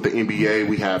news with the NBA,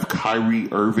 we have Kyrie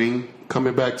Irving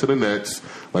coming back to the Nets,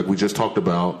 like we just talked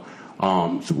about.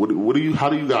 So how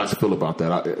do you guys feel about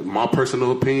that? My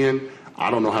personal opinion, I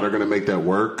don't know how they're going to make that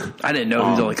work. I didn't know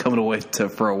he was only coming away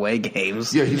for away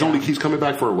games. Yeah, he's coming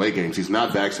back for away games. He's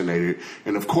not vaccinated,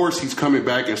 and of course he's coming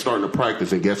back and starting to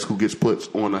practice. And guess who gets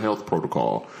put on a health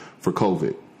protocol for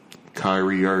COVID?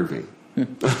 Kyrie Irving.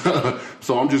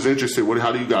 So I'm just interested.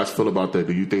 How do you guys feel about that?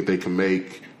 Do you think they're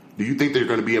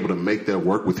going to be able to make that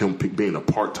work with him being a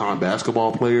part-time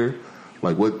basketball player?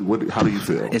 Like what? How do you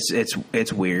feel?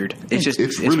 It's weird.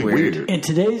 It's really weird. In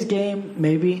today's game,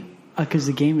 maybe because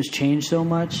the game has changed so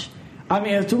much. I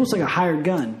mean, it's almost like a hired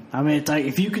gun. I mean, it's like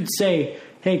if you could say,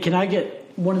 "Hey, can I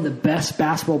get one of the best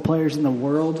basketball players in the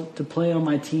world to play on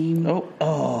my team?"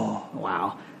 Oh,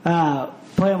 wow!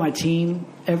 Play on my team.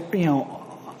 Every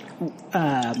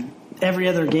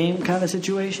other game kind of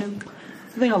situation.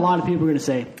 I think a lot of people are going to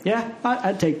say, "Yeah,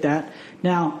 I'd take that."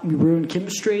 Now you ruin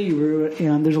chemistry.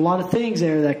 There's a lot of things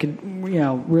there that could,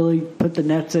 really put the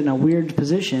Nets in a weird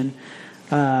position.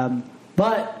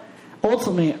 But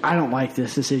ultimately, I don't like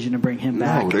this decision to bring him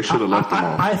back. No, they should have left him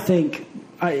off. I think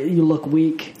you look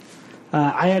weak.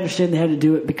 I understand they had to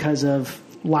do it because of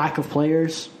lack of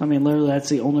players. I mean, literally, that's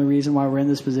the only reason why we're in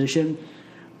this position.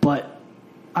 But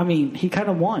I mean, he kind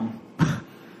of won.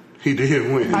 He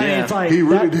did win. I mean, it's like, he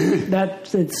really did.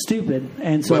 It's stupid.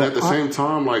 And so, but at the same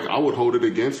time, like, I would hold it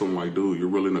against him. Like, dude, you're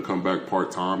willing to come back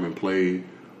part-time and play.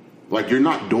 Like, you're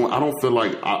not doing – I don't feel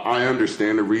like – I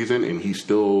understand the reason, and he's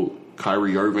still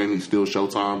Kyrie Irving. He's still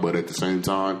Showtime. But at the same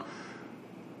time,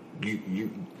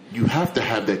 you have to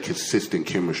have that consistent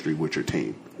chemistry with your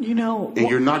team. And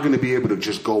you're not going to be able to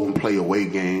just go and play away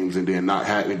games and then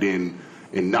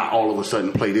not all of a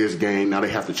sudden play this game. Now they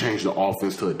have to change the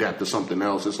offense to adapt to something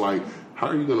else. It's like, how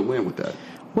are you going to win with that?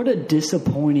 What a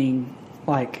disappointing,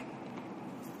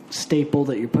 staple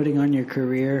that you're putting on your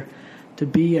career to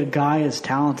be a guy as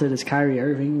talented as Kyrie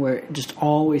Irving, where just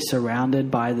always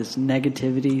surrounded by this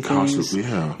negativity things.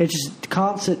 Yeah. It's just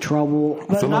constant trouble.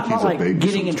 But not like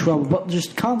getting in trouble, but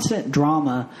just constant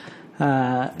drama.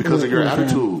 Because of your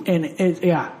attitude. And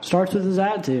it starts with his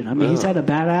attitude. I mean, he's had a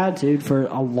bad attitude for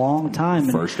a long time.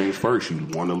 First things first, you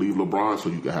want to leave LeBron so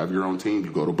you can have your own team.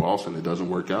 You go to Boston, it doesn't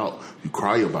work out. You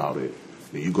cry about it.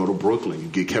 Then you go to Brooklyn. You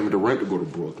get Kevin Durant to go to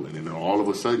Brooklyn. And then all of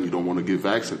a sudden, you don't want to get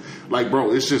vaccinated. Like,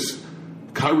 bro, it's just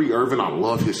Kyrie Irving, I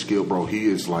love his skill, bro. He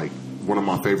is, one of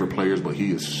my favorite players, but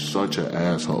he is such an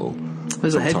asshole.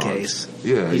 There's a head case.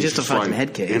 Yeah. He's just a fucking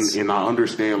head case. And I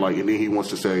understand, and then he wants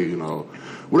to say,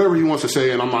 whatever he wants to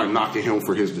say, and I'm not knocking him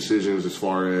for his decisions as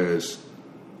far as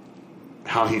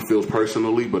how he feels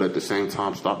personally, but at the same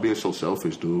time, stop being so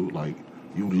selfish, dude. Like,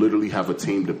 you literally have a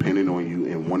team depending on you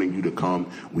and wanting you to come.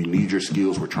 We need your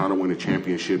skills. We're trying to win a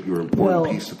championship. You're an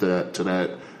important piece to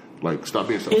that. Like, stop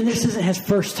being selfish. And this isn't his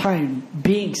first time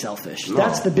being selfish. No.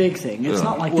 That's the big thing. It's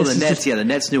not like the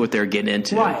Nets knew what they were getting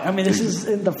into. Right. I mean, this is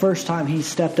the first time he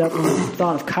stepped up and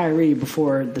thought of Kyrie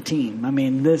before the team. I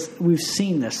mean, we've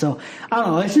seen this. So, I don't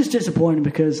know. It's just disappointing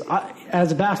because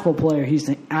as a basketball player, he's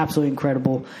absolutely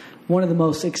incredible. One of the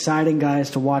most exciting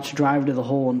guys to watch drive to the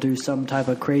hole and do some type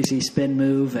of crazy spin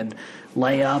move and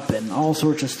layup and all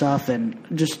sorts of stuff. And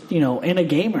just, in a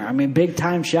gamer. I mean,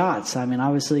 big-time shots. I mean,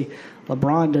 obviously –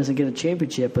 LeBron doesn't get a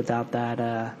championship without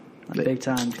that big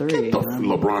time three.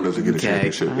 LeBron doesn't get a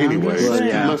championship anyway.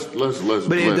 Let's. But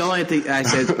the only thing I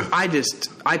said,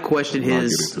 I question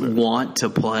his want to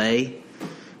play.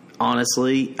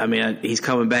 Honestly, I mean, he's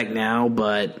coming back now,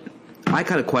 but I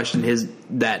kind of question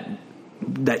that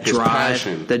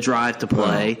drive to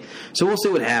play. So we'll see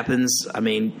what happens. I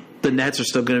mean, the Nets are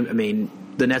still going to. I mean,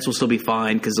 the Nets will still be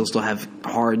fine because they'll still have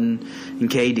Harden and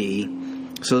KD.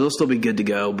 So they'll still be good to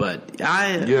go, but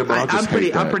I'm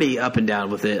pretty up and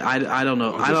down with it. I don't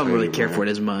know. I don't really care for it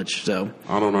as much. So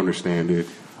I don't understand it.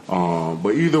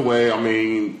 But either way, I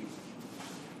mean,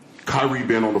 Kyrie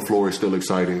being on the floor is still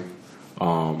exciting.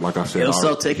 Like I said, he'll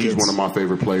sell tickets. He's one of my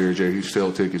favorite players. Yeah, he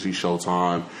sells tickets. He's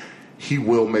Showtime. He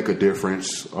will make a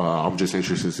difference. I'm just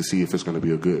interested to see if it's going to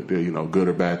be a good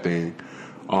or bad thing.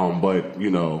 But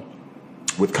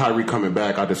with Kyrie coming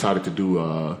back, I decided to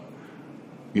do.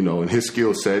 In his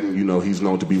skill set, and he's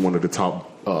known to be one of the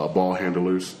top ball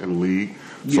handlers in the league.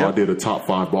 So I did a top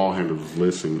 5 ball handlers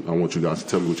list, and I want you guys to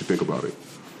tell me what you think about it.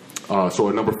 So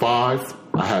at number 5,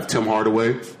 I have Tim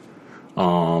Hardaway.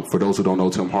 For those who don't know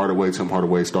Tim Hardaway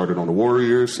started on the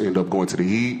Warriors, ended up going to the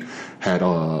Heat, had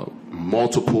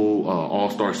multiple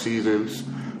All-Star seasons,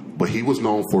 but he was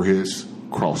known for his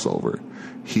crossover.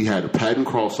 He had a patent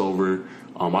crossover.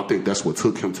 I think that's what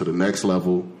took him to the next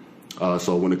level.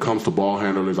 So when it comes to ball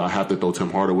handlers, I have to throw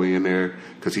Tim Hardaway in there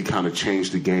because he kind of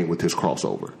changed the game with his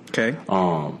crossover. Okay.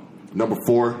 Number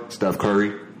 4, Steph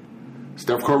Curry.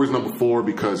 Steph Curry's number 4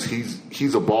 because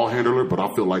he's a ball handler, but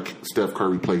I feel like Steph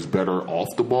Curry plays better off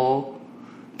the ball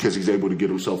because he's able to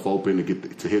get himself open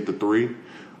to hit the 3.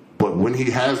 But when he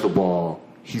has the ball,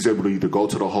 he's able to either go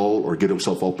to the hole or get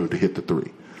himself open to hit the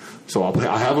 3. So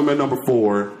I have him at number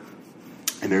 4,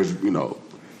 and there's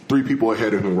 3 people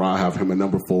ahead of him where I have him at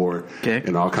number 4,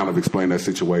 and I'll kind of explain that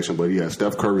situation. But yeah,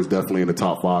 Steph Curry is definitely in the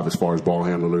top 5 as far as ball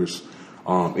handlers.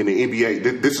 In the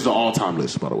NBA, this is an all-time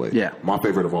list, by the way. Yeah. My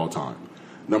favorite of all time.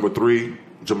 Number 3,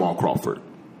 Jamal Crawford.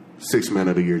 6th man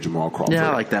of the year, Jamal Crawford. Yeah,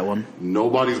 I like that one.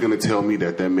 Nobody's going to tell me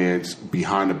that man's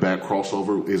behind-the-back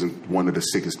crossover isn't one of the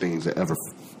sickest things that ever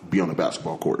be on a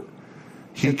basketball court.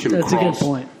 That's a good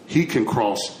point. He can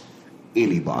cross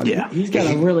anybody. Yeah, he's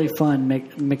got a really fun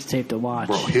mixtape to watch.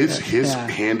 Bro, his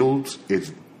handles,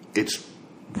 it's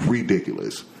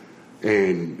ridiculous.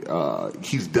 And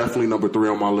he's definitely number 3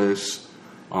 on my list.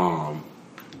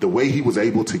 The way he was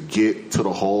able to get to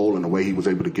the hole and the way he was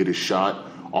able to get his shot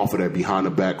off of that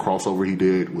behind-the-back crossover he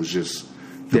did was just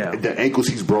the ankles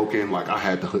he's broken. Like, I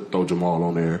had to throw Jamal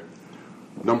on there.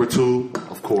 Number 2,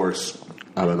 of course,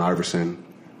 Allen Iverson.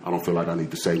 I don't feel like I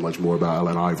need to say much more about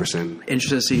Allen Iverson.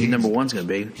 Interested to see who number 1's going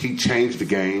to be. He changed the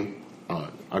game.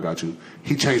 I got you.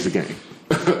 He changed the game.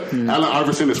 Allen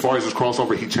Iverson, as far as his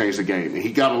crossover, he changed the game, and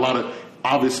he got a lot of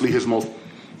obviously his most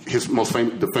famous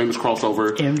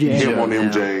crossover, him on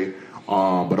MJ.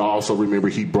 But I also remember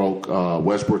he broke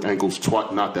Westbrook ankles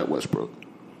twice. Not that Westbrook.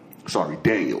 Sorry,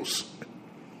 Daniels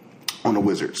on the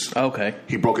Wizards. Okay,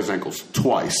 he broke his ankles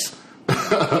twice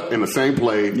in the same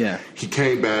play. Yeah, he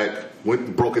came back.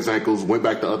 Broke his ankles, went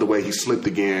back the other way. He slipped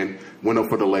again, went up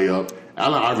for the layup.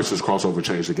 Allen Iverson's crossover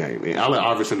changed the game. And Allen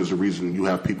Iverson is the reason you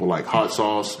have people like Hot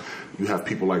Sauce. You have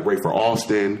people like Rafer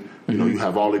Alston. You know, you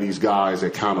have all of these guys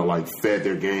that kind of like fed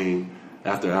their game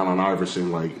after Allen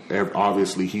Iverson. Like,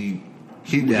 obviously he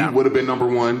would have been number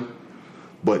 1.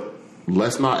 But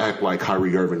let's not act like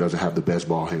Kyrie Irving doesn't have the best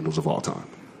ball handles of all time.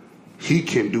 He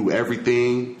can do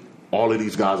everything all of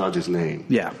these guys I just named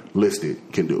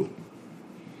listed can do.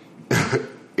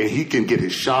 And he can get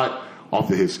his shot off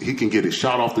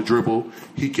the dribble.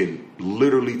 He can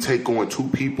literally take on 2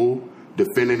 people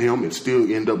defending him and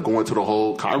still end up going to the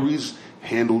hole. Kyrie's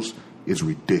handles is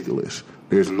ridiculous.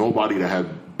 There's nobody that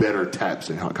had better taps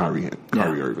than Kyrie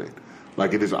Irving.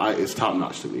 Like, it's top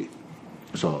notch to me.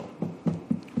 So,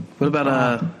 what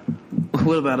about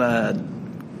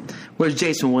where's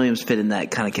Jason Williams fit in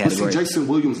that kind of category? See, Jason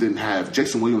Williams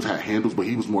had handles, but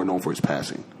he was more known for his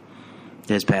passing.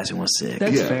 His passing was sick.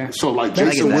 That's fair. So, like,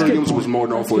 Jason Williams was more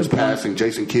known for his passing.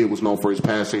 Jason Kidd was known for his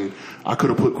passing. I could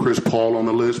have put Chris Paul on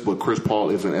the list, but Chris Paul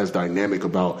isn't as dynamic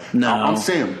about. No, I'm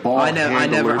saying ball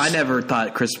handlers. I never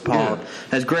thought Chris Paul,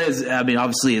 as great as, I mean,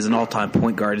 obviously as an all-time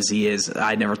point guard as he is,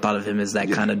 I never thought of him as that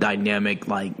kind of dynamic,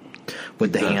 like,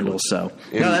 with the handles. So,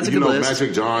 that's a good list.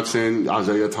 Magic Johnson,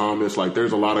 Isaiah Thomas, like,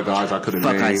 there's a lot of guys I could have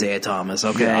named. Fuck Isaiah Thomas,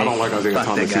 okay? Yeah, I don't like Isaiah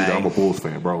Thomas either. I'm a Bulls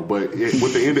fan, bro. But at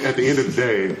the end of the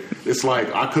day, it's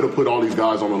like I could have put all these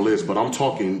guys on the list, but I'm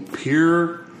talking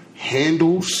pure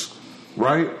handles,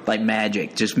 right? Like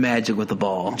magic, just magic with the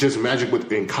ball. Just magic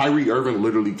and Kyrie Irving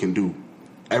literally can do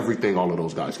everything all of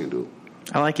those guys can do.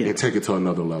 I like it. And take it to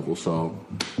another level, so...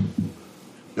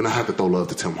 And I have to throw love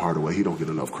to Tim Hardaway. He don't get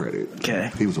enough credit.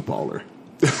 Okay. He was a baller.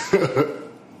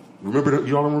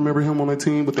 Y'all don't remember him on that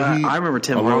team? But I remember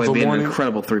Tim Hardaway being an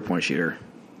incredible three-point shooter.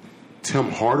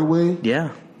 Tim Hardaway?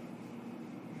 Yeah.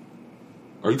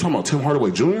 Are you talking about Tim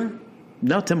Hardaway Jr.?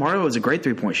 No, Tim Hardaway was a great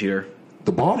three-point shooter.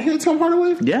 The bald head Tim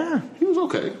Hardaway? Yeah. He was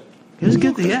okay. He was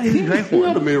good. Okay. Yeah, he was great for him. He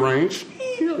had a mid-range.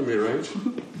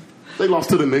 They lost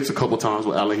to the Knicks a couple times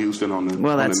with Allen Houston on the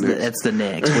Well, that's the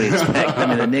Knicks. What do you expect? I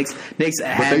mean, the Knicks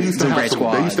had some great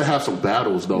squads. They used to have some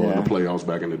battles, though, in the playoffs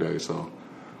back in the day. So,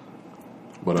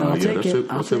 but that's it.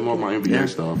 That's it on my NBA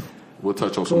stuff. We'll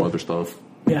touch on some other stuff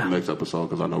in the next episode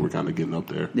because I know we're kind of getting up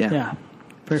there. Yeah.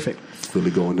 Perfect.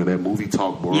 Really go into that movie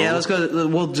talk, bro. Yeah, let's go.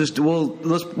 We'll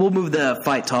move the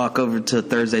fight talk over to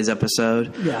Thursday's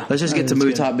episode. Yeah, let's just get to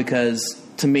movie talk because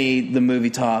to me the movie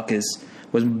talk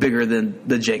was bigger than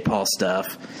the Jake Paul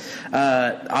stuff.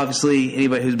 Obviously,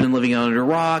 anybody who's been living under a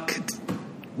rock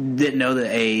didn't know that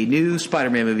a new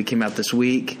Spider-Man movie came out this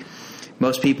week.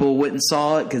 Most people went and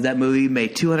saw it because that movie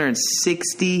made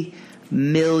 $260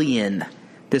 million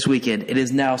this weekend. It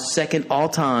is now second all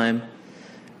time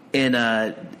in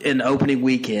opening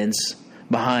weekends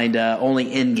behind only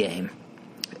Endgame.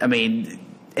 I mean,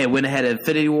 It went ahead of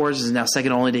Infinity Wars. Is now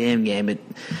second only to Endgame.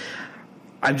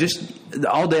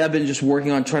 All day I've been just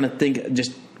working on trying to think,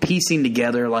 just piecing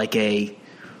together like a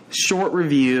short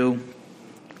review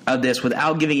of this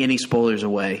without giving any spoilers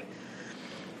away.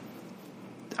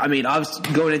 I mean,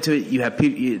 obviously going into it, you have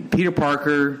Peter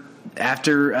Parker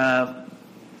after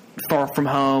Far From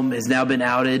Home has now been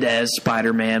outed as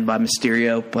Spider-Man by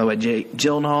Mysterio, played by Jake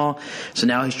Gyllenhaal. So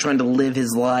now he's trying to live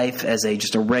his life as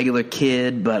just a regular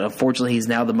kid, but unfortunately he's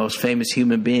now the most famous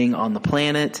human being on the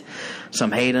planet.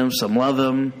 Some hate him, some love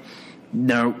him.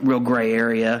 No real gray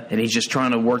area, and he's just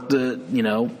trying to work just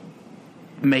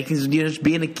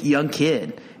being a young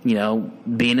kid,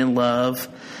 being in love,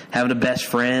 having a best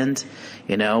friend,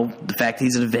 the fact that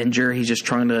he's an Avenger, he's just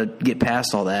trying to get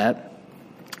past all that.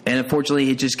 And unfortunately,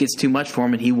 it just gets too much for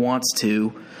him, and he wants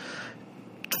to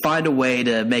find a way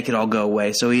to make it all go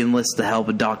away. So he enlists the help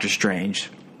of Doctor Strange.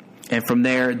 And from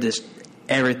there,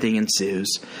 everything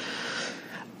ensues.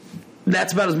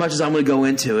 That's about as much as I'm going to go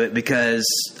into it, because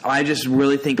I just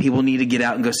really think people need to get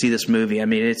out and go see this movie. I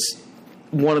mean, it's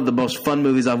one of the most fun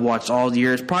movies I've watched all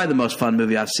year. It's probably the most fun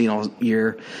movie I've seen all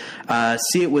year.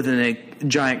 See it within a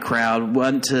giant crowd.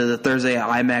 Went to the Thursday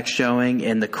IMAX showing,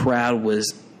 and the crowd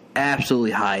was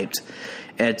absolutely hyped.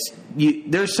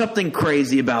 There's something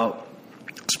crazy about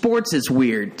sports. It's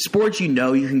weird. Sports, you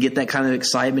can get that kind of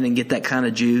excitement and get that kind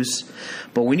of juice.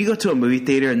 But when you go to a movie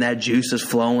theater and that juice is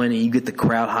flowing and you get the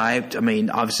crowd hyped, I mean,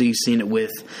 obviously you've seen it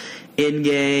with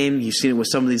Endgame, you've seen it with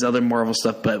some of these other Marvel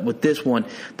stuff, but with this one,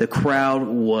 the crowd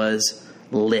was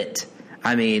lit.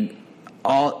 I mean,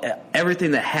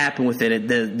 everything that happened within it,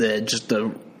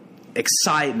 the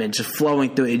excitement just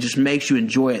flowing through it just makes you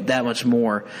enjoy it that much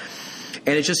more.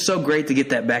 And it's just so great to get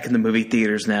that back in the movie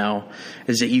theaters now,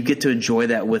 is that you get to enjoy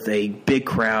that with a big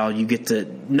crowd. You get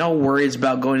to no worries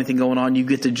about anything going on. You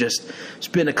get to just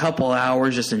spend a couple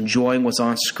hours just enjoying what's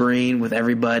on screen with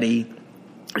everybody.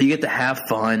 You get to have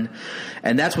fun.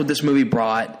 And that's what this movie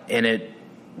brought, and it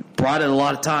brought it a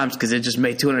lot of times because it just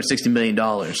made $260 million.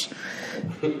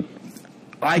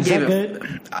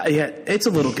 Yeah, it's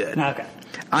a little good. Okay.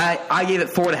 I gave it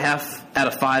 4.5 out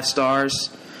of 5 stars.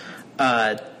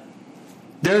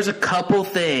 There's a couple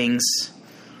things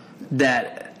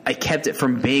that I kept it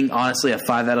from being honestly a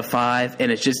 5 out of 5,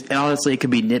 and honestly it could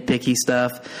be nitpicky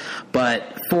stuff,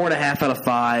 but 4.5 out of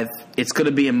 5. It's going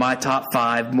to be in my top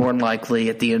 5 more than likely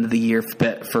at the end of the year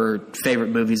for favorite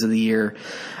movies of the year.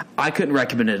 I couldn't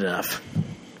recommend it enough.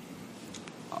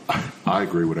 I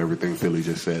agree with everything Philly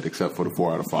just said, except for the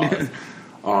 4 out of 5.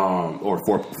 Or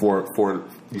four.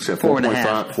 You said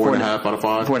 4.5. 4.5 out of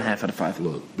 5. 4.5 out of 5.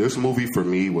 Look, this movie for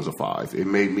me was a 5. It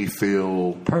made me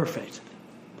feel perfect.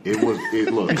 Look,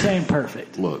 I'm saying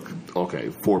perfect. Look, okay,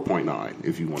 4.9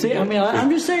 if you want. See, I mean,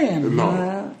 I'm just saying.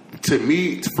 No,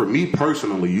 for me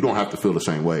personally, you don't have to feel the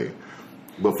same way.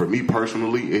 But for me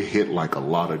personally, it hit like a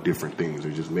lot of different things.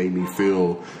 It just made me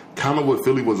feel kind of what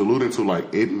Philly was alluding to.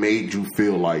 Like, it made you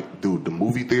feel like, dude, the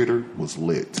movie theater was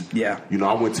lit. Yeah.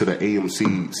 I went to the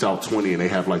AMC South 20 and they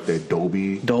have like that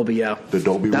Dolby, yeah. The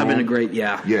Dolby room. That'd been a great,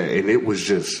 yeah. Yeah, and it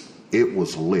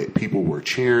was lit. People were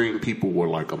cheering. People were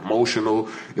like emotional.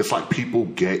 It's like people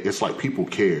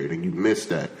cared, and you missed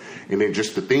that. And then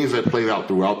just the things that played out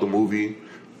throughout the movie,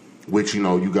 which,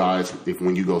 you guys,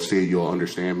 when you go see it, you'll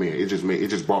understand, man. It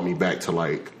just brought me back to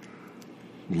like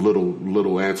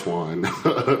little Antoine,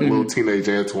 little teenage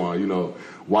Antoine,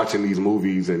 watching these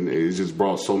movies, and it just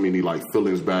brought so many like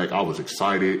feelings back. I was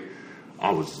excited. I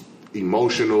was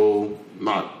emotional.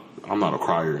 I'm not a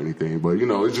crier or anything, but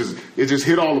it just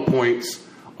hit all the points.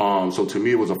 So to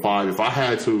me, it was a 5. If I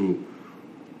had to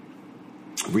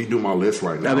redo my list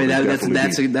right now, I mean, that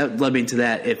led me to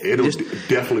that. It'll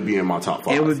definitely be in my top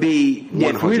 5. It would be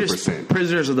 100%.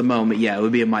 Prisoners of the Moment. Yeah, it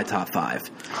would be in my top 5.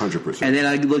 100%. And then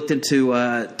I looked into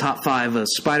top 5 of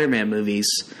Spider-Man movies.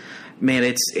 Man,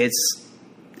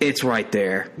 it's right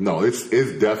there. No, it's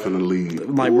definitely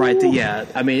like right there. Yeah,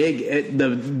 I mean,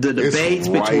 the debates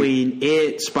between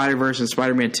it, Spider-Verse, and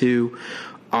Spider-Man 2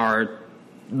 are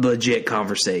legit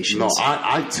conversations. No,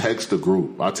 I text the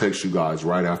group. I text you guys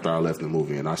right after I left the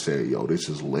movie, and I said, "Yo, this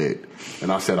is lit."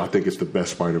 And I said, "I think it's the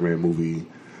best Spider-Man movie."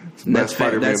 Best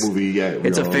Spider-Man movie yet.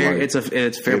 It's a fair point.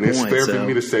 It's fair for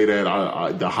me to say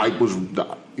that. The hype was,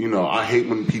 I hate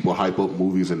when people hype up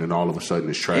movies and then all of a sudden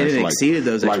it's trash. And it exceeded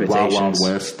those expectations. Like Wild Wild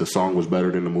West, the song was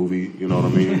better than the movie. You know what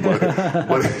I mean?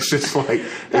 But it's just like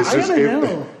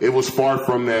it was far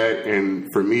from that. And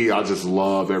for me, I just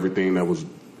love everything that was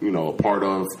part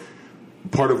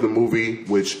of the movie,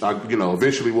 which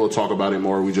eventually we'll talk about it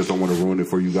more. We just don't want to ruin it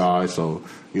for you guys. So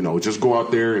just go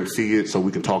out there and see it so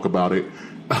we can talk about it.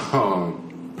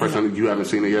 Personally, you haven't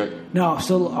seen it yet? No,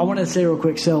 so I wanted to say real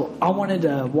quick. So I wanted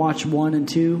to watch 1 and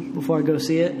 2 before I go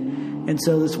see it. And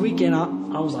so this weekend I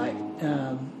was like,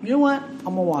 you know what? I'm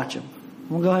going to watch them. I'm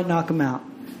going to go ahead and knock them out.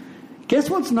 Guess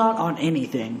what's not on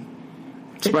anything?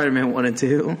 Spider-Man 1 and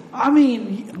 2. I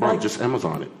mean... Bro, just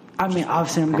Amazon it. I mean,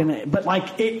 obviously I'm going to... But,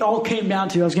 like, it all came down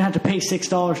to I was going to have to pay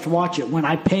 $6 to watch it when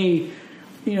I pay,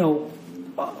 you know,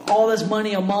 all this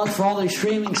money a month for all these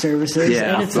streaming services.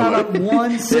 Yeah, and it's not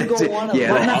one single one of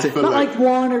them. Not like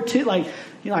 1 or 2. Like,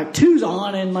 you know, like 2's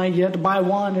on and, like, you have to buy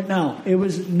 1. No, it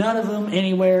was none of them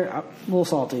anywhere. A little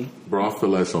salty. Bro, I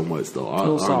feel that so much, though. I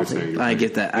understand. I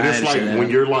get that. And it's like when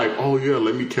you're like, oh, yeah,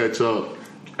 let me catch up.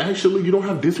 Actually, you don't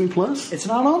have Disney Plus? It's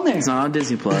not on there. It's not on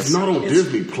Disney Plus. It's not on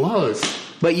Disney Plus.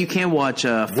 But you can watch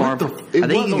I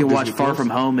think you can watch Far From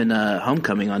Home and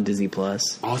Homecoming on Disney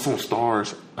Plus. Oh, it's on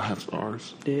Stars. I have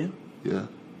Stars. Do you? Yeah.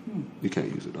 You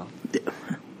can't use it, though.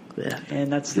 Yeah.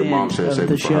 And that's your the mom end said of save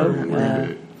the it for her.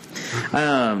 show.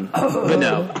 But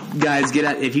no, guys, get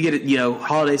out. If you get it, you know,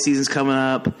 holiday season's coming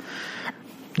up.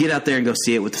 Get out there and go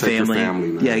see it with the family. Your family,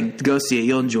 man. Yeah, go see it.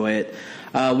 You'll enjoy it.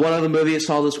 One other movie I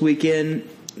saw this weekend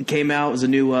came out. It was a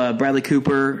new Bradley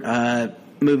Cooper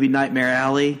movie, Nightmare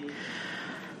Alley.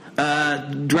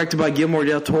 Directed by Guillermo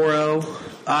del Toro,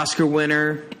 Oscar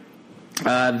winner.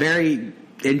 Very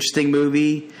interesting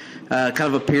movie. Kind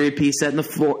of a period piece set in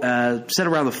set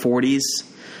around the 40s.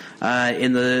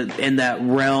 In that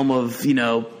realm of, you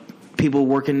know, people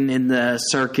working in the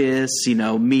circus, you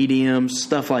know, mediums,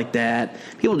 stuff like that.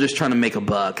 People just trying to make a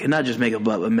buck, and not just make a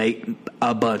buck, but make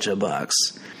a bunch of bucks.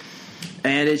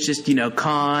 And it's just, you know,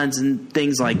 cons and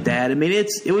things like that. I mean,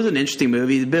 it was an interesting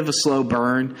movie. A bit of a slow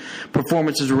burn.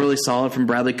 Performances were really solid from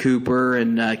Bradley Cooper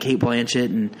and Cate Blanchett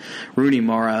and Rooney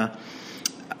Mara.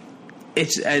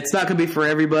 It's not going to be for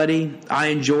everybody. I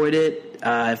enjoyed it.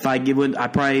 If I give one, I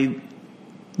probably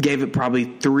gave it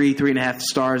 3.5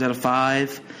 stars out of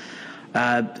 5.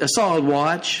 A solid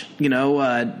watch, you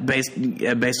know,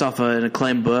 based off an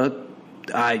acclaimed book.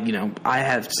 I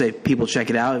have to say people check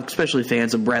it out, especially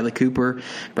fans of Bradley Cooper.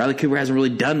 Bradley Cooper hasn't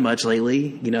really done much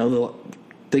lately. You know,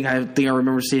 the thing I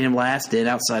remember seeing him last in,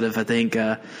 outside of I think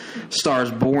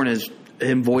Stars Born, is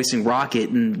him voicing Rocket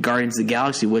in Guardians of the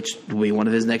Galaxy, which will be one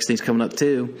of his next things coming up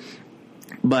too.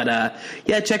 But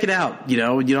yeah, check it out. You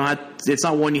know, you don't have. It's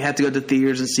not one you have to go to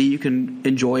theaters and see. You can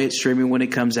enjoy it streaming when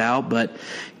it comes out, but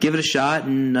give it a shot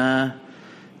and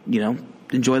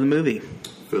enjoy the movie.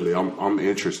 Philly, I'm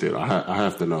interested. I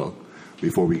have to know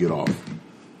before we get off,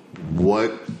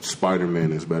 what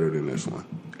Spider-Man is better than this one,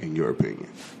 in your opinion?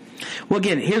 Well,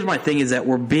 again, here's my thing: is that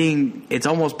it's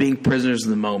almost being prisoners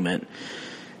of the moment.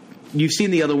 You've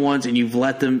seen the other ones, and you've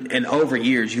let them, and over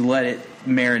years, you let it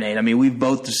marinate. I mean, we've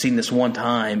both just seen this one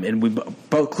time, and we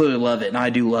both clearly love it, and I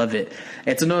do love it.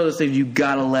 It's another of those things you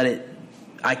got to let it.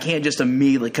 I can't just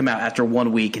immediately come out after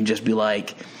 1 week and just be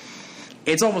like.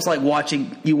 It's almost like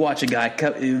watching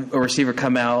a receiver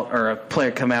come out or a player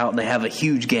come out and they have a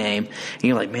huge game, and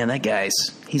you're like, man, that guy's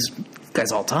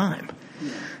all time.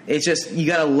 Yeah. It's just you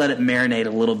got to let it marinate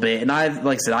a little bit. And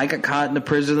like I said, I got caught in the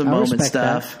prison of the moment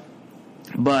stuff,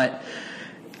 but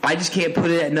I just can't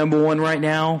put it at number 1 right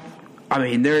now. I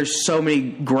mean, there's so many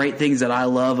great things that I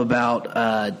love about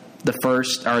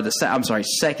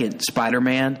second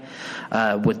Spider-Man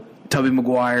with Tobey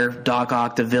Maguire, Doc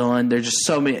Ock, the villain. There's just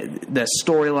so many. The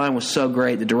storyline was so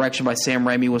great. The direction by Sam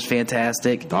Raimi was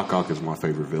fantastic. Doc Ock is my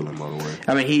favorite villain, by the way.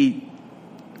 I mean,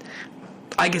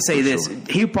 I can say this. Sure.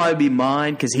 He would probably be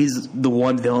mine because he's the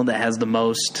one villain that has the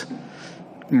most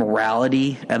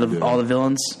morality out of all the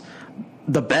villains.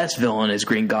 The best villain is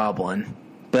Green Goblin,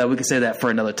 but we can say that for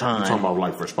another time. You talking about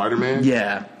like for Spider-Man?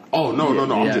 Yeah. Oh, no.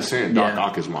 I'm just saying Doc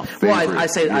Ock is my favorite. Well, I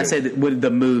say that with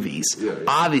the movies. Yeah.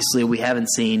 Obviously, we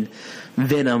haven't seen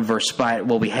Venom versus Spider.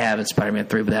 Well, we have in Spider-Man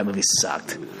 3, but that movie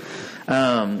sucked.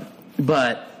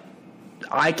 But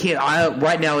I can't.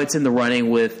 Right now, it's in the running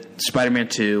with Spider-Man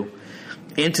 2,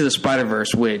 Into the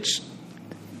Spider-Verse, which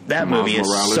that movie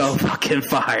is so fucking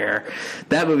fire.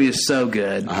 That movie is so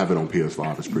good. I have it on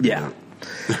PS5. It's pretty good.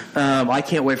 I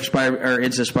can't wait for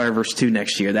Into the Spider-Verse 2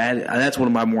 next year. That's one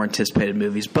of my more anticipated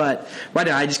movies. But right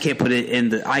now, I just can't put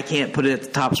it I can't put it at the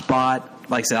top spot.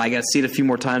 Like I said, I got to see it a few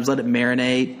more times, let it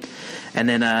marinate, and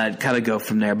then kind of go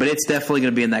from there. But it's definitely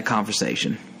going to be in that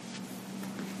conversation.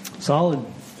 Solid.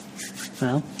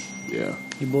 Well, yeah.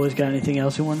 You boys got anything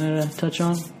else you wanted to touch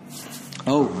on?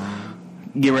 Oh,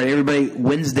 get ready, everybody!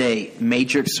 Wednesday,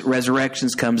 Matrix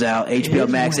Resurrections comes out. HBO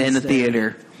Max and the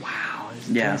theater. Wow.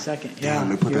 Yeah. 22nd. Damn,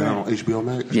 they put that out on HBO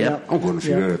Max? Yeah. I'm going to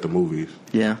see that at the movies.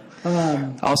 Yeah.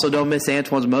 Also, don't miss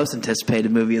Antoine's most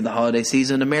anticipated movie of the holiday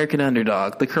season, American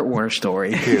Underdog, the Kurt Warner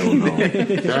story. Hell no.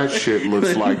 That shit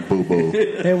looks like boo-boo.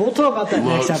 Hey, we'll talk about that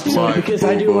next episode like because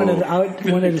I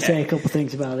wanted to say a couple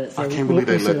things about it. So I can't believe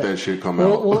they let that shit come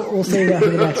out. We'll save that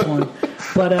for the next one.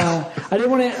 But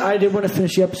I did want to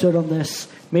finish the episode on this.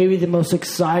 Maybe the most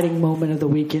exciting moment of the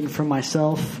weekend for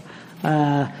myself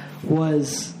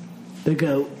was the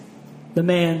GOAT, the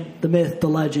man, the myth, the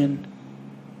legend,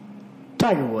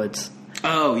 Tiger Woods.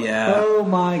 Oh, yeah. Oh,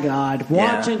 my God.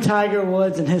 Watching Tiger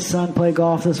Woods and his son play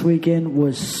golf this weekend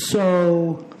was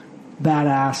so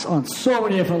badass on so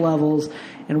many different levels.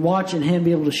 And watching him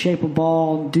be able to shape a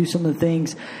ball and do some of the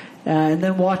things. And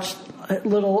then watch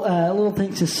little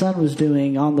things his son was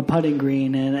doing on the putting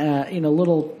green and,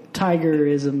 little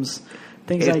Tiger-isms,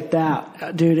 things like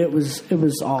that. Dude, it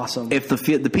was awesome. If the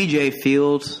PGA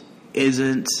field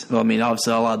isn't,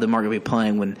 obviously a lot of them are going to be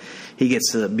playing when he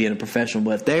gets to being a professional,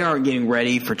 but if they aren't getting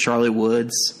ready for Charlie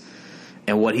Woods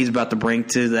and what he's about to bring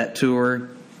to that tour,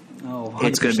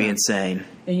 it's going to be insane.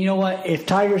 And you know what? If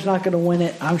Tiger's not going to win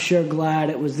it, I'm sure glad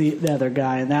it was the other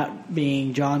guy, and that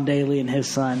being John Daly and his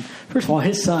son. First of all,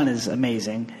 his son is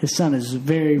amazing. His son is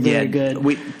very, very good.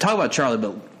 We talk about Charlie,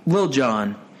 but Lil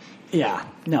John. Yeah.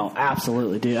 No,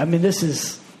 absolutely, dude. I mean,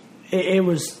 it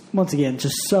was, once again,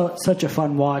 just such a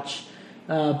fun watch,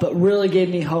 but really gave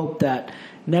me hope that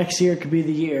next year could be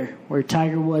the year where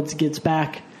Tiger Woods gets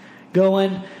back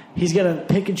going. He's going to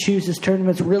pick and choose his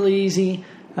tournaments really easy.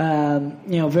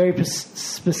 Very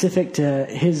specific to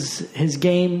his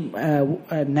game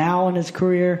now in his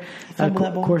career. Of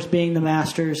course, being the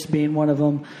Masters, being one of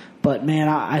them. But man,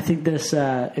 I think this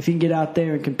if he can get out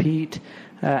there and compete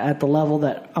at the level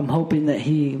that I'm hoping that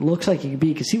he looks like he could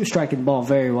be, because he was striking the ball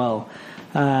very well.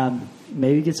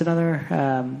 Maybe gets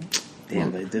another.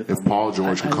 If Paul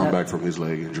George can come back from his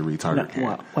leg injury, Tiger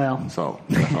can't. Well, so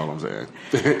that's all I'm saying.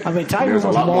 I mean, Tiger was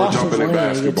lost his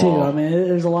leg too. I mean,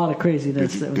 there's a lot of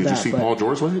craziness. Did you see Paul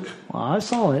George's leg? Well, I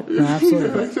saw it. No,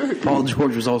 absolutely. Paul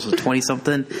George was also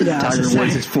 20-something. Yeah, Tiger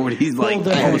Woods is 40. He's like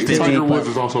almost 50. Tiger Woods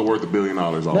is also worth $1 billion.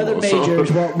 Another major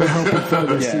is what we're hoping for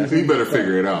this season. He better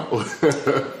figure it out.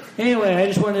 Anyway, I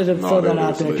just wanted to throw that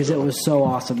out there because it was so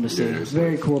awesome to see. It was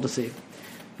very cool to see.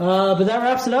 But that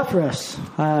wraps it up for us.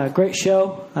 Great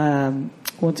show.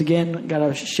 Once again, got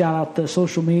to shout out the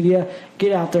social media.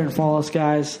 Get out there and follow us,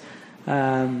 guys.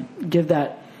 Give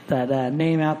that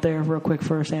name out there real quick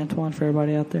first, Antoine, for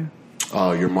everybody out there.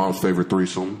 Your mom's favorite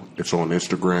threesome. It's on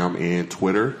Instagram and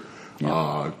Twitter.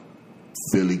 Yep.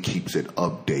 Philly keeps it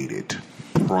updated.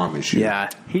 Promise you. Yeah,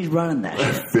 he's running that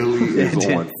shit. Philly is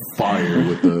on fire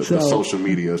with the social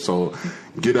media. So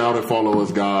get out and follow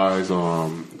us, guys.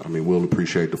 We'll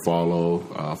appreciate the follow.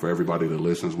 For everybody that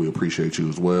listens, we appreciate you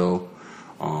as well.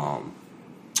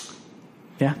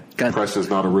 Preston's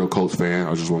not a real Colts fan.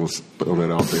 I just want to throw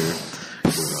that out there.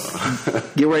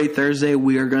 But, get ready Thursday.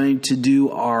 We are going to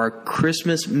do our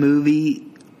Christmas movie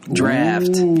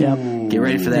draft. Yep. Get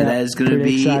ready for that. That is going to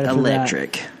be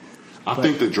electric. I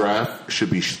think the draft should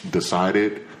be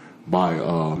decided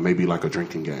by maybe like a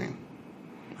drinking game.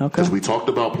 Okay. Because we talked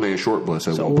about playing short bus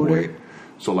at one point.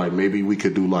 So like maybe we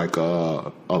could do like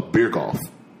a beer golf.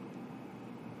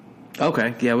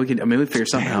 Okay, yeah, we could. I mean, we figure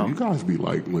something out. You guys be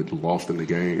like lost in the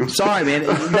game. Sorry, man.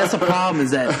 That's the problem.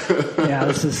 Is that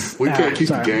this is we can't keep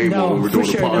the game when we're doing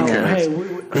the podcast.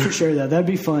 No, for sure, though, that'd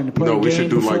be fun to play. No, we should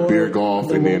do like beer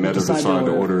golf, and then that'll decide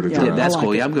the order of the draft. Yeah, that's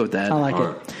cool. Yeah, I'm good with that. I like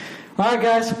it. All right,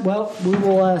 guys. Well, we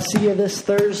will see you this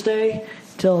Thursday.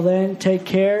 Till then, take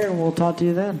care, and we'll talk to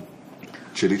you then.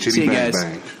 Chitty, chitty, bang,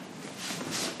 bang.